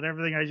terrible about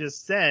everything I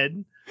just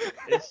said.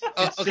 It's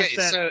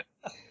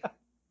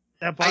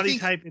that body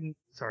type in.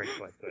 Sorry,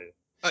 go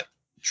ahead.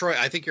 Troy,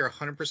 I think you're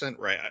 100%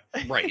 right,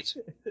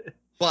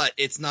 but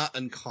it's not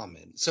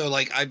uncommon. So,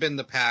 like, I've been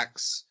to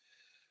PAX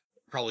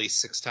probably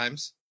 6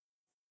 times.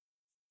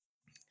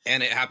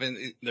 And it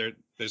happened.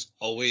 There's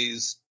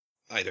always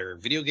either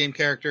video game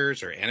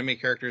characters or anime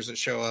characters that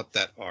show up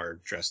that are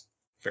dressed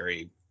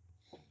very,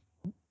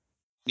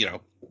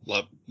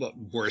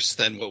 worse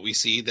than what we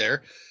see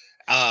there,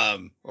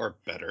 or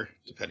better,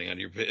 depending on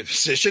your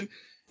position.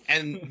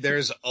 And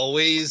there's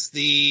always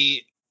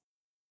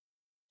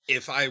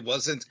if I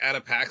wasn't at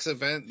a PAX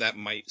event, that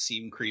might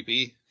seem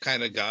creepy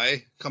kind of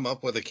guy come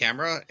up with a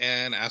camera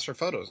and ask for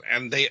photos,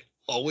 and they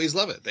always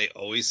love it. They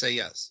always say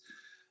yes.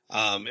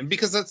 And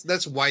because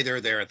that's why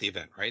they're there at the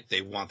event, right?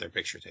 They want their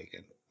picture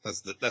taken.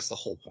 That's the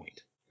whole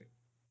point.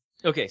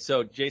 Okay,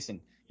 so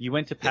Jason, you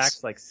went to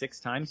PAX like 6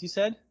 times, you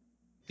said?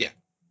 Yeah.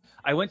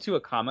 I went to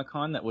a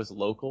Comic-Con that was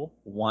local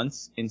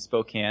once in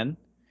Spokane,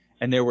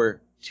 and there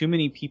were too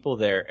many people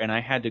there, and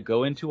I had to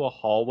go into a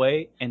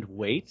hallway and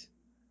wait,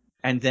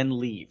 and then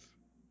leave.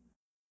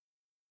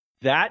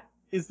 That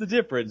is the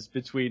difference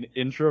between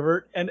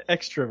introvert and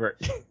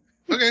extrovert.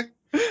 Okay.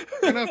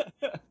 Fair enough.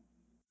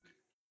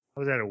 I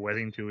was at a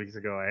wedding 2 weeks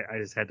ago. I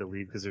just had to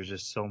leave because there's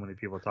just so many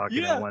people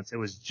talking at once. It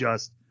was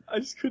just I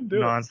just couldn't do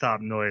nonstop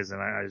noise,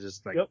 and I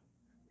just like,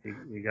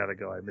 you gotta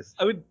go.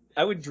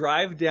 I would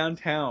drive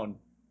downtown,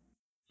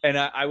 and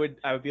I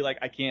would be like,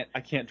 I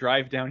can't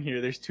drive down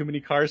here. There's too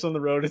many cars on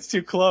the road. It's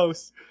too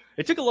close.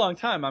 It took a long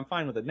time. I'm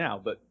fine with it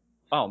now, but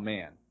oh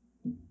man,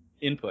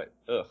 input.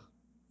 Ugh.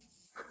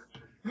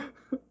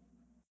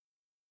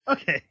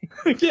 Okay.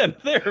 Again,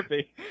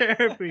 therapy.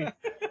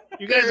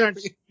 You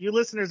guys you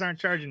listeners aren't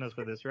charging us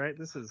for this, right?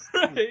 This is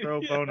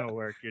pro bono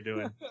work you're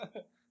doing.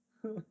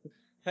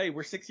 Hey,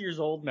 we're 6 years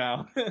old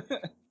now.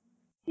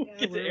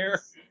 We're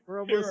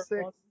almost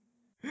 6.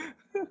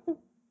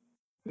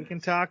 We can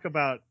talk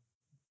about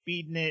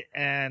beating it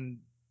and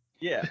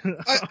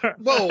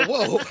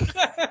whoa.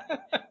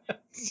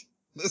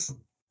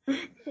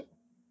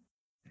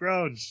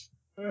 Grown.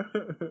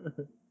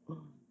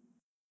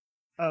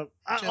 All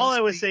I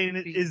was saying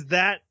is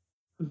that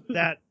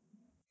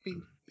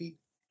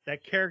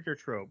character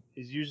trope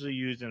is usually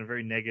used in a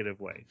very negative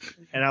way,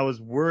 and I was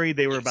worried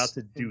they were about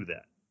to do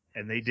that,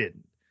 and they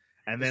didn't.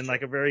 And then,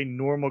 like, a very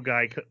normal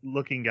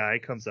looking guy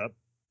comes up.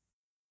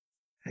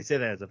 I say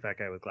that as a fat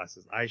guy with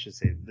glasses. I should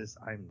say this.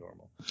 I'm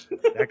normal.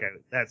 That guy,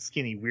 that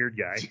skinny weird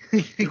guy,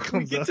 he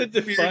comes up. To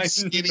define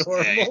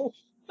normal.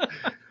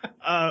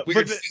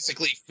 Weird,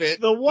 physically fit.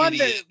 The one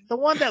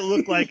that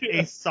looked like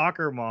a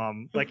soccer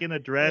mom, like in a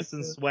dress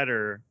and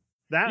sweater.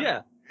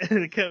 That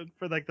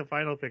for like the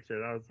final picture.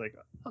 And I was like,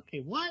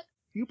 okay, what?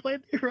 You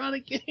played the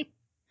erotic game?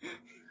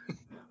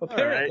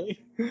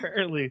 Apparently.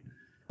 Apparently.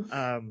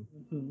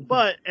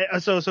 But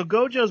so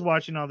Gojo's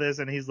watching all this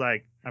and he's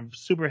like, I'm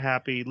super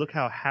happy. Look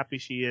how happy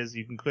she is.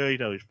 You can clearly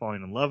tell he's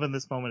falling in love in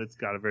this moment. It's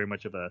got a very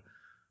much of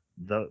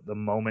the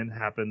moment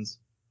happens.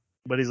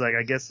 But he's like,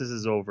 I guess this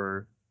is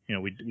over. You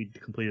know, we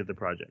completed the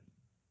project.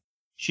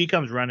 She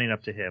comes running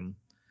up to him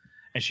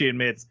and she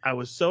admits, I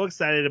was so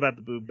excited about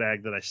the boob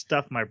bag that I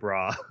stuffed my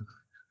bra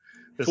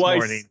this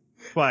morning.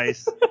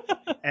 Twice.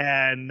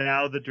 And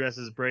now the dress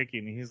is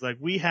breaking. And he's like,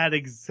 we had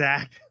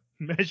exact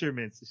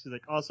measurements. She's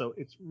like, also,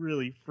 it's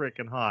really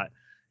freaking hot.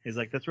 He's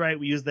like, that's right,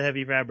 we used the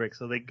heavy fabric.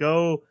 So they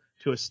go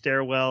to a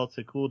stairwell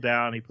to cool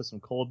down. He puts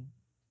some cold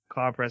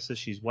compresses.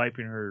 She's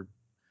wiping her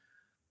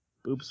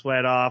boob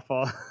sweat off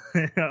all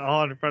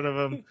in front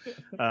of him.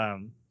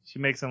 She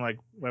makes him like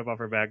wipe off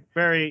her back.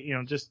 Very,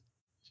 just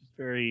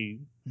very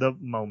the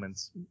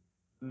moments,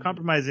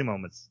 compromising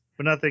moments,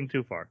 but nothing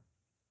too far.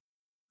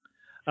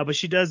 But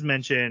she does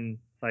mention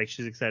like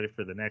she's excited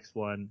for the next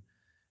one.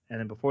 And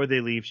then before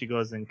they leave, she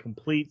goes and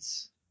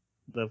completes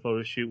the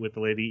photo shoot with the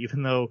lady,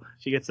 even though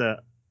she gets a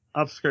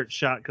upskirt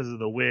shot because of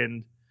the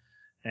wind.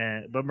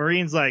 But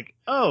Marine's like,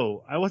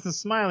 oh, I wasn't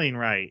smiling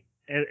right.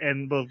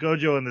 And both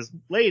Gojo and this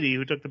lady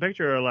who took the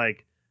picture are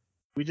like,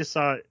 we just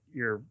saw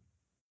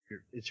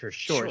it's her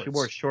shorts. She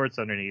wore shorts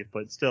underneath,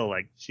 but still,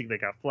 like, they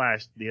got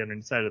flashed the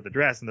underside of the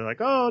dress, and they're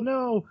like, oh,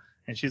 no.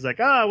 And she's like,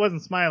 I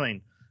wasn't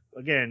smiling.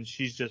 Again,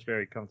 she's just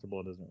very comfortable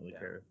and doesn't really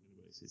care if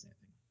anybody sees anything.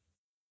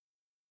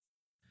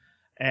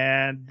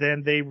 And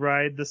then they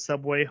ride the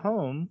subway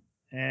home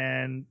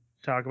and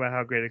talk about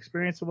how great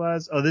experience it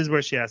was. Oh, this is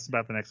where she asks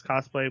about the next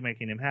cosplay,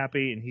 making him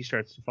happy, and he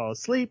starts to fall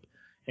asleep,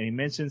 and he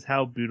mentions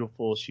how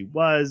beautiful she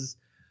was.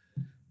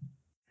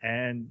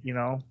 And,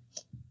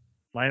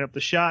 line up the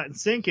shot and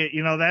sink it.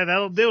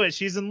 That'll do it.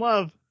 She's in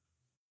love.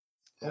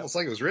 Almost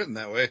like it was written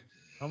that way.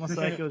 Almost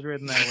like it was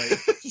written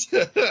that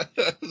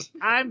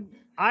way.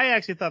 I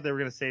actually thought they were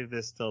going to save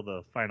this till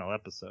the final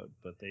episode,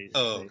 but they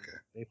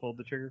pulled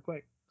the trigger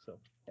quick. So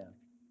yeah.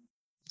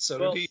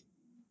 So did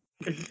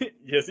he.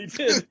 Yes, he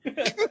did,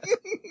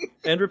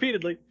 and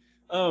repeatedly.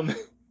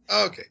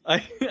 Okay.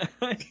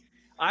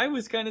 I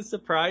was kind of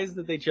surprised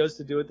that they chose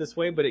to do it this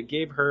way, but it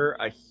gave her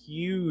a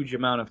huge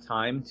amount of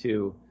time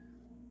to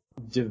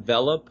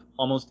develop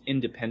almost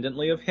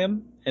independently of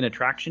him an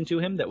attraction to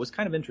him that was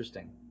kind of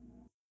interesting.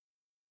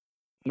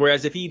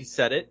 Whereas if he'd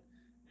said it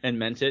and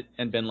meant it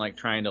and been like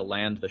trying to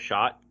land the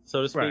shot,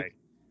 so to speak, right,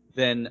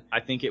 then I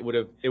think it would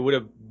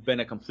have been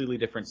a completely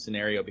different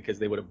scenario because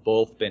they would have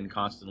both been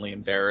constantly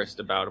embarrassed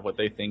about what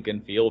they think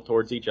and feel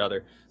towards each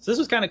other. So this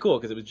was kind of cool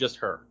because it was just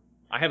her.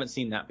 I haven't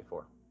seen that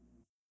before.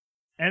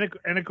 And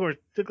of course,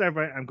 to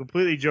clarify, I'm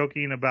completely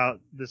joking about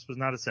this was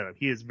not a setup.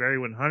 He is very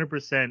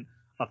 100%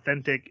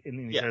 authentic,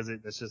 and he says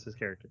it. That's just his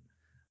character.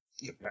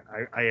 Yep.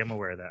 I am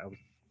aware of that. I was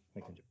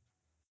making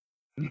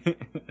a joke.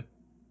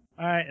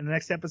 All right, in the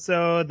next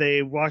episode,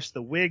 they wash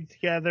the wig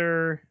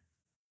together.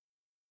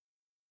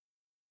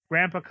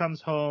 Grandpa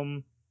comes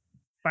home,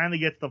 finally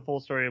gets the full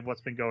story of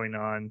what's been going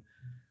on.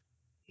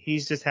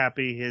 He's just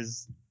happy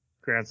his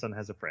grandson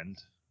has a friend.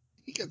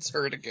 He gets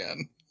hurt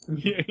again.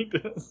 Yeah, he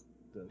does.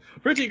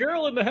 Pretty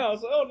girl in the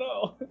house.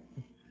 Oh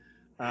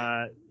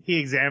no. He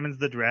examines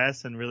the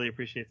dress and really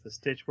appreciates the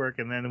stitch work,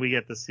 and then we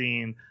get the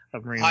scene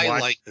of Marine. I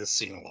like this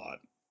scene a lot,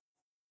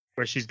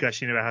 where she's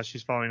gushing about how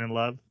she's falling in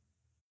love.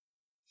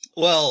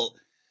 Well,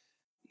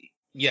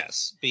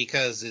 yes,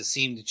 because it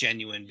seemed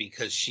genuine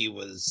because she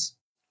was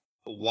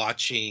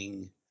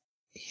watching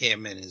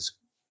him and his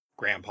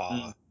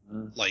grandpa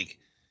like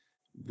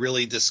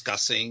really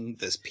discussing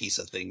this piece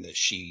of thing that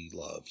she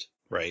loved,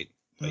 right?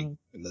 Like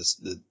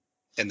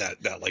and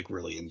that like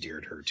really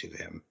endeared her to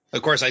him.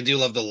 Of course, I do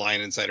love the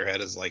line inside her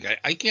head is like,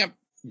 I can't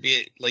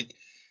be like,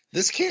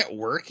 this can't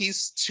work.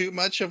 He's too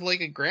much of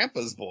like a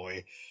grandpa's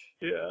boy.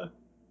 Yeah.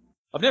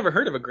 I've never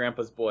heard of a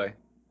grandpa's boy.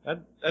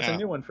 That's a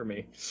new one for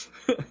me.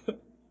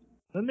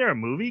 Isn't there a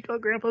movie called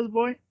Grandpa's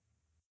Boy?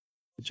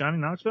 With Johnny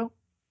Knoxville?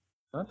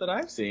 Not that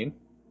I've seen.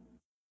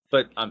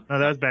 But no,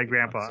 that was Bad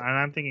Grandpa. And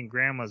I'm thinking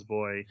Grandma's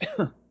Boy.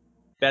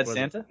 Bad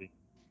Santa?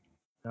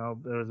 No,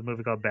 there was a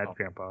movie called Bad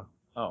Grandpa.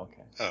 Oh,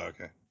 okay. Oh,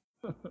 okay.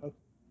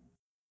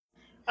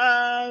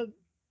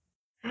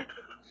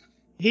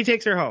 He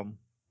takes her home,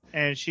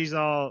 and she's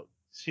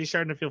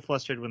starting to feel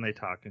flustered when they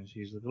talk, and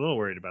she's a little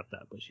worried about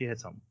that, but she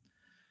heads home.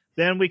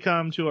 Then we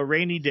come to a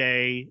rainy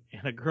day,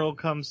 and a girl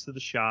comes to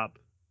the shop,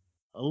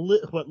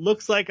 what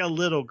looks like a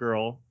little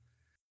girl.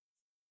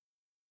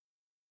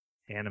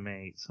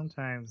 Anime,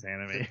 sometimes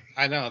anime.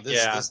 I know,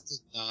 this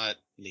does not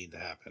need to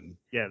happen.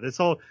 Yeah, this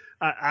whole,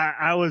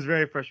 I was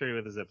very frustrated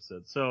with this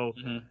episode. So,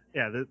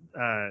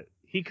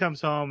 he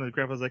comes home and the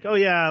grandpa's like, oh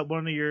yeah,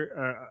 one of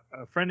your,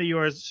 a friend of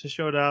yours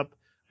showed up,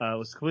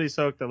 was completely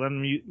soaked. I let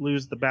him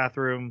lose the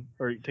bathroom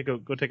or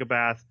go take a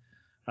bath,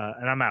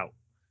 and I'm out.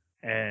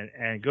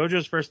 And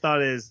Gojo's first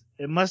thought is,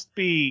 it must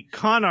be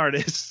con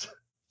artists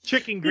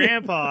tricking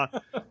grandpa.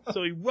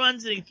 So he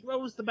runs and he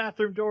throws the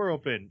bathroom door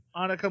open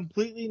on a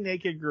completely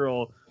naked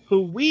girl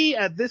who we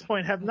at this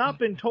point have not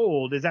been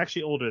told is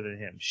actually older than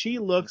him. She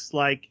looks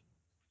like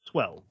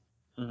 12.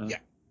 Mm-hmm. Yeah.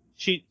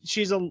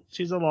 She's a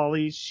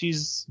lolly.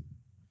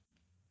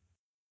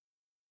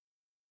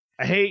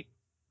 I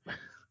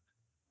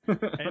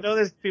know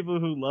there's people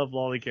who love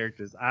lolly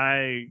characters.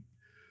 I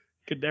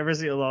could never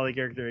see a lolly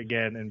character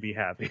again and be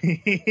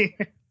happy.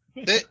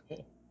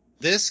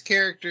 This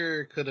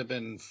character could have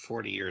been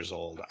 40 years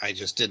old. I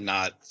just did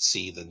not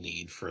see the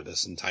need for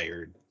this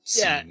entire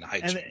scene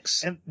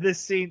hijinks. And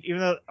this scene, even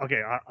though,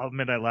 okay, I'll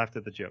admit I laughed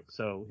at the joke.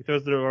 So he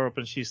throws the door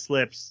open, she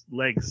slips,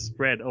 legs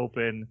spread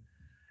open,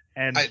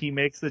 and he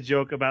makes the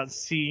joke about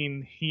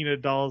seeing Hina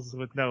dolls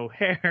with no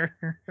hair.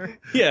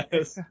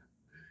 Yes.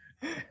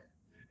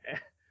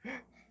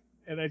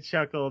 And I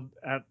chuckled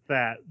at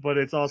that, but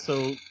it's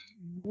also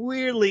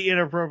weirdly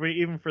inappropriate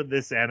even for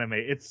this anime.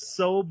 It's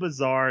so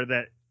bizarre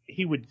that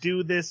he would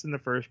do this in the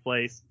first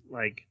place.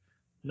 Like,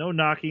 no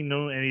knocking,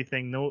 no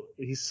anything. No,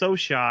 he's so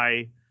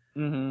shy.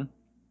 Mm-hmm.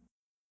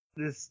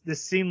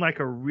 This seemed like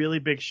a really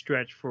big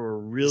stretch for a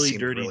really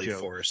dirty really joke.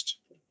 Forced.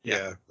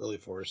 Yeah, really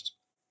forced.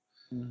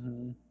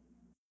 Mm-hmm.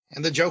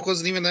 And the joke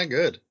wasn't even that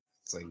good.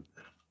 It's like,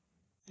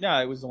 yeah,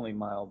 it was only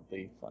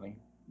mildly funny.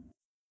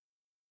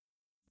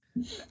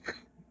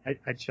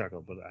 I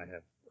chuckled, but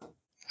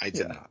I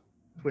did not.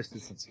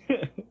 Twisted sense.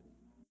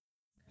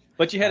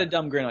 But you had a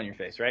dumb grin on your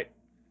face, right?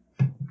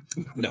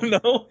 No.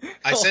 No?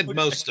 I said Okay.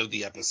 most of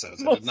the episodes.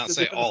 I Most did not of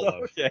say the all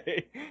of.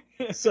 Okay.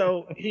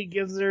 So he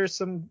gives her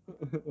some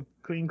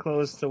clean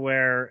clothes to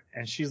wear,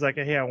 and she's like,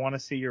 "Hey, I want to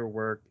see your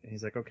work." And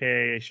he's like,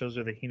 "Okay." He shows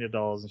her the Hina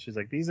dolls, and she's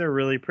like, "These are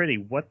really pretty.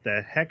 What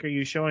the heck are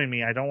you showing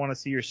me? I don't want to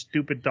see your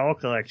stupid doll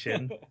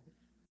collection."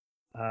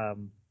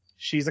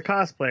 She's a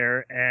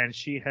cosplayer, and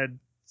she had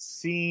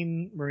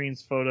seen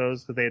Marine's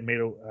photos because they had made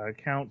an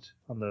account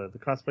on the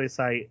cosplay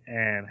site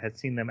and had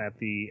seen them at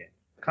the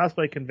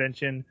cosplay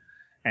convention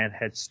and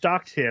had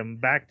stalked him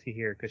back to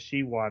here because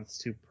she wants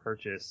to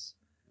purchase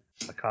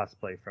a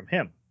cosplay from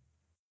him.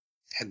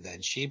 And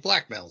then she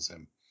blackmails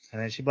him.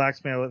 And then she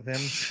blackmails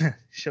him.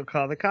 She'll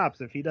call the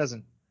cops if he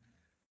doesn't.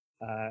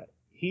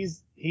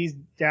 He's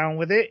down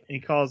with it. He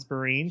calls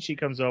Marine. She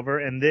comes over,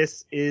 and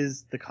this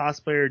is the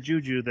cosplayer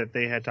Juju that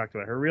they had talked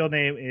about. Her real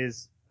name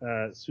is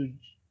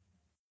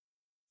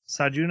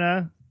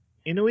Sajuna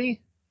Inui.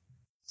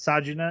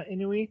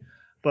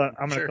 But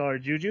I'm going to call her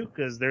Juju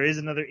because there is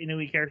another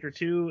Inui character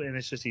too, and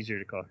it's just easier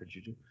to call her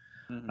Juju.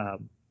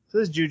 Mm-hmm. So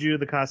this is Juju,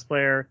 the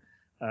cosplayer.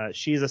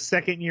 She's a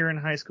second year in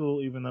high school,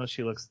 even though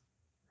she looks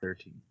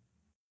 13.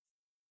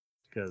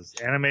 Because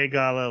anime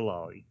gala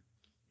lolly.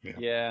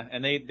 Yeah,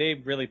 and they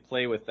really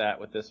play with that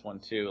with this one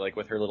too, like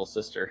with her little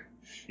sister.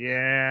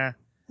 Yeah.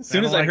 As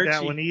soon as I heard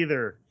that one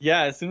either.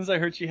 Yeah, as soon as I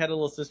heard she had a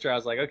little sister, I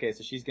was like, okay,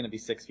 so she's gonna be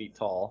 6 feet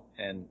tall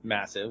and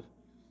massive.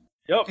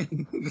 Yep,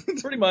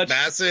 pretty much.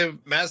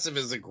 Massive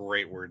is a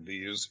great word to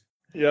use.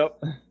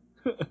 Yep.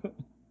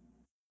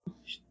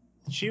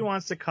 She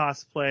wants to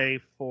cosplay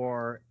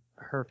for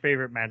her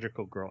favorite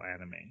magical girl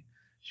anime.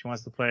 She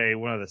wants to play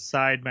one of the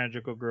side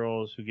magical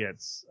girls who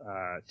gets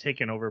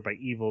taken over by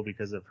evil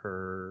because of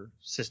her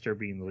sister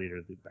being the leader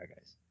of the bad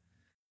guys.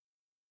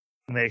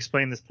 And they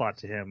explain this plot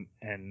to him,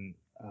 and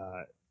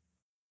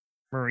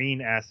Marine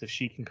asks if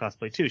she can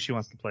cosplay too. She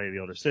wants to play the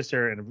older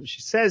sister, and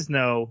she says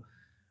no.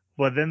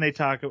 But then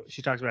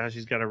she talks about how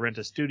she's got to rent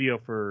a studio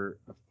for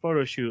a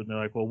photo shoot, and they're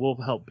like, well, we'll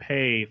help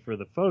pay for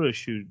the photo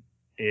shoot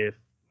if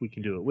we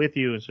can do it with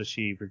you. And so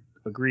she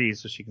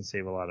agrees so she can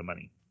save a lot of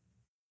money.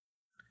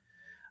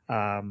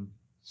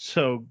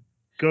 So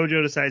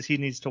Gojo decides he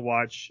needs to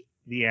watch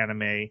the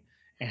anime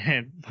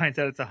and finds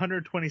out it's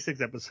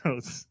 126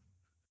 episodes.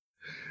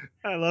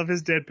 I love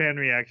his deadpan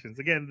reactions.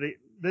 Again,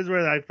 this is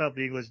where I felt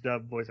the English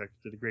dub voice actor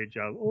did a great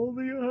job.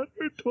 Only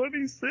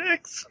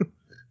 126.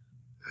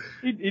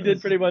 He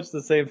did pretty much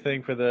the same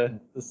thing for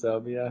the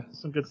sub, yeah.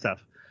 Some good stuff.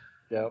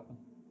 Yep.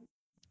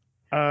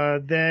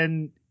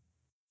 Then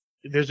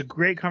there's a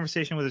great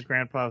conversation with his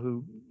grandpa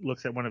who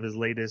looks at one of his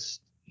latest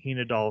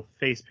Hina doll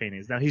face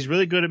paintings. Now, he's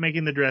really good at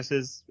making the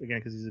dresses, again,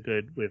 because he's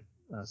good with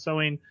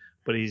sewing,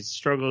 but he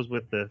struggles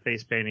with the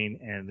face painting,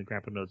 and the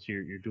grandpa notes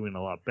you're doing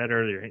a lot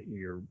better.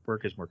 Your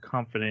work is more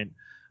confident.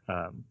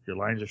 Your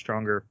lines are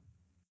stronger.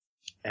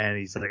 And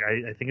he's like,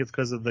 I think it's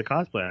because of the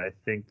cosplay. I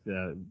think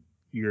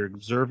you're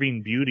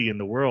observing beauty in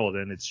the world,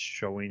 and it's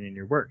showing in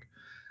your work.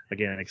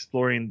 Again,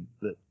 exploring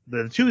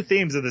the two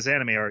themes of this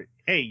anime are,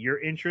 hey, your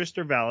interests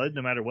are valid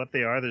no matter what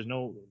they are. There's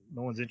no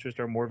one's interests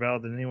are more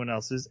valid than anyone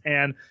else's.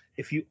 And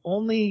if you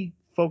only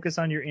focus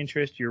on your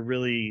interest, you're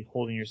really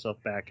holding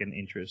yourself back, and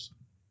interests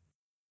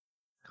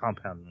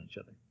compound on each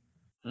other.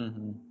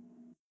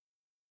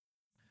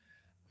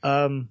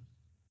 Mm-hmm.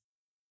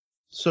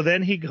 So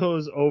then he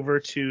goes over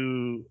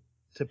to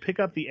pick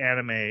up the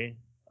anime,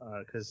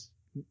 because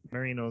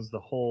Mary knows the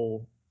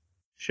whole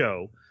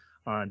show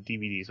on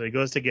DVD. So he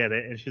goes to get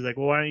it, and she's like,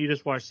 well, why don't you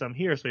just watch some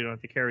here so you don't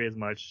have to carry as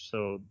much?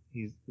 So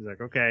he's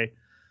like, okay.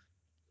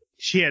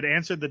 She had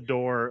answered the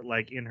door,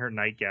 like, in her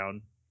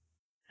nightgown,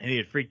 and he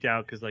had freaked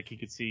out because, like, he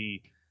could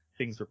see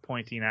things were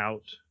pointing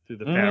out through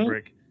the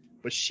fabric.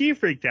 But she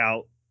freaked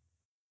out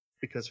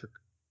because her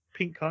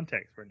pink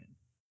contacts were in.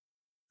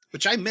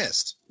 Which I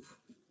missed.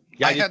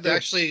 Yeah, I had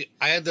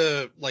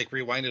to like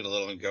rewind it a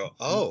little and go,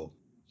 oh,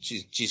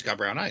 she's got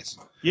brown eyes.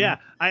 Yeah,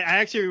 I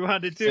actually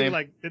rewound it too. Same.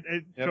 Like,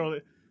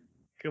 totally.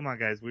 Come on,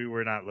 guys, we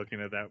were not looking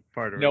at that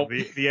part of Nope.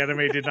 it. The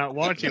anime did not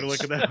want you to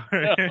look at that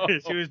part. No.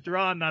 She was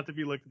drawn not to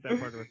be looked at that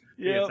part of it.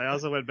 Yep. Yes, I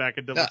also went back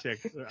and double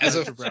checked. As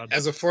a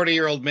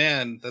 40-year-old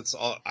man, that's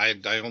all. I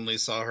only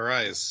saw her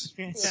eyes.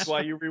 That's why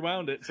you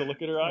rewound it, to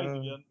look at her eyes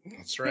again.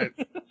 That's right.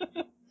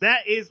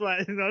 That is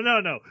why.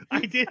 No.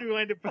 I did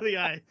rewind it for the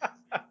eyes.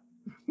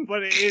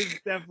 But it is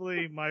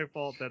definitely my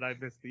fault that I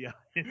missed the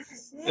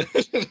eyes.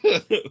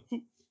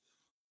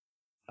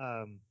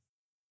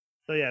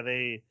 So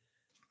yeah,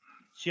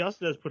 she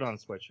also does put on a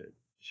sweatshirt.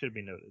 Should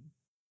be noted.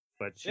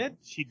 But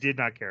she did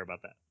not care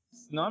about that.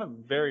 It's not a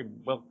very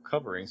well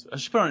covering.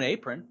 She put on an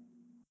apron.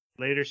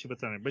 Later she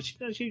puts on it, but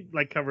she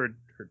like covered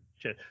her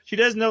chest. She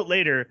does note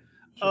later,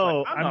 She's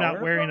oh, like, I'm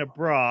not wearing a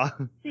bra.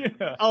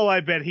 Yeah. Oh, I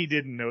bet he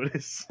didn't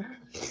notice.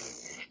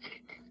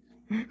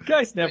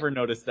 Guys never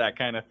notice that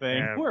kind of thing.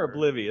 Never. We're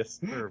oblivious.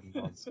 We're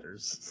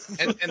monsters.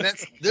 and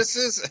this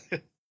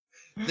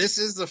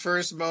is the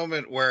first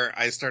moment where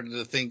I started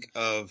to think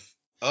of,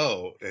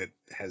 oh, it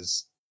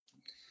has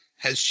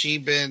she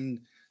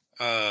been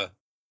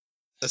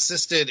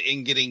assisted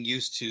in getting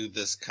used to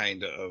this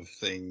kind of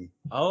thing.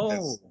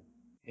 Oh,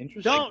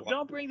 interesting.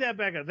 Don't bring that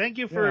back up. Thank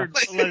you for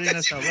letting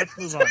us know. Let's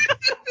move on.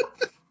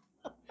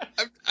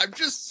 I'm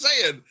just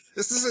saying,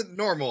 this isn't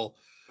normal.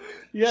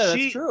 Yeah,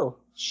 that's true.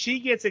 She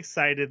gets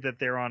excited that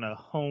they're on a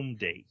home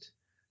date.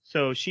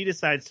 So she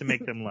decides to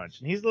make them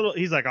lunch. And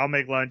he's like, I'll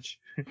make lunch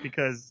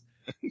because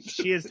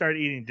she had started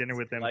eating dinner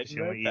with them. She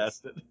only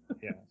eats,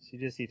 she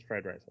just eats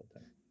fried rice all the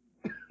time.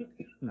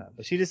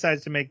 But she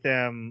decides to make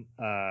them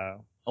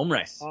omelet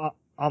rice.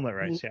 Omelet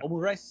rice, yeah.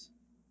 Omelet rice.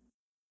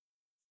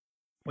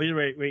 Well, you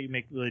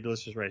make really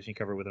delicious rice and you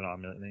cover it with an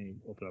omelet and then you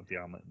open up the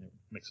omelet and it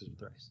mixes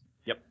with rice.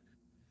 Yep.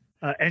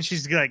 And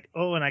she's like,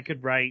 oh, and I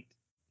could write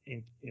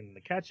in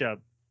the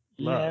ketchup,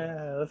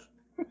 love.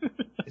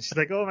 And she's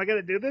like, oh, am I going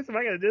to do this? Am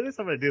I going to do this?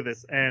 I'm going to do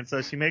this. And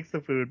so she makes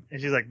the food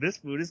and she's like, this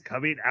food is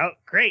coming out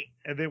great.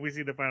 And then we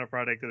see the final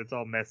product and it's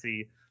all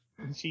messy.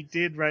 And she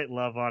did write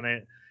love on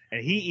it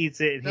and he eats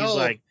it and he's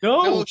like,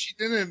 no, she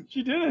didn't.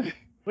 She didn't.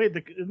 Wait,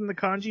 isn't the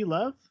kanji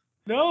love?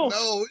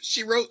 No,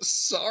 she wrote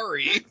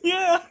sorry.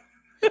 Yeah.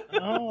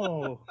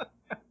 Oh.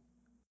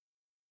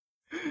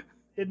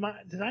 Did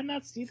I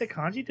not see the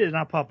kanji? Did it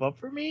not pop up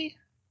for me?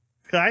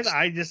 Because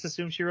I just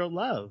assumed she wrote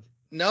love.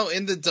 No,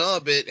 in the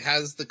dub it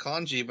has the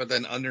kanji, but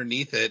then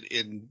underneath it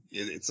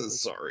it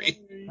says sorry.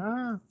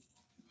 Ah.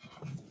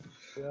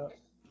 Yeah.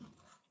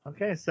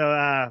 Okay,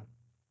 so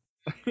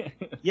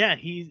yeah,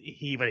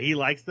 he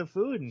likes the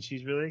food and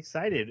she's really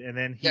excited, and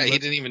then he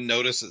didn't even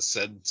notice it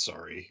said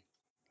sorry.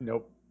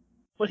 Nope.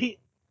 But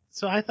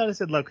so I thought it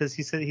said love because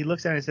he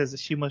looks at it and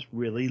says she must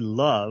really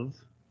love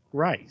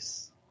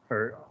rice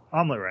or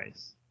omelet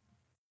rice.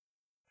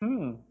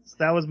 So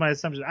that was my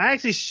assumption. I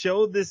actually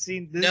showed this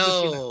scene.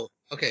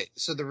 Okay,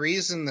 so the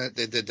reason that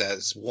they did that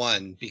is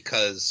one,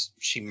 because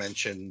she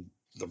mentioned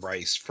the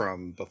rice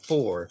from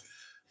before,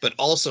 but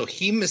also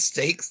he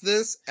mistakes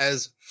this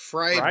as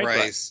fried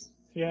rice.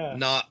 Yeah.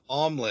 Not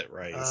omelet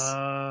rice.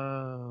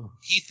 Oh.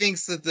 He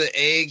thinks that the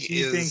egg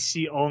He thinks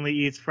she only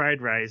eats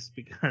fried rice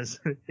because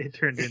it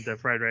turned into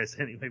fried rice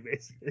anyway,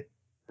 basically.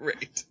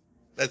 Right.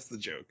 That's the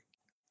joke.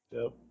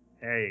 Yep.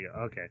 There you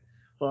go. Okay.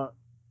 Well,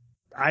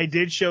 I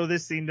did show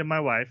this scene to my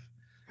wife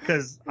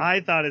because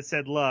I thought it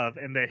said love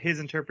and that his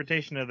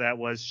interpretation of that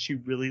was she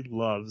really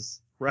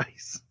loves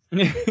rice.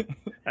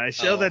 I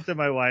showed that to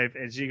my wife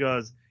and she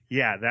goes,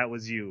 yeah, that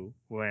was you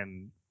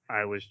when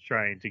I was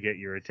trying to get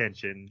your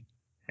attention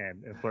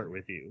and flirt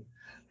with you,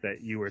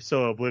 that you were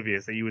so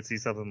oblivious that you would see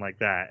something like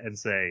that and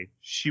say,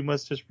 she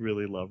must just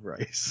really love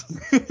rice.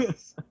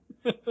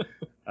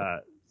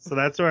 So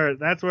that's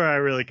where I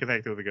really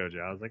connected with the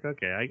Gojo. I was like,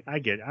 okay,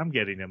 I'm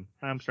getting him.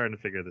 I'm starting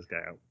to figure this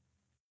guy out.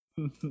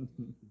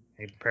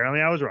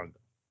 Apparently I was wrong.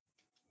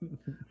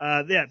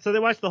 Yeah, so they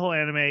watched the whole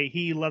anime.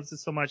 He loves it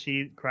so much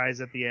he cries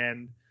at the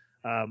end.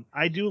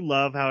 I do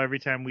love how every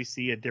time we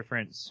see a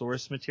different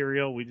source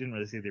material, we didn't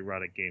really see the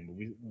erotic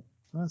game,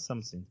 but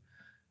some scenes.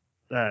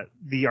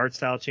 The art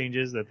style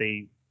changes that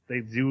they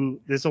do.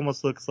 This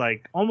almost looks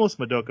like almost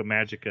Madoka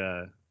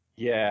Magica.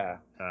 Yeah,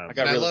 I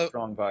got really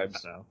strong vibes.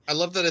 So. I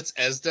love that it's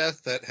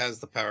Esdeath that has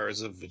the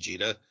powers of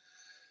Vegeta.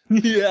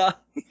 Yeah,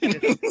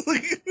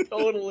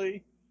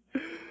 totally.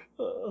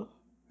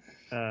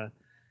 Yeah.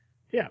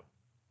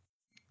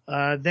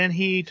 Then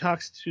he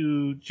talks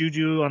to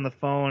Juju on the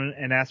phone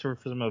and asks her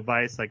for some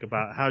advice, like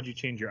about how'd you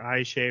change your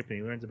eye shape, and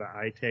he learns about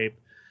eye tape.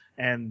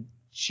 And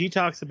she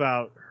talks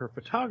about her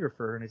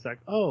photographer, and he's like,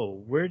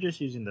 oh, we're just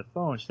using the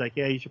phone. She's like,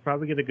 yeah, you should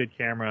probably get a good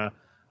camera.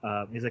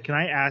 He's like, can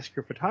I ask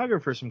your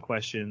photographer some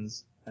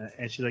questions?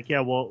 And she's like,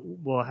 yeah,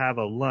 we'll have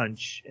a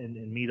lunch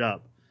and meet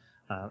up.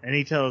 And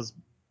he tells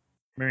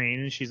Marine,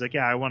 and she's like,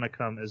 yeah, I want to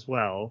come as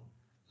well.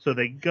 So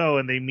they go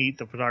and they meet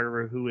the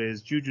photographer who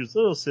is Juju's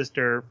little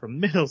sister from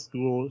middle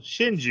school,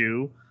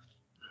 Shinju,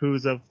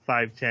 who's a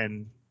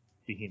 5'10"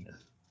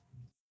 behemoth.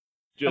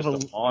 Just a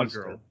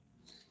monster.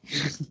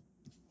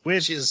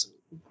 With she's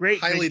great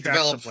highly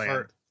developed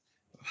for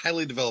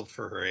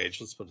her age.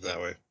 Let's put it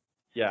that way.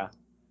 Yeah.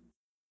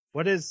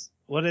 What does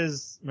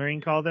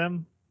Marine call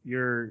them?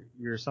 Your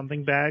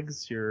something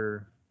bags,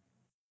 your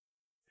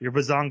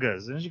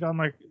bazongas. Didn't she call them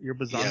like your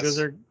bazongas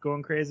are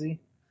going crazy?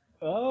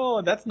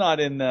 Oh, that's not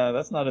in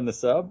the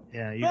sub.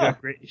 Yeah, you got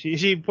great.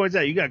 She points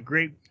out you got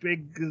great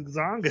big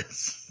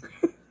bazongas.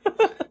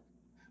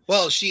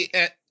 Well,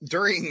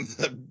 during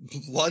the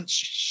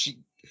lunch,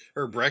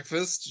 her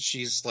breakfast,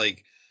 she's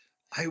like,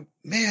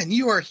 man,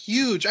 you are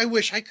huge. I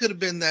wish I could have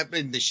been that.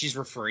 And she's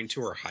referring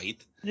to her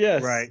height.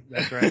 Yes. Right.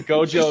 That's right.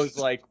 Gojo's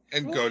like,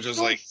 and Gojo's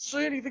like,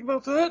 say anything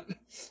about that.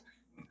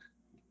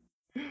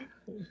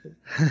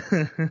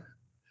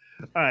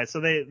 All right. So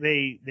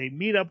they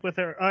meet up with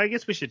her. Oh, I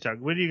guess we should talk.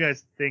 What do you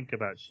guys think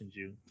about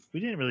Shinju? We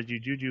didn't really do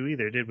Juju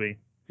either, did we?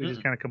 We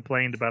just kind of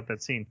complained about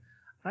that scene.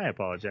 I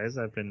apologize.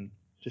 I've been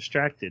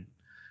distracted.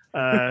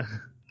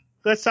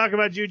 Let's talk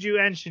about Juju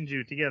and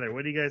Shinju together.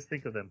 What do you guys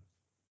think of them?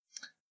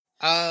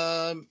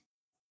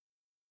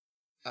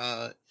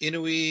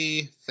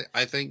 Inui,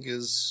 I think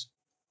is.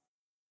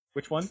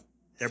 Which one?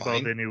 They're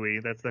fine. both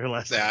Inui. That's their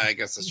last name. Yeah, I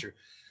guess that's true.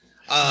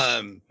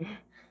 Yeah,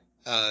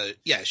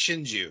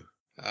 Shinju.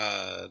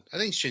 I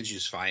think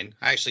Shinju's fine.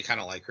 I actually kind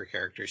of like her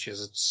character. She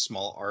has a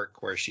small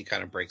arc where she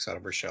kind of breaks out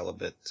of her shell a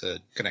bit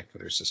to connect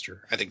with her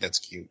sister. I think that's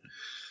cute.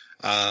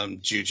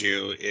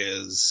 Juju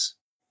is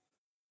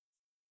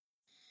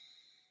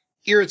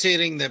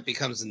irritating that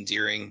becomes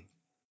endearing,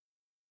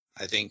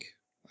 I think.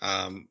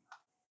 I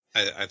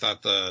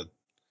thought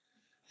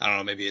I don't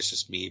know, maybe it's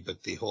just me,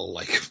 but the whole,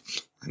 like,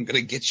 I'm going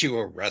to get you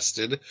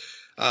arrested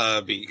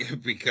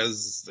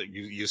because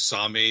you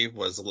saw me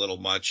was a little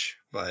much.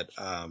 But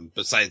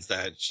besides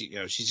that, she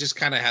just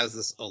kind of has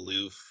this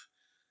aloof,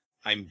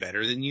 I'm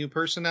better than you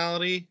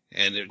personality,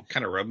 and it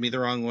kind of rubbed me the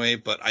wrong way.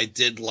 But I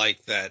did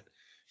like that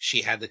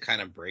she had to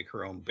kind of break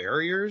her own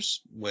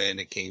barriers when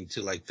it came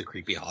to, like, the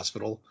creepy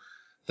hospital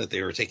that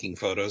they were taking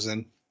photos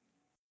in.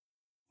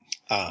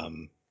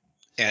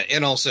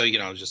 And also,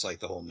 just like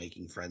the whole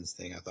making friends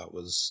thing, I thought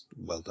was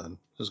well done.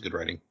 It was good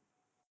writing.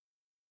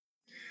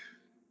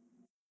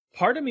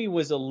 Part of me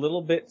was a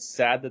little bit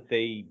sad that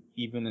they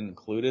even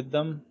included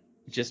them,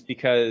 just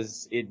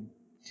because it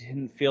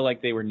didn't feel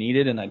like they were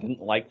needed, and I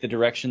didn't like the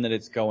direction that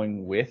it's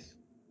going with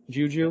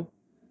Juju.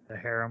 The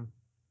harem.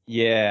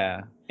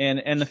 Yeah.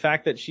 And the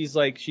fact that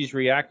she's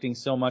reacting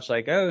so much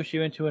like, oh, she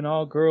went to an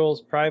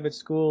all-girls private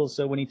school,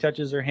 so when he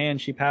touches her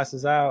hand, she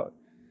passes out.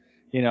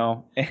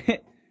 I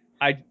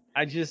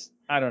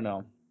don't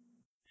know.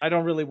 I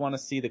don't really want to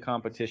see the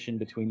competition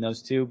between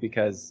those two,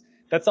 because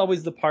that's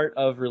always the part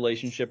of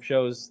relationship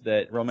shows,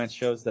 romance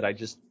shows, that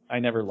I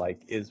never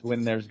like, is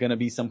when there's going to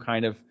be some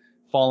kind of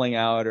falling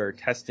out or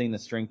testing the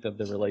strength of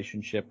the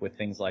relationship with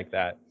things like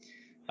that.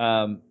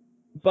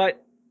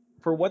 But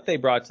for what they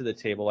brought to the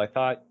table, I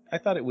thought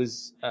it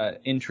was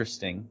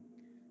interesting.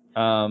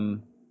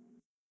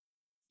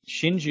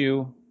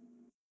 Shinju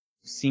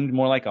seemed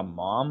more like a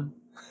mom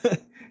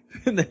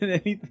than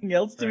anything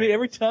else to me.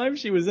 Every time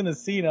she was in a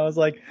scene, I was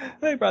like,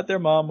 they brought their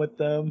mom with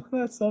them.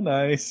 That's so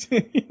nice.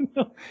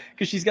 Because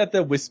she's got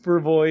the whisper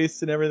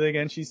voice and everything,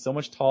 and she's so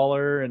much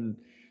taller, and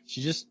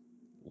she just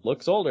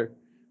looks older.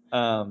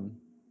 So,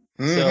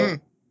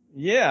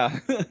 yeah.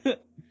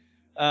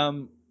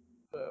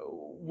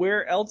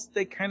 Where else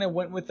they kind of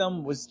went with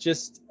them was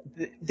just,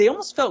 they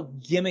almost felt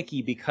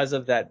gimmicky because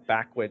of that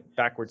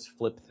backwards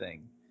flip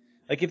thing.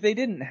 Like, if they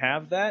didn't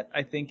have that,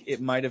 I think they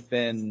might have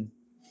been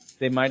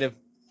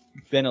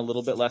a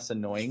little bit less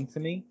annoying to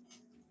me.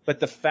 But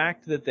the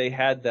fact that they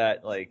had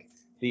that, like,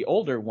 the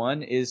older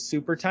one is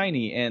super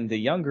tiny and the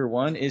younger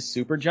one is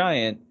super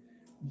giant,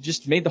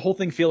 just made the whole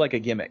thing feel like a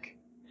gimmick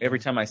every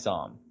time I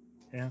saw him.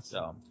 Yeah.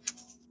 So.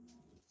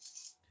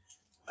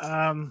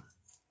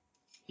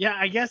 Yeah,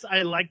 I guess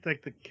I liked,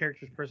 like, the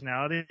characters'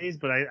 personalities,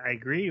 but I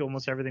agree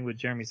almost everything what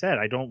Jeremy said.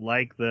 I don't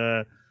like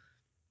the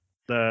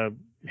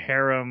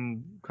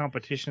harem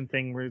competition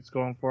thing where it's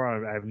going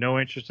for. I have no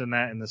interest in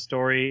that in the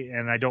story,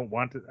 and I don't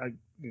want a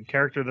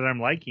character that I'm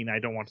liking. I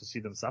don't want to see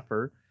them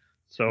suffer.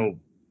 So,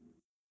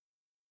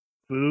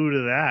 boo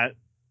to that.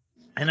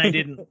 And I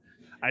didn't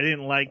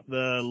like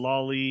the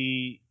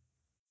Lolly,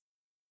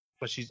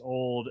 but she's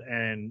old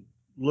and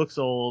looks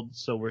old,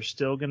 so we're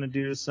still gonna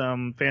do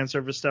some fan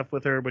service stuff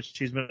with her, but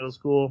she's middle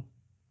school.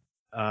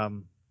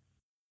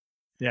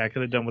 Yeah, I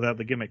could have done without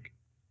the gimmick.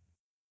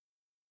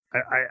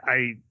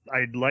 I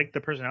like the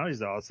personalities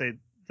though. I'll say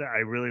that I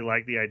really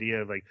like the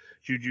idea of, like,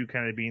 Juju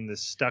kind of being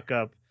this stuck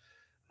up,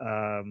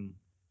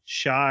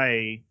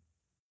 shy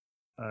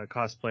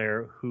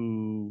cosplayer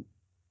who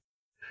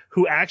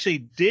actually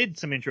did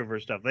some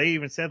introvert stuff. They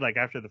even said, like,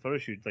 after the photo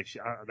shoot, like,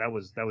 that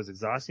was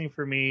exhausting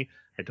for me.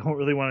 I don't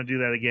really want to do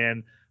that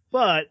again.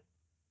 But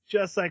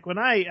just like when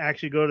I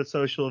actually go to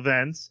social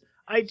events,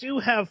 I do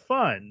have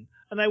fun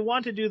and I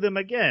want to do them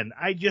again.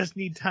 I just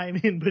need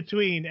time in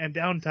between and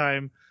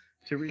downtime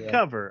to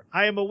recover. Yeah.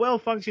 I am a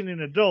well-functioning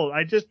adult.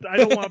 I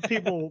don't want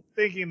people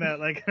thinking that,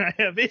 like, I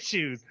have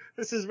issues.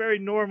 This is very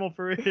normal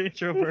for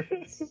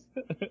introverts.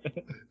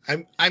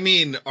 I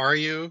mean, are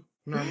you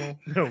normal?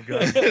 No,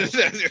 God.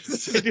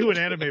 We do an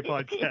anime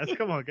podcast.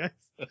 Come on, guys.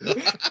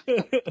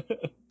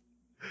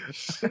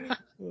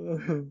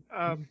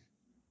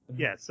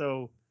 Yeah,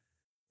 so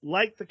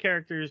like the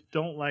characters,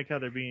 don't like how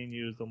they're being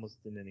used almost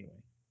in any way.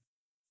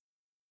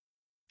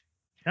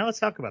 Now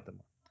let's talk about them.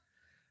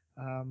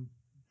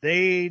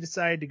 They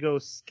decide to go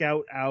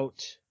scout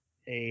out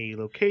a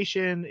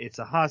location. It's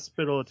a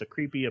hospital. It's a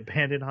creepy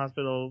abandoned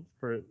hospital.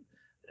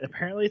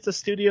 Apparently it's a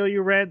studio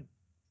you rent.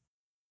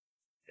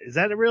 Is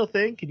that a real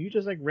thing? Can you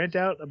just, like, rent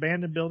out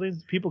abandoned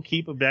buildings? People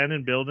keep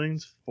abandoned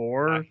buildings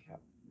for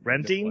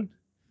renting?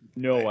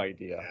 No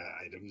idea.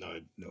 I have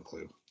no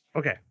clue.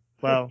 Okay.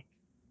 Well,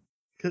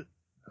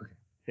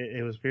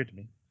 it was weird to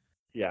me.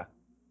 Yeah.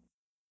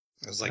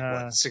 It was like,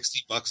 what,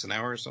 $60 an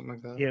hour or something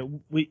like that? Yeah,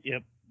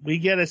 we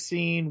get a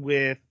scene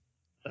with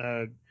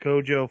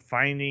Gojo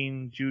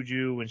finding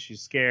Juju when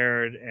she's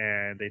scared,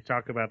 and they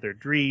talk about their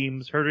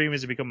dreams. Her dream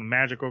is to become a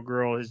magical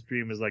girl. His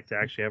dream is, like, to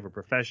actually have a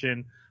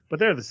profession, but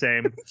they're the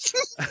same.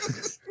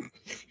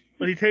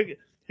 But he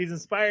he's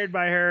inspired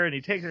by her, and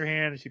he takes her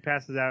hand, and she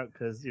passes out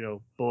because,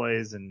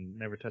 boys, and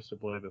never touched a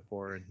boy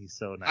before, and he's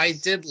so nice. I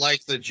did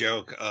like the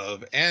joke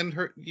of, and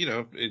her,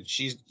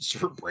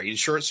 her brain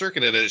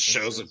short-circuited, and it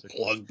shows a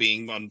plug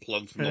being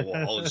unplugged from the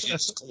wall, and she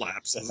just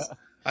collapses.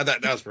 I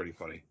thought that was pretty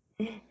funny.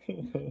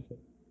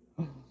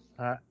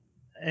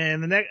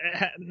 And the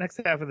next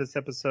half of this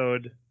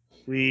episode,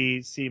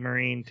 we see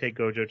Marine take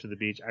Gojo to the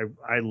beach.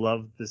 I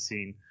love this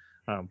scene.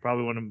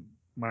 Probably one of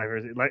my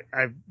favorite. Like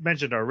I've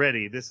mentioned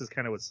already, this is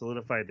kind of what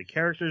solidified the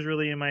characters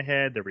really in my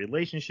head. The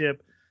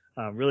relationship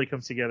really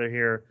comes together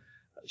here.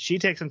 She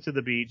takes him to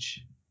the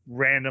beach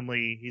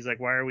randomly. He's like,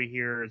 "Why are we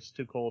here? It's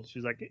too cold."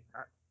 She's like,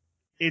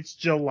 "It's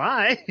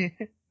July.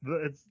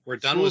 We're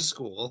done with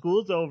school.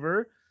 School's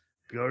over.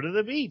 Go to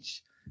the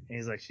beach." And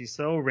he's like, she's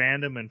so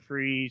random and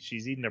free.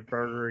 She's eating a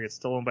burger, gets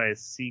stolen by a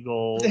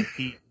seagull.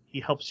 He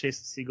helps chase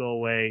the seagull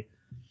away.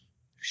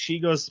 She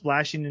goes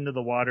splashing into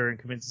the water and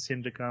convinces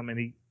him to come, and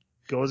he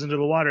goes into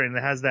the water, and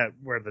it has that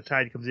where the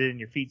tide comes in and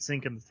your feet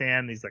sink in the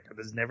sand. And he's like,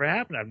 this has never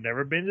happened. I've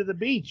never been to the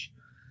beach.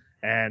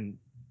 And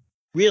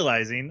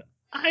realizing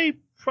I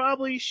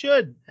probably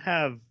should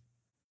have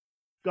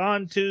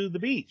gone to the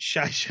beach.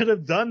 I should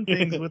have done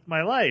things with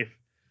my life.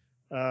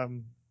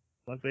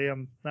 Luckily,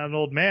 I'm not an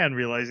old man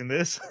realizing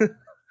this.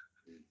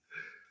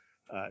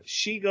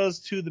 She goes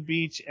to the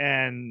beach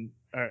and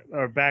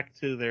or back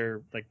to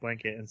their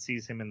blanket and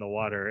sees him in the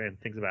water and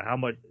thinks about how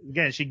much.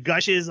 Again, she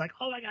gushes like,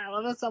 "Oh my god, I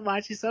love him so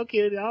much. He's so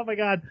cute. Oh my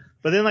god!"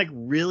 But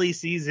then really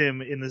sees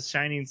him in the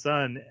shining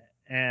sun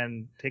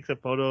and takes a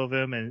photo of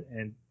him.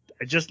 And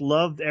I just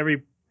loved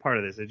every part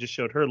of this. It just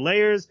showed her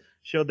layers,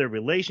 showed their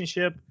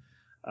relationship,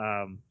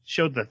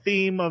 showed the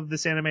theme of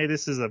this anime.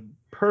 This is a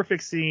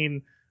perfect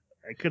scene.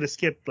 I could have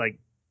skipped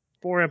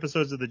 4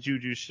 episodes of the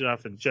Juju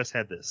stuff and just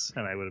had this,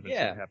 and I would have been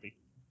so happy.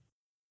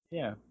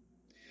 Yeah.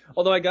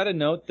 Although I got to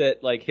note that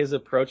his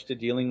approach to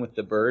dealing with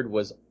the bird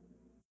was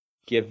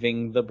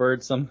giving the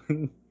bird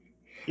something.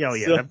 Yeah,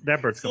 so,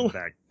 that bird's coming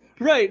back.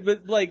 Right,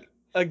 but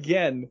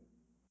again,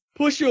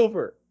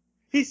 pushover.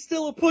 He's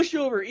still a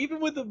pushover, even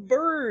with a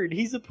bird.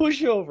 He's a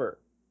pushover.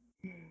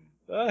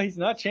 He's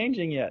not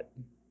changing yet.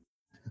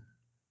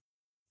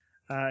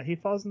 He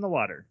falls in the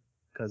water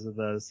because of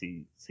the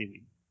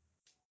seaweed.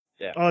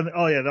 Yeah.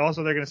 Oh yeah.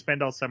 Also, they're going to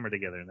spend all summer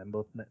together, and that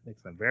both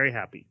makes them very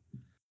happy.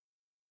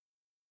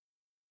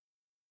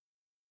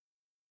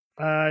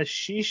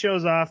 She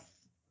shows off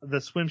the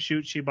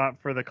swimsuit she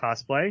bought for the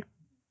cosplay,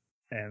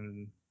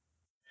 and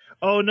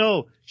oh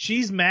no,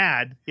 she's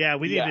mad. Yeah,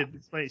 we need to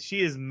explain.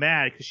 She is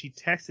mad because she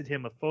texted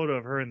him a photo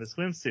of her in the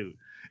swimsuit,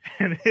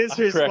 and his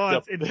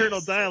response,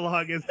 internal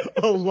dialogue, is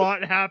a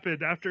lot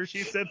happened after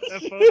she sent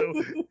that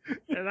photo,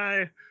 and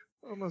I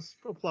almost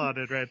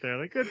applauded right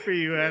there. Good for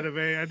you, anime.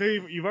 I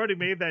know you've already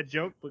made that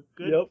joke, but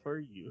good for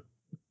you.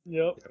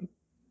 Yep.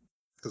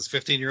 Because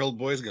 15-year-old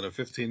boy's got a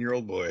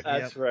 15-year-old boy.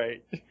 That's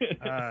right.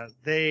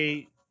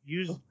 They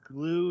use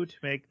glue to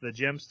make the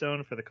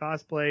gemstone for the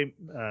cosplay.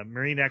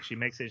 Marine actually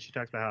makes it. She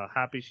talks about how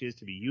happy she is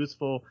to be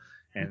useful.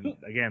 And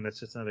again,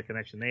 that's just another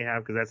connection they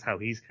have because that's how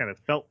he's kind of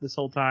felt this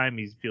whole time.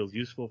 He feels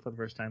useful for the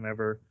first time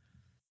ever.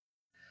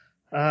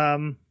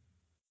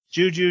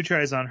 Juju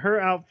tries on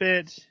her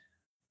outfit.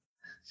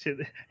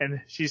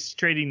 And she's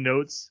trading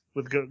notes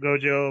with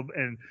Gojo,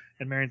 and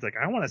Marion's like,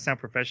 I want to sound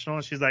professional.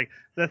 And she's like,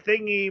 the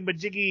thingy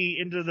majiggy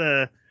into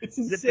the it's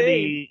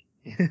insane.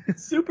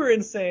 It's super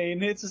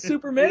insane. It's a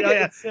super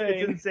mega insane.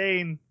 It's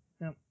insane.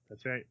 Yep,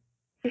 that's right.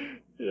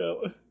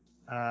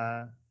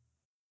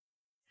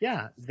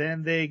 Yeah.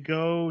 Then they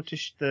go to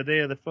the day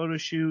of the photo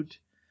shoot,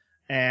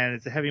 and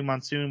it's a heavy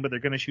monsoon, but they're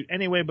going to shoot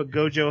anyway. But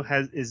Gojo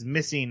is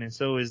missing, and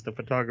so is the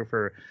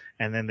photographer.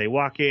 And then they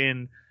walk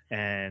in.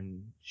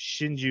 And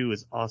Shinju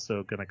is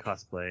also going to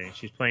cosplay.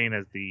 She's playing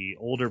as the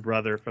older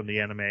brother from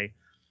the anime.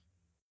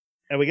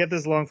 And we get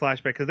this long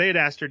flashback because they had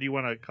asked her, do you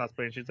want to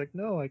cosplay? And she's like,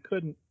 no, I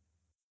couldn't.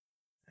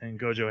 And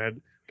Gojo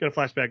got a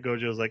flashback.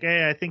 Gojo's like,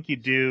 hey, I think you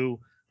do.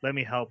 Let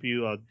me help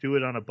you. I'll do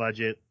it on a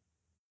budget.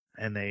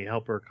 And they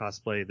help her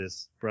cosplay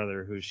this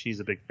brother who she's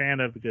a big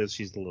fan of because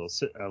she's the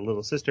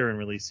little sister and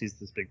really sees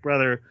this big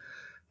brother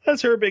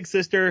as her big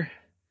sister.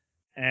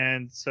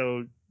 And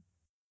so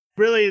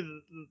really,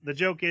 the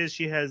joke is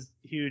she has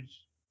huge.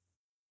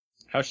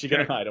 How's she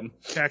gonna hide them?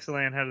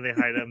 Taxaland, how do they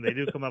hide them? They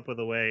do come up with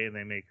a way, and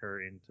they make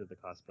her into the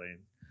cosplay.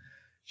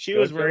 She Gojo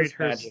was worried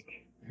her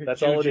magic.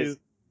 That's all it is.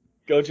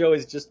 Gojo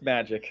is just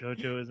magic.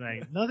 Gojo is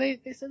magic. No, they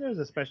said there was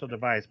a special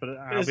device, but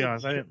I'll be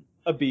honest, I didn't.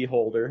 A bee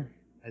holder.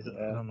 I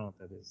don't know what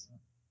that is.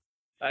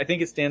 I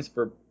think it stands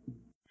for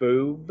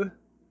boob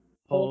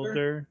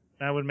holder.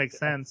 That would make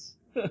sense.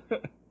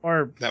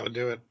 Or that would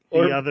do it.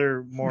 The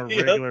other more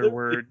regular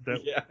word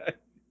that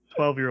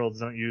 12-year-olds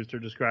don't use to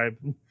describe.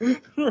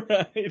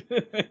 Right.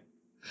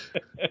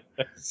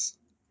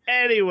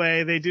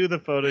 Anyway, they do the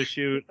photo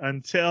shoot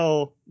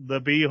until the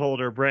bee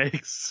holder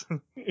breaks.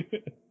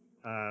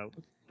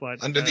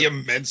 But under the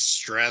immense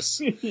stress.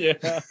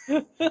 Yeah.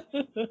 But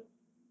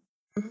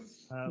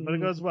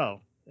it goes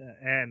well.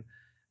 And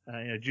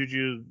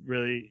Juju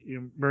really,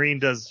 Marine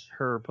does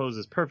her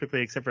poses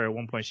perfectly, except for at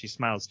one point she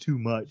smiles too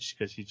much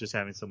because she's just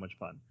having so much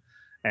fun,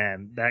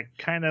 and that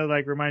kind of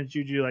like reminds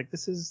Juju like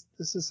this is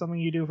something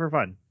you do for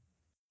fun,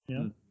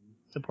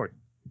 It's important.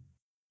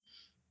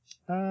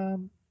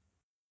 Then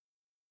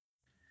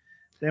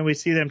we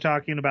see them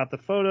talking about the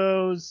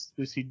photos.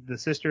 We see the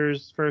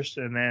sisters first,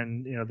 and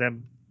then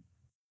them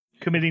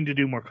committing to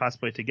do more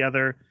cosplay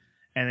together,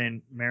 and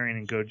then Marion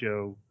and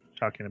Gojo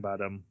talking about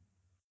them.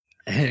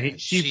 And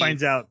she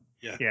finds out,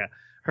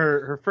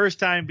 her first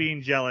time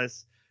being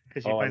jealous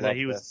because she finds out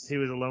he was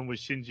alone with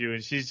Shinju,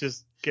 and she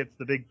just gets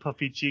the big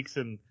puffy cheeks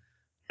and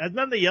has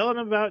nothing to yell at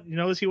him about.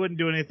 Knows he wouldn't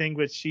do anything,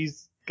 but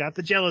she's got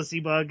the jealousy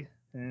bug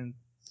and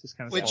just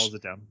kind of swallows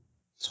it down.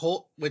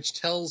 Which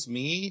tells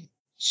me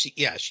she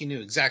knew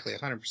exactly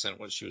 100%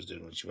 what she was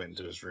doing when she went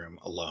into his room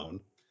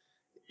alone,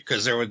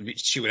 because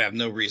she would have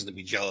no reason to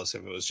be jealous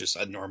if it was just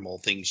a normal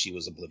thing she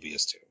was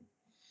oblivious to.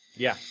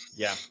 Yeah.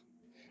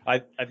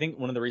 I think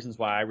one of the reasons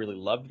why I really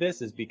loved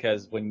this is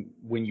because when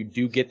you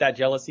do get that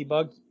jealousy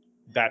bug,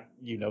 that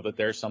that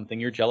there's something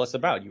you're jealous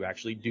about. You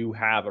actually do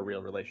have a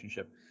real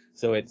relationship.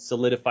 So it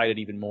solidified it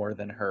even more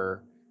than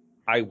her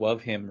I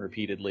love him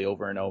repeatedly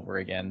over and over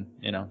again.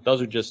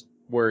 Those are just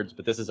words,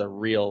 but this is a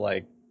real,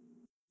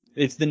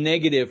 it's the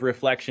negative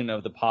reflection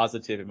of the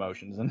positive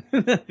emotions. And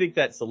I think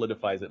that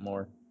solidifies it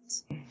more.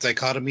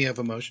 Dichotomy of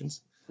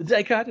emotions? The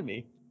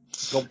dichotomy.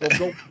 Go.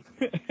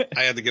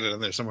 I had to get it in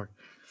there somewhere.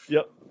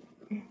 Yep.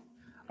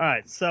 All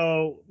right,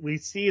 so we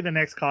see the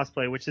next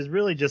cosplay, which is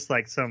really just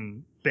like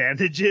some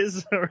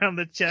bandages around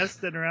the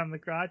chest and around the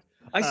crotch.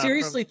 I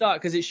seriously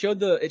thought, because it showed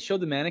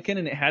the mannequin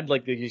and it had,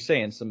 like you're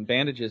saying, some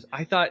bandages.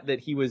 I thought that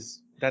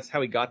that's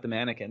how he got the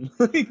mannequin.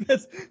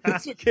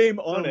 that's what came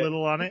on it. A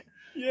little on it.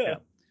 Yeah.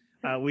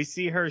 We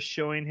see her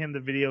showing him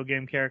the video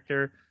game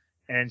character,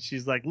 and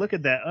she's like, "Look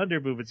at that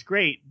underboob. It's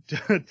great.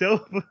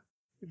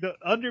 The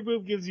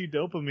underboob gives you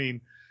dopamine."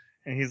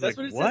 And he's that's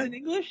like, what it "What?" says in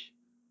English?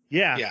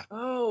 Yeah.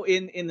 Oh,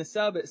 in the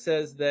sub it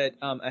says that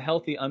a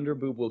healthy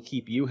underboob will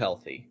keep you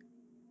healthy.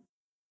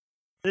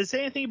 Does it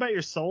say anything about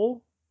your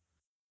soul?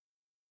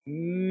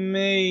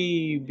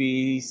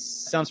 Maybe.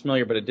 Sounds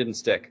familiar, but it didn't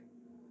stick.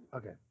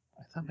 Okay.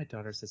 I thought my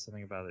daughter said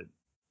something about it.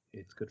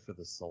 It's good for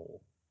the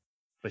soul.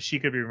 But she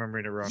could be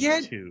remembering it wrong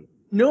too.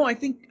 No, I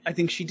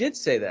think she did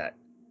say that.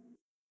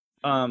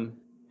 In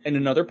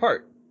another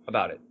part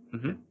about it.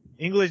 Mm-hmm.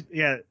 English,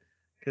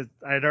 because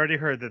I had already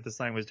heard that the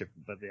sign was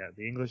different. But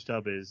the English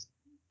dub is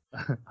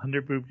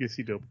underboob gives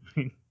you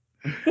dopamine.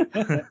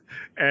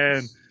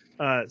 And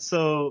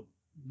so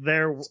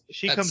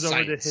she comes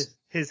over to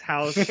his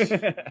house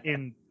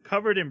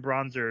covered in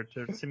bronzer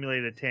to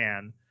simulate a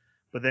tan,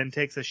 but then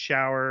takes a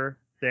shower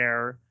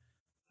there.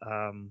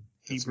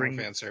 He brings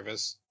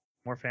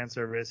more fan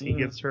service. He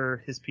gives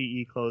her his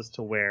PE clothes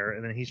to wear,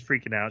 and then he's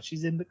freaking out.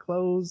 She's in the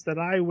clothes that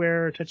I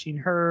wear, touching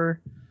her.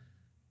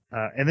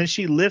 And then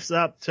she lifts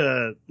up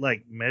to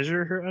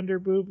measure her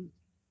underboob.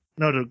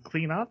 No, to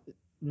clean off.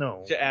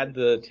 No, to add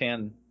the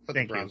tan. Put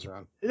the bronzer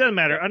on. It doesn't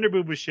matter.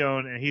 Underboob was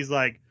shown, and he's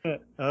like,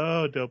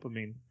 "Oh,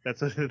 dopamine."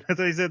 That's what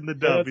he said in the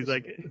dub. He's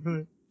like,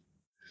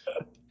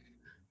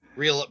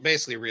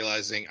 basically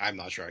realizing I'm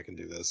not sure I can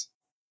do this.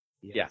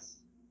 Yes.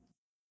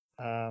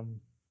 Then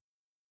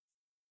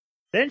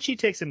she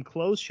takes him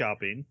clothes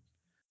shopping.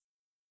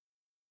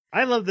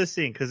 I love this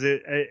scene because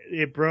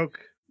it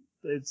broke.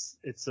 It's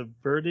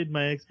subverted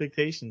my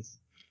expectations.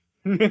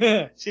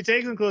 She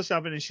takes him clothes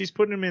shopping, and she's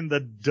putting him in the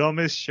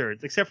dumbest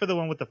shirts, except for the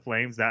one with the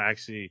flames that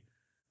actually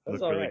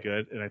looked really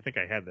good. And I think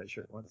I had that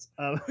shirt once.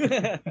 Were you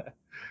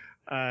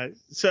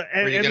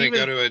going to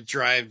go to a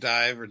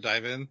dive or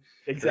dive in?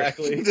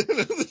 Exactly.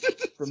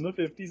 From the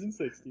 50s and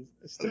 60s.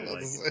 I still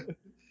like it.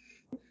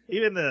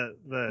 Even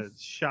the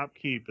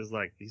shopkeep is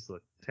like, these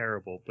look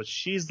terrible. But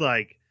she's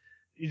like,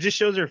 it just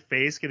shows her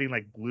face getting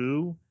like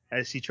blue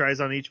as she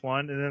tries on each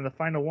one. And then the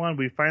final one,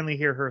 we finally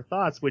hear her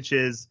thoughts, which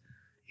is,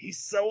 he's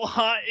so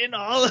hot in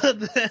all of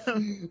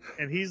them.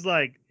 And he's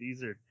like,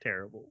 these are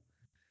terrible.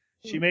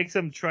 She makes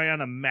him try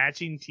on a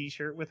matching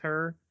t-shirt with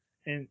her.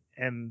 And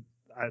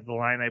the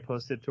line I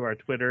posted to our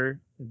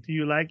Twitter, do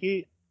you like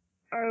it?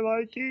 I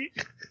like it.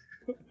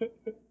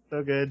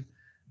 So good.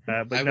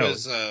 But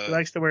he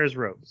likes to wear his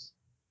robes.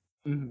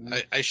 Mm-hmm.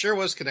 I sure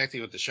was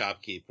connecting with the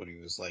shopkeep when he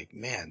was like,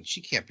 man,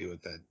 she can't be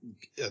with that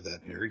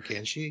nerd,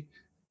 can she?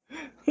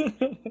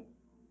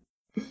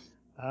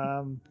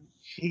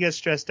 He gets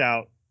stressed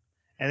out.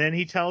 And then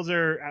he tells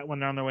her when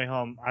they're on their way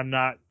home, I'm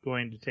not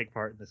going to take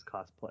part in this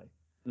cosplay.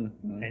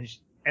 Mm-hmm.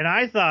 And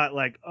I thought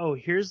like, oh,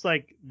 here's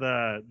like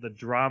the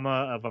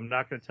drama of I'm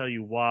not going to tell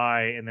you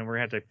why, and then we're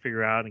going to have to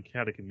figure out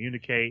how to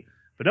communicate.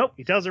 But nope,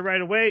 he tells her right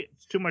away,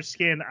 it's too much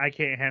skin, I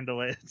can't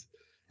handle it.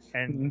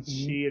 And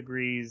she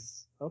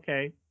agrees,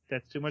 okay,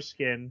 that's too much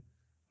skin.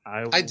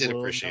 I did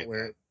appreciate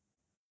wear it.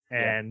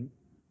 And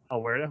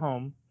I'll wear it at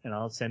home, and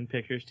I'll send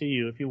pictures to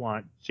you if you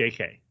want.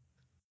 JK.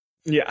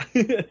 Yeah,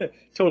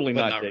 totally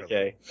But not not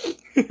JK.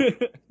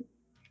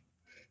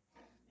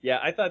 Yeah,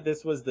 I thought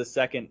this was the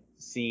second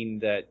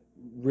scene that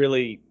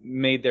really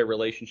made their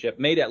relationship,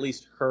 made at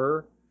least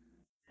her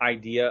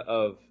idea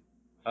of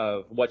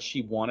what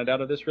she wanted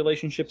out of this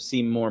relationship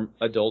seem more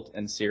adult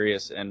and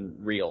serious and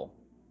real.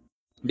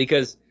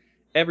 Because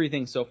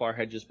everything so far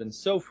had just been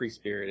so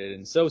free-spirited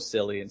and so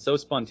silly and so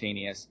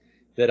spontaneous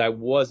that I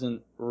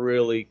wasn't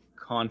really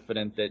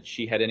confident that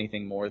she had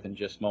anything more than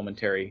just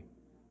momentary,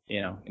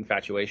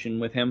 infatuation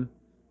with him.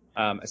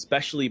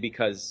 Especially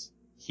because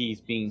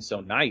he's being so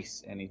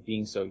nice and he's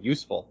being so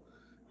useful.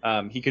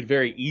 He could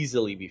very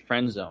easily be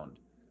friend-zoned.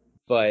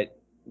 But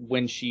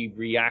when she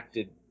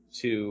reacted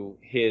to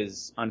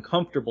his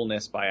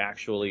uncomfortableness by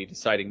actually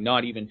deciding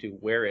not even to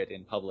wear it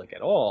in public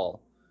at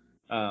all,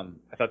 I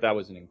thought that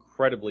was an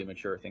incredibly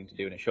mature thing to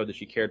do, and it showed that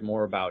she cared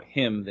more about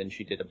him than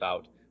she did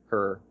about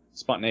her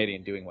spontaneity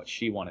and doing what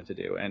she wanted to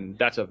do. And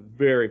that's a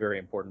very, very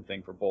important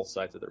thing for both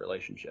sides of the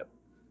relationship.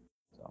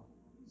 So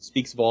it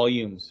speaks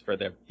volumes for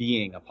there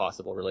being a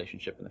possible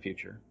relationship in the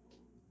future.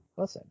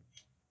 Well said.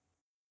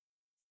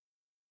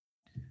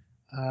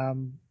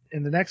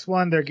 In the next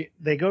one,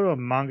 they go to a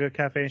manga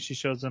cafe, and she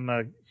shows them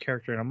a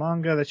character in a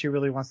manga that she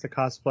really wants to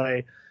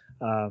cosplay.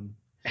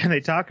 And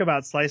they talk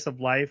about slice of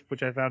life,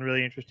 which I found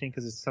really interesting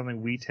because it's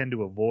something we tend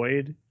to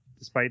avoid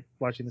despite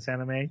watching this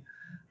anime.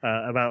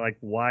 About like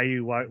why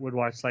you would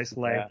watch slice of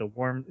life. Yeah.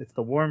 It's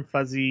the warm,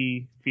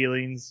 fuzzy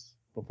feelings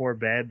before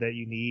bed that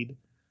you need.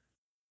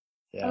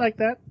 Yeah. I like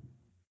that.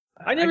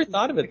 I never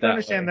thought of it I can that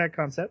understand way. that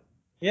concept.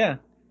 Yeah.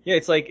 Yeah,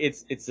 it's like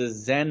it's a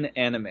Zen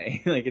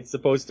anime. Like it's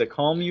supposed to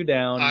calm you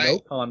down, no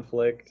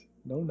conflict,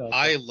 no nothing.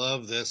 I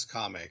love this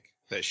comic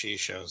that she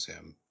shows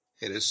him.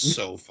 It is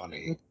so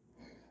funny.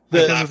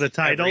 Because of the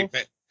title?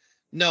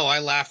 No, I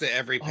laughed at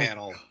every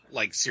panel,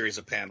 like series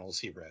of panels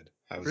he read.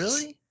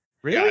 Really?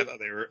 Yeah, I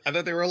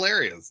thought they were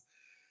hilarious.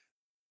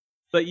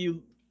 But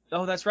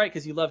that's right,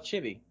 because you love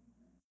Chibi.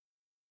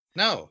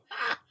 No.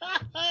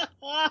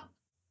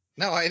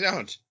 No, I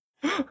don't.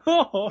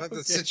 But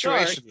the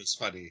situation was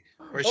funny.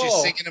 Where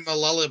she's singing him a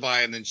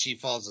lullaby and then she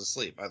falls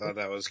asleep. I thought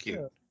that was cute.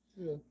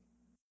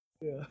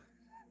 Yeah.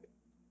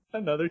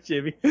 Another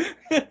Chibi.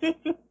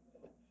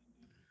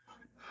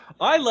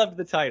 I loved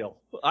the title.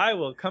 I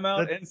will come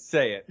out and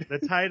say it. The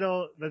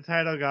title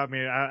got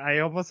me. I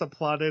almost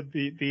applauded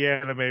the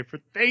anime for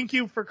thank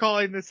you for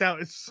calling this out.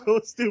 It's so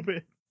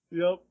stupid.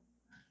 Yep.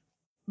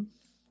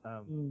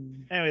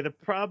 Anyway, the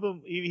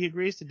problem, he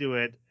agrees to do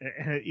it,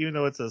 even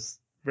though it's a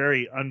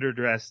very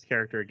underdressed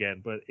character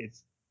again, but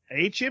it's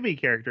a chibi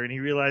character, and he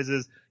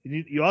realizes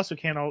you also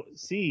can't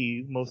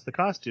see most of the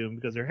costume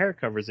because her hair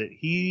covers it.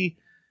 He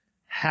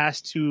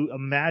has to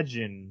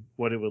imagine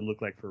what it would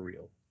look like for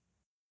real.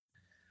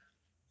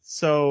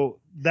 So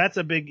that's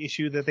a big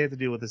issue that they have to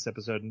deal with this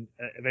episode. And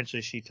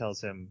eventually she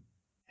tells him,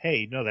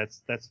 hey, no,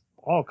 that's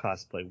all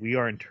cosplay. We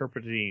are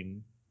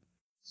interpreting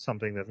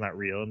something that's not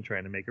real and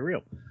trying to make it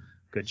real.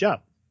 Good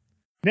job.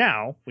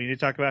 Now we need to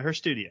talk about her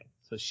studio.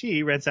 So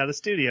she rents out a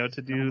studio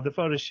to do the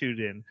photo shoot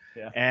in.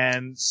 Yeah.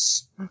 And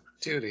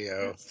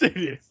Studio.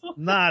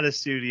 Not a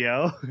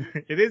studio.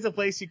 It is a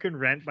place you can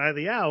rent by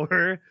the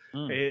hour.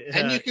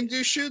 And you can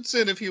do shoots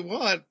in if you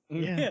want.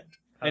 Yeah.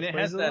 And it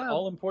has that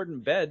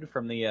all-important bed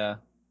from the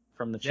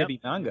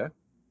Chibi manga.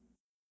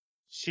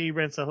 She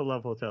rents a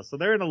love hotel. So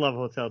they're in a love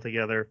hotel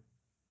together.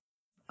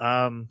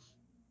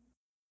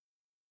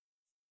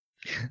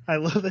 I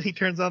love that he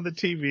turns on the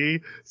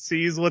TV,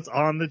 sees what's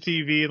on the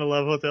TV in a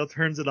love hotel,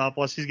 turns it off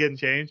while she's getting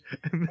changed,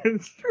 and then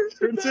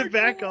turns it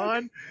back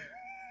on.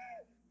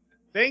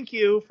 Thank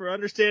you for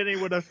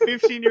understanding what a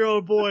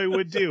 15-year-old boy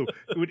would do.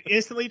 He would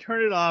instantly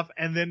turn it off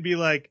and then be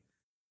like,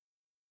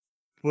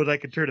 but I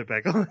could turn it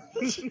back on.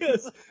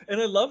 Yes. And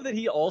I love that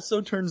he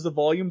also turns the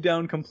volume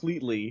down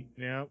completely.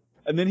 Yeah.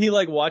 And then he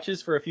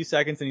watches for a few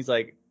seconds and he's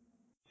like,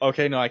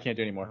 okay, no, I can't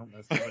do anymore.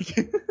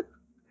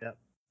 Yep.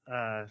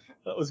 That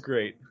was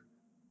great.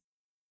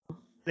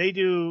 They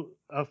do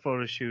a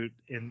photo shoot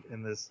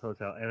in this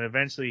hotel, and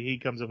eventually he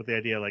comes up with the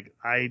idea, like,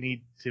 I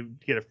need to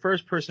get a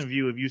first-person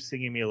view of you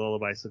singing me a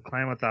lullaby, so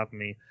climb on top of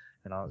me,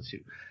 and I'll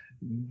shoot.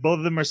 Both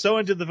of them are so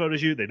into the photo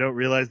shoot, they don't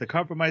realize the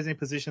compromising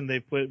position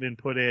they've been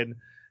put in,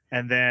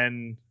 and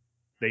then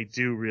they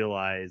do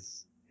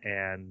realize,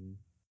 and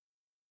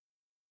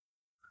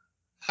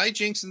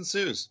hijinks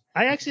ensues.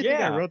 I actually think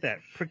I wrote that.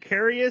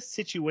 Precarious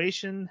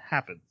situation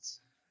happens.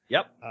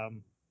 Yep.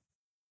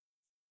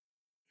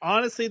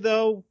 Honestly,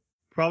 though,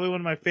 probably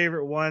one of my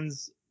favorite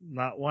ones.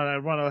 Not one I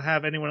want to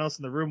have anyone else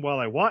in the room while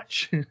I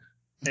watch.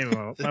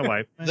 Anyway, my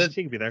wife.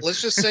 She can be there.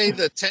 Let's just say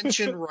the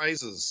tension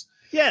rises.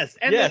 Yes,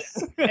 and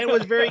it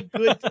was very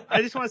good.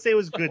 I just want to say it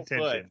was good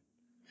tension.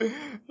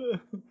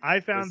 I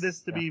found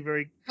this to be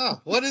very.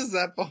 What is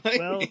that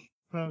behind me?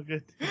 Well,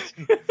 good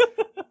tension.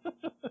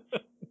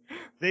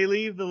 They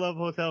leave the love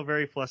hotel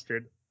very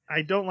flustered.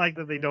 I don't like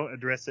that they don't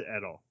address it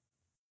at all.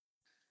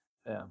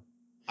 Yeah.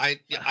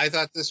 I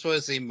thought this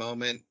was a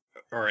moment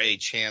or a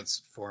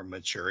chance for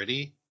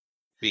maturity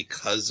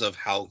because of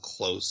how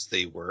close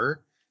they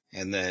were.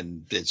 And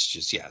then it's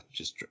just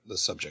the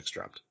subject's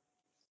dropped.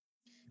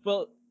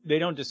 Well, they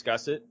don't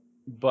discuss it,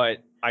 but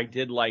I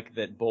did like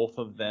that both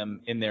of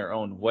them in their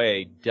own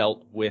way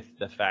dealt with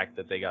the fact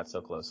that they got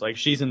so close. Like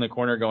she's in the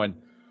corner going,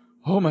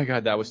 oh my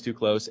god, that was too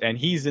close. And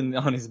he's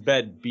on his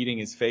bed beating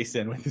his face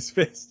in with his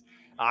fist.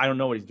 I don't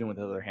know what he's doing with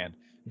the other hand,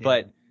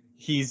 but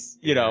he's,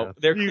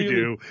 they're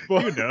you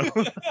clearly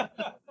do.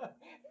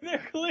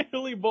 they're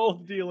clearly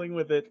both dealing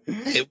with it.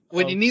 Hey,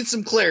 when you need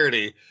some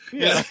clarity.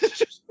 Yeah.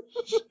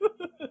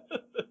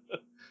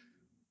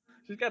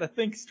 She's got to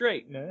think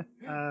straight, man.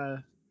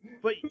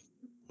 But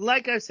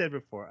like I've said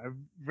before,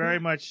 I'm very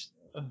much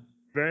a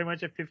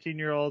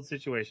 15-year-old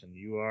situation.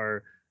 You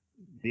are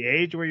the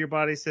age where your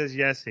body says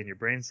yes and your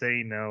brain's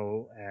saying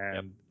no,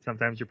 and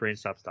sometimes your brain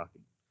stops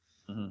talking.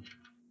 Mm-hmm.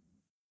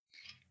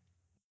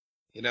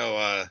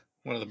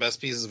 One of the best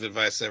pieces of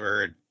advice I ever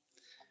heard: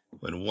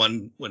 when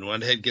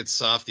one head gets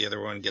soft, the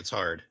other one gets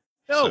hard.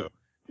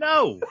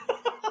 No.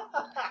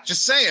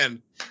 Just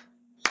saying.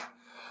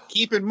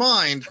 Keep in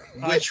mind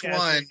which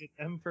one.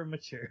 M for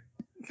mature.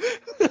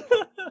 If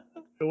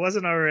it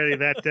wasn't already,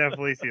 that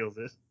definitely seals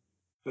it.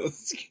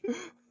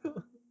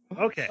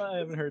 Okay. I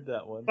haven't heard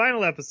that one.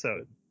 Final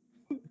episode.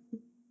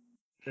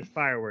 There's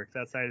fireworks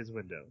outside his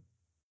window.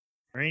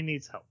 Maureen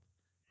needs help.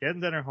 She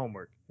hasn't done her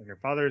homework, and her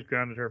father has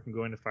grounded her from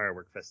going to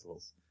firework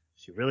festivals.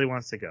 She really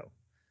wants to go.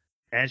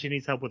 And she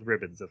needs help with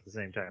ribbons at the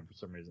same time for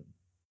some reason.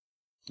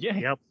 Yeah.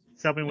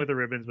 He's helping with the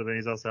ribbons, but then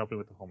he's also helping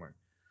with the homework.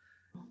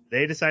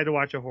 They decide to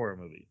watch a horror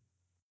movie.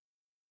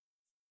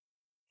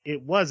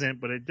 It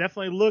wasn't, but it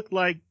definitely looked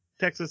like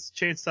Texas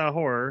Chainsaw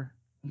Horror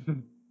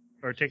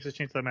or Texas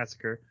Chainsaw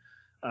Massacre.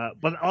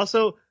 But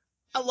also,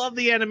 I love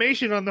the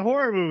animation on the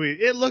horror movie.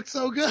 It looked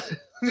so good.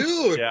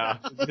 Dude. Yeah.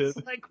 It's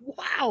like,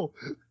 wow.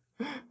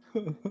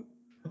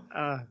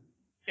 Yeah.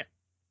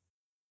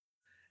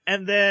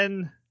 And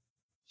then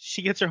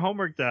she gets her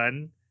homework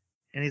done,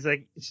 and she's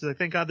like,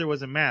 thank God there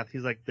wasn't math.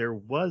 He's like, there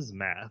was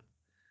math.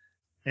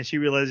 And she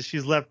realizes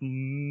she's left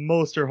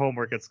most of her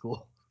homework at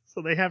school.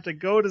 So they have to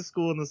go to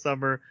school in the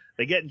summer.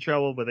 They get in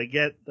trouble, but they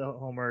get the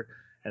homework.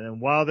 And then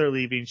while they're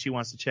leaving, she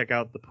wants to check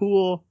out the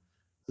pool,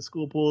 the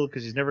school pool,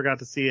 because she's never got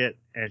to see it.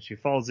 And she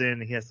falls in,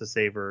 and he has to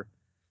save her.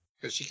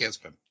 Because she can't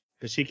swim.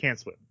 Because she can't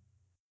swim.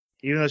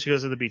 Even though she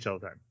goes to the beach all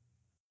the time.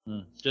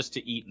 Just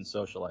to eat and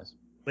socialize.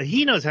 But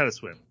he knows how to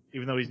swim,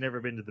 even though he's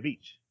never been to the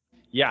beach.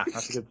 Yeah,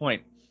 that's a good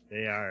point.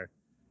 They're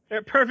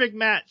a perfect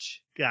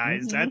match,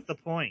 guys. Mm-hmm. That's the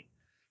point.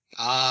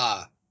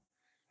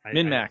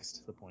 Min-maxed.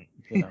 That's the point.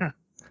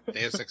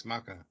 Deus Ex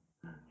Machina.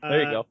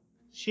 There you go.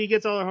 She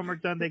gets all her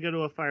homework done. They go to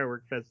a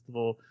firework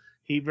festival.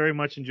 He very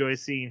much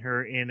enjoys seeing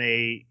her in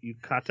a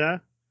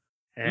yukata,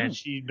 and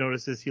she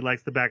notices he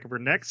likes the back of her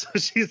neck, so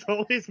she's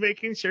always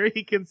making sure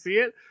he can see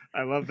it.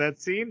 I love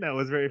that scene. That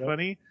was very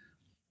funny.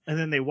 And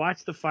then they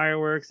watch the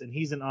fireworks, and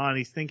he's in awe, and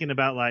he's thinking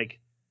about, like,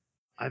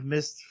 I've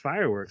missed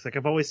fireworks. Like,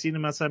 I've always seen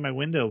them outside my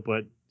window,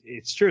 but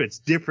it's true. It's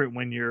different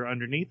when you're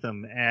underneath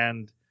them.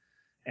 And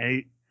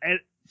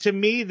to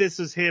me, this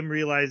is him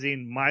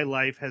realizing my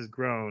life has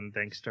grown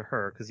thanks to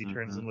her, because he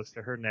turns and looks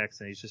to her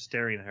next, and he's just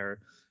staring at her.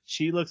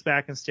 She looks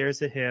back and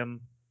stares at him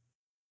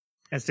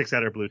and sticks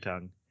out her blue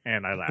tongue.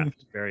 And I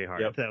laughed very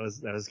hard. Yep. That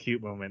was a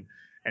cute moment.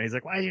 And he's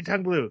like, why is your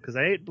tongue blue? Because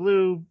I ate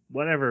blue,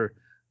 whatever.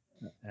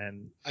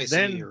 And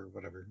then, or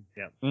whatever.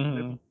 Yeah.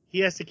 Mm-hmm. He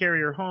has to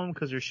carry her home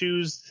because her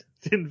shoes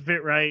didn't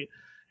fit right.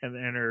 And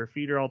her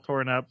feet are all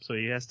torn up. So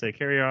he has to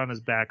carry her on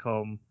his back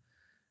home.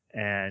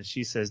 And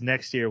she says,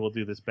 next year we'll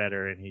do this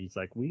better. And he's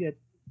like, we're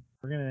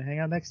going to hang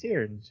out next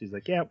year. And she's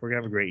like, yeah, we're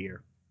going to have a great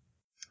year.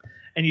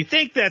 And you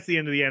think that's the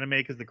end of the anime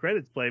because the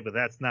credits play, but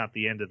that's not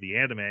the end of the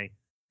anime.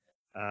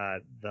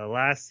 The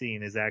last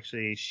scene is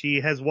actually she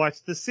has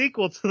watched the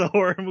sequel to the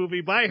horror movie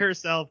by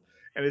herself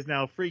and is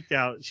now freaked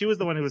out. She was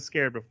the one who was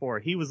scared before.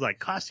 He was like,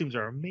 costumes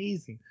are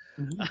amazing.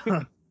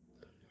 Look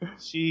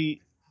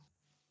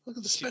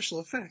at the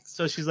special effects.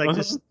 So she's like,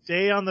 just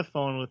stay on the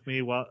phone with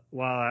me while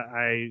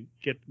I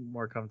get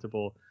more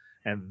comfortable.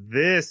 And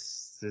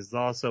this is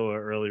also an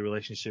early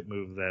relationship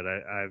move that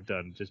I've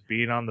done. Just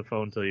being on the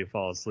phone till you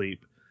fall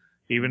asleep.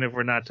 Even if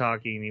we're not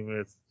talking, even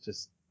if it's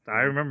just, I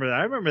remember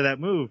that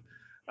move.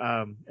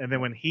 And then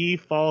when he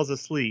falls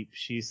asleep,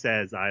 she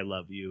says, I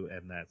love you.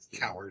 And that's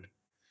coward.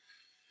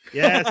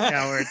 Yes,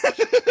 coward.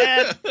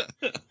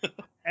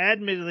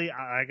 Admittedly,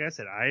 like I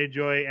said, I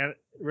enjoy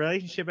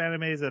relationship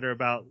animes that are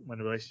about when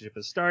the relationship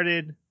has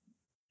started,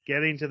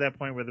 getting to that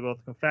point where they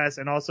both confess,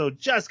 and also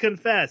just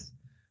confess.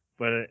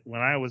 But when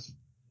I was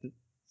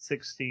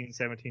 16,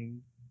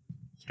 17,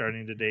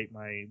 starting to date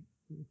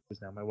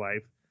who's now my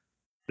wife,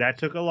 that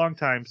took a long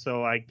time,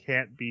 so I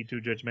can't be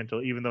too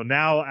judgmental, even though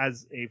now,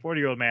 as a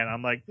 40-year-old man,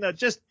 I'm like, no,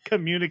 just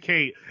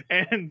communicate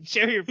and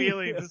share your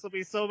feelings. This will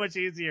be so much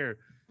easier.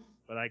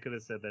 But I could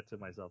have said that to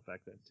myself back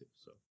then, too.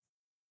 So,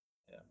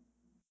 yeah.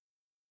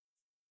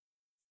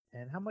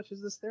 And how much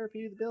is this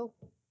therapy bill?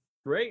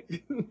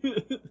 Great.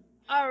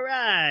 All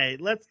right,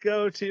 let's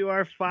go to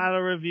our final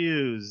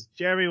reviews.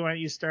 Jeremy, why don't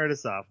you start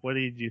us off? What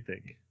did you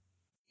think?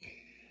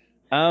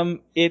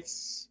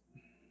 It's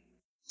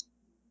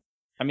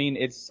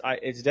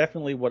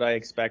definitely what I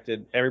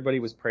expected. Everybody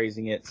was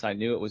praising it, so I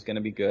knew it was going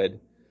to be good.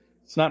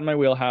 It's not in my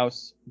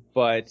wheelhouse,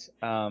 but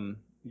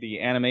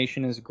the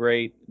animation is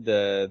great.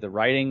 The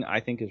writing, I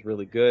think, is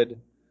really good.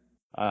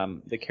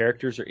 The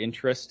characters are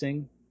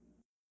interesting.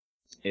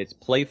 It's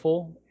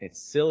playful.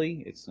 It's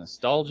silly. It's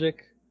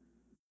nostalgic.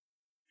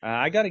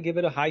 I got to give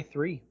it a high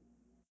 3.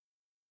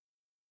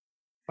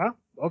 Wow.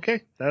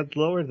 Okay, that's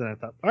lower than I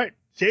thought. All right,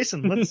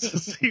 Jason, let's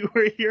see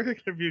where your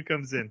review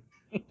comes in.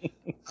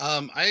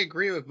 I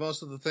agree with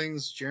most of the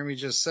things Jeremy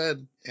just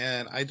said,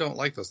 and I don't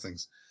like those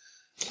things.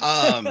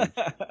 I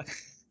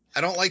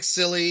don't like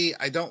silly.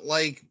 I don't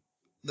like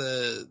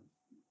the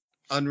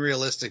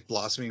unrealistic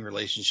blossoming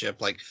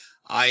relationship. Like,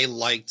 I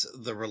liked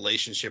the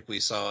relationship we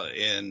saw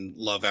in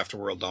Love After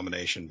World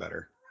Domination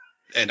better.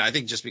 And I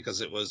think just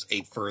because it was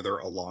a further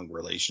along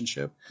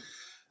relationship,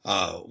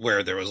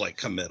 where there was like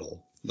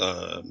committal.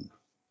 The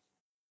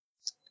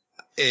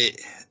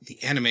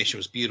animation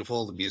was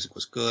beautiful. The music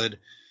was good.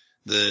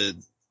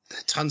 The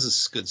tons of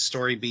good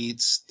story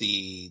beats.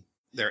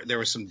 There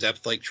was some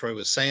depth, like Troy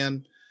was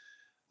saying.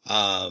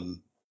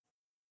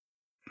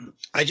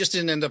 I just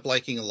didn't end up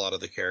liking a lot of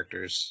the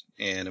characters,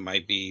 and it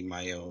might be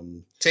my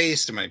own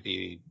taste. It might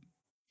be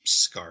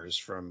scars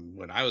from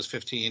when I was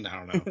 15. I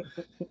don't know.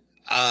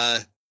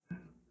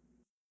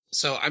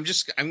 So I'm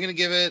gonna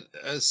give it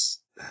a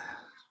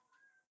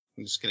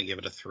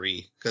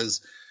 3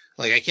 because,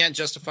 like, I can't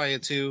justify a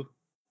 2,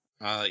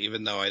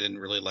 even though I didn't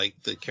really like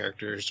the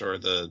characters or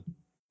the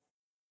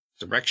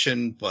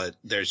direction. But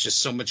there's just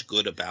so much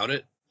good about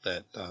it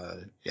that,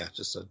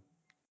 just a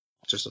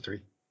 3.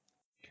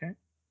 Okay.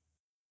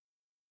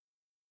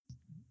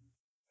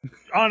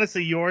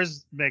 Honestly,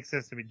 yours makes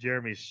sense to me.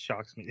 Jeremy's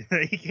shocks me.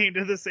 He came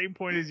to the same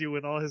point as you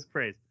with all his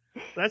praise.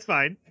 That's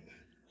fine.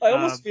 I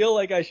almost feel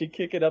like I should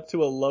kick it up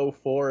to a low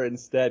 4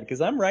 instead,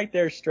 because I'm right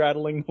there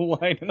straddling the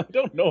line, and I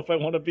don't know if I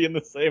want to be in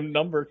the same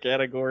number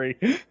category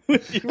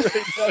with you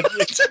right now.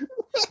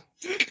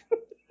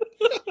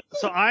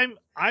 So I'm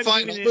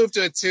fine. I'll move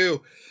to a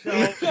 2.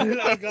 No,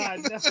 oh God,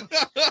 no.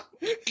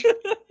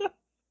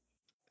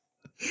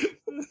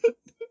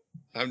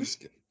 I'm just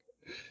kidding.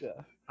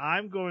 Yeah.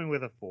 I'm going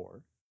with a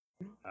 4.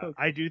 Okay.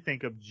 I do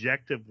think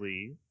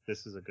objectively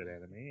this is a good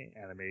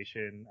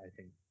animation. I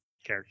think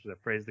characters, I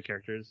praise the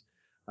characters,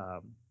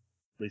 at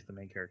least the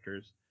main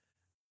characters.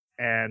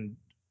 And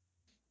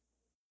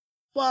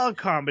while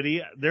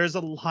comedy, there's a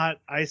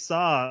lot I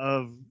saw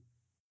of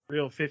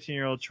real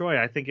 15-year-old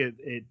Troy. I think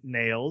it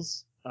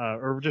nails,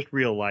 or just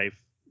real life,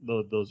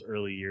 those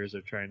early years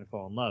of trying to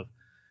fall in love.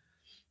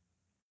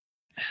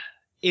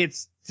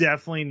 It's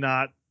definitely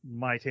not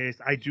my taste.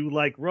 I do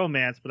like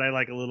romance, but I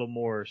like a little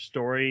more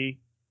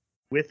story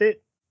with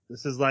it.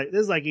 This is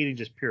like eating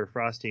just pure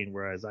frosting,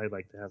 whereas I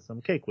like to have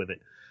some cake with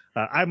it.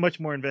 I'm much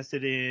more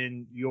invested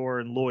in Yor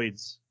and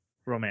Lloyd's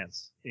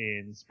romance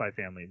in Spy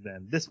Family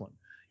than this one,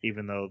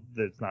 even though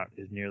it's not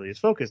nearly as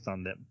focused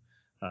on them.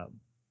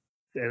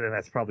 And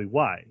that's probably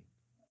why.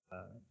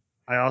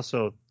 I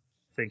also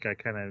think I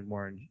kind of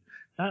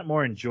not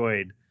more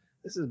enjoyed.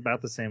 This is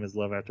about the same as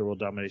Love After World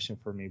Domination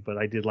for me, but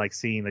I did like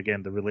seeing,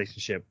 again, the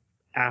relationship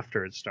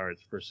after it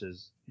starts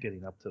versus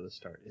getting up to the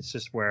start. It's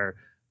just where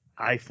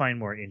I find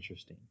more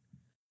interesting.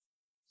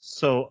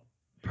 So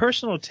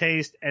personal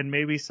taste and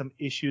maybe some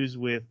issues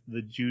with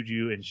the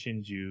Juju and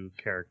Shinju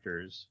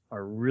characters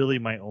are really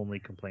my only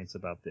complaints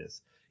about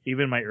this.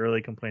 Even my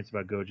early complaints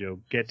about Gojo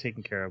get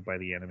taken care of by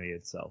the anime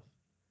itself.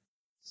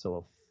 So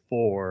a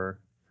 4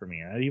 for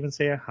me. I'd even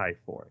say a high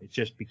 4. It's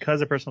just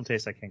because of personal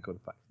taste, I can't go to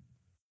 5.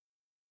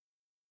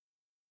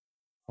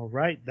 All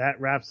right,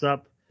 that wraps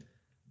up.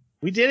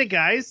 We did it,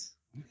 guys.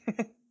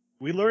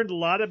 We learned a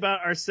lot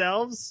about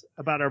ourselves,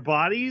 about our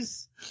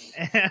bodies,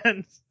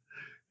 and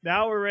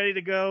now we're ready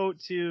to go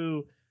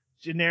to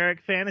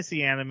generic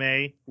fantasy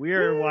anime. We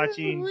are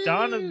watching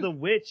Dawn of the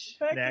Witch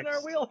Back next. in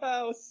our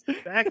wheelhouse.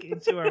 Back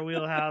into our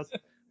wheelhouse.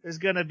 There's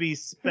going to be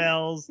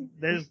spells.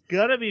 There's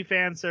going to be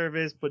fan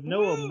service, but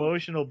no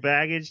emotional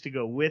baggage to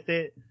go with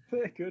it.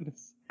 Thank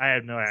goodness. I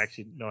have no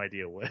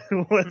idea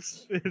what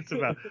it's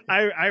about.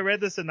 I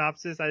read the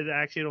synopsis. I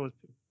actually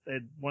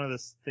one of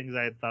the things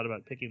I had thought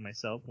about picking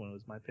myself when it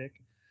was my pick.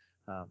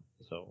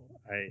 So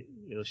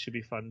it should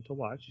be fun to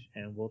watch,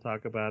 and we'll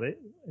talk about it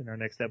in our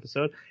next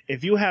episode.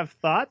 If you have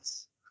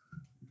thoughts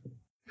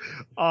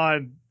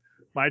on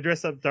My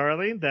Dress Up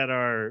Darling that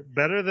are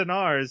better than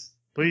ours,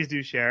 please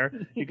do share.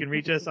 You can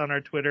reach us on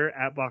our Twitter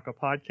at Baka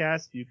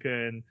Podcast. You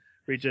can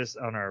reach us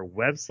on our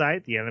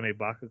website,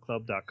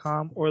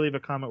 theanimebakaclub.com, or leave a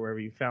comment wherever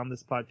you found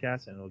this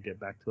podcast, and it'll get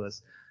back to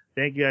us.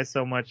 Thank you guys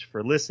so much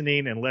for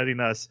listening and letting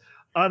us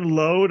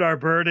unload our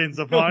burdens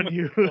upon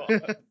you.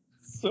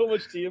 So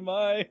much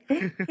TMI.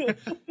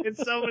 In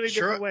so many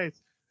different ways.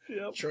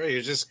 Yep. Troy,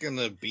 you're just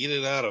gonna beat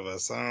it out of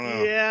us. I don't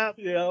know. Yeah.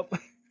 Yep.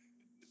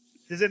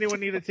 Does anyone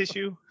need a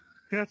tissue?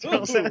 All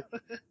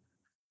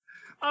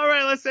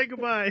right, let's say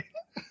goodbye.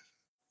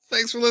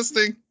 Thanks for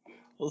listening.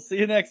 We'll see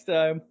you next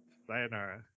time. Sayonara.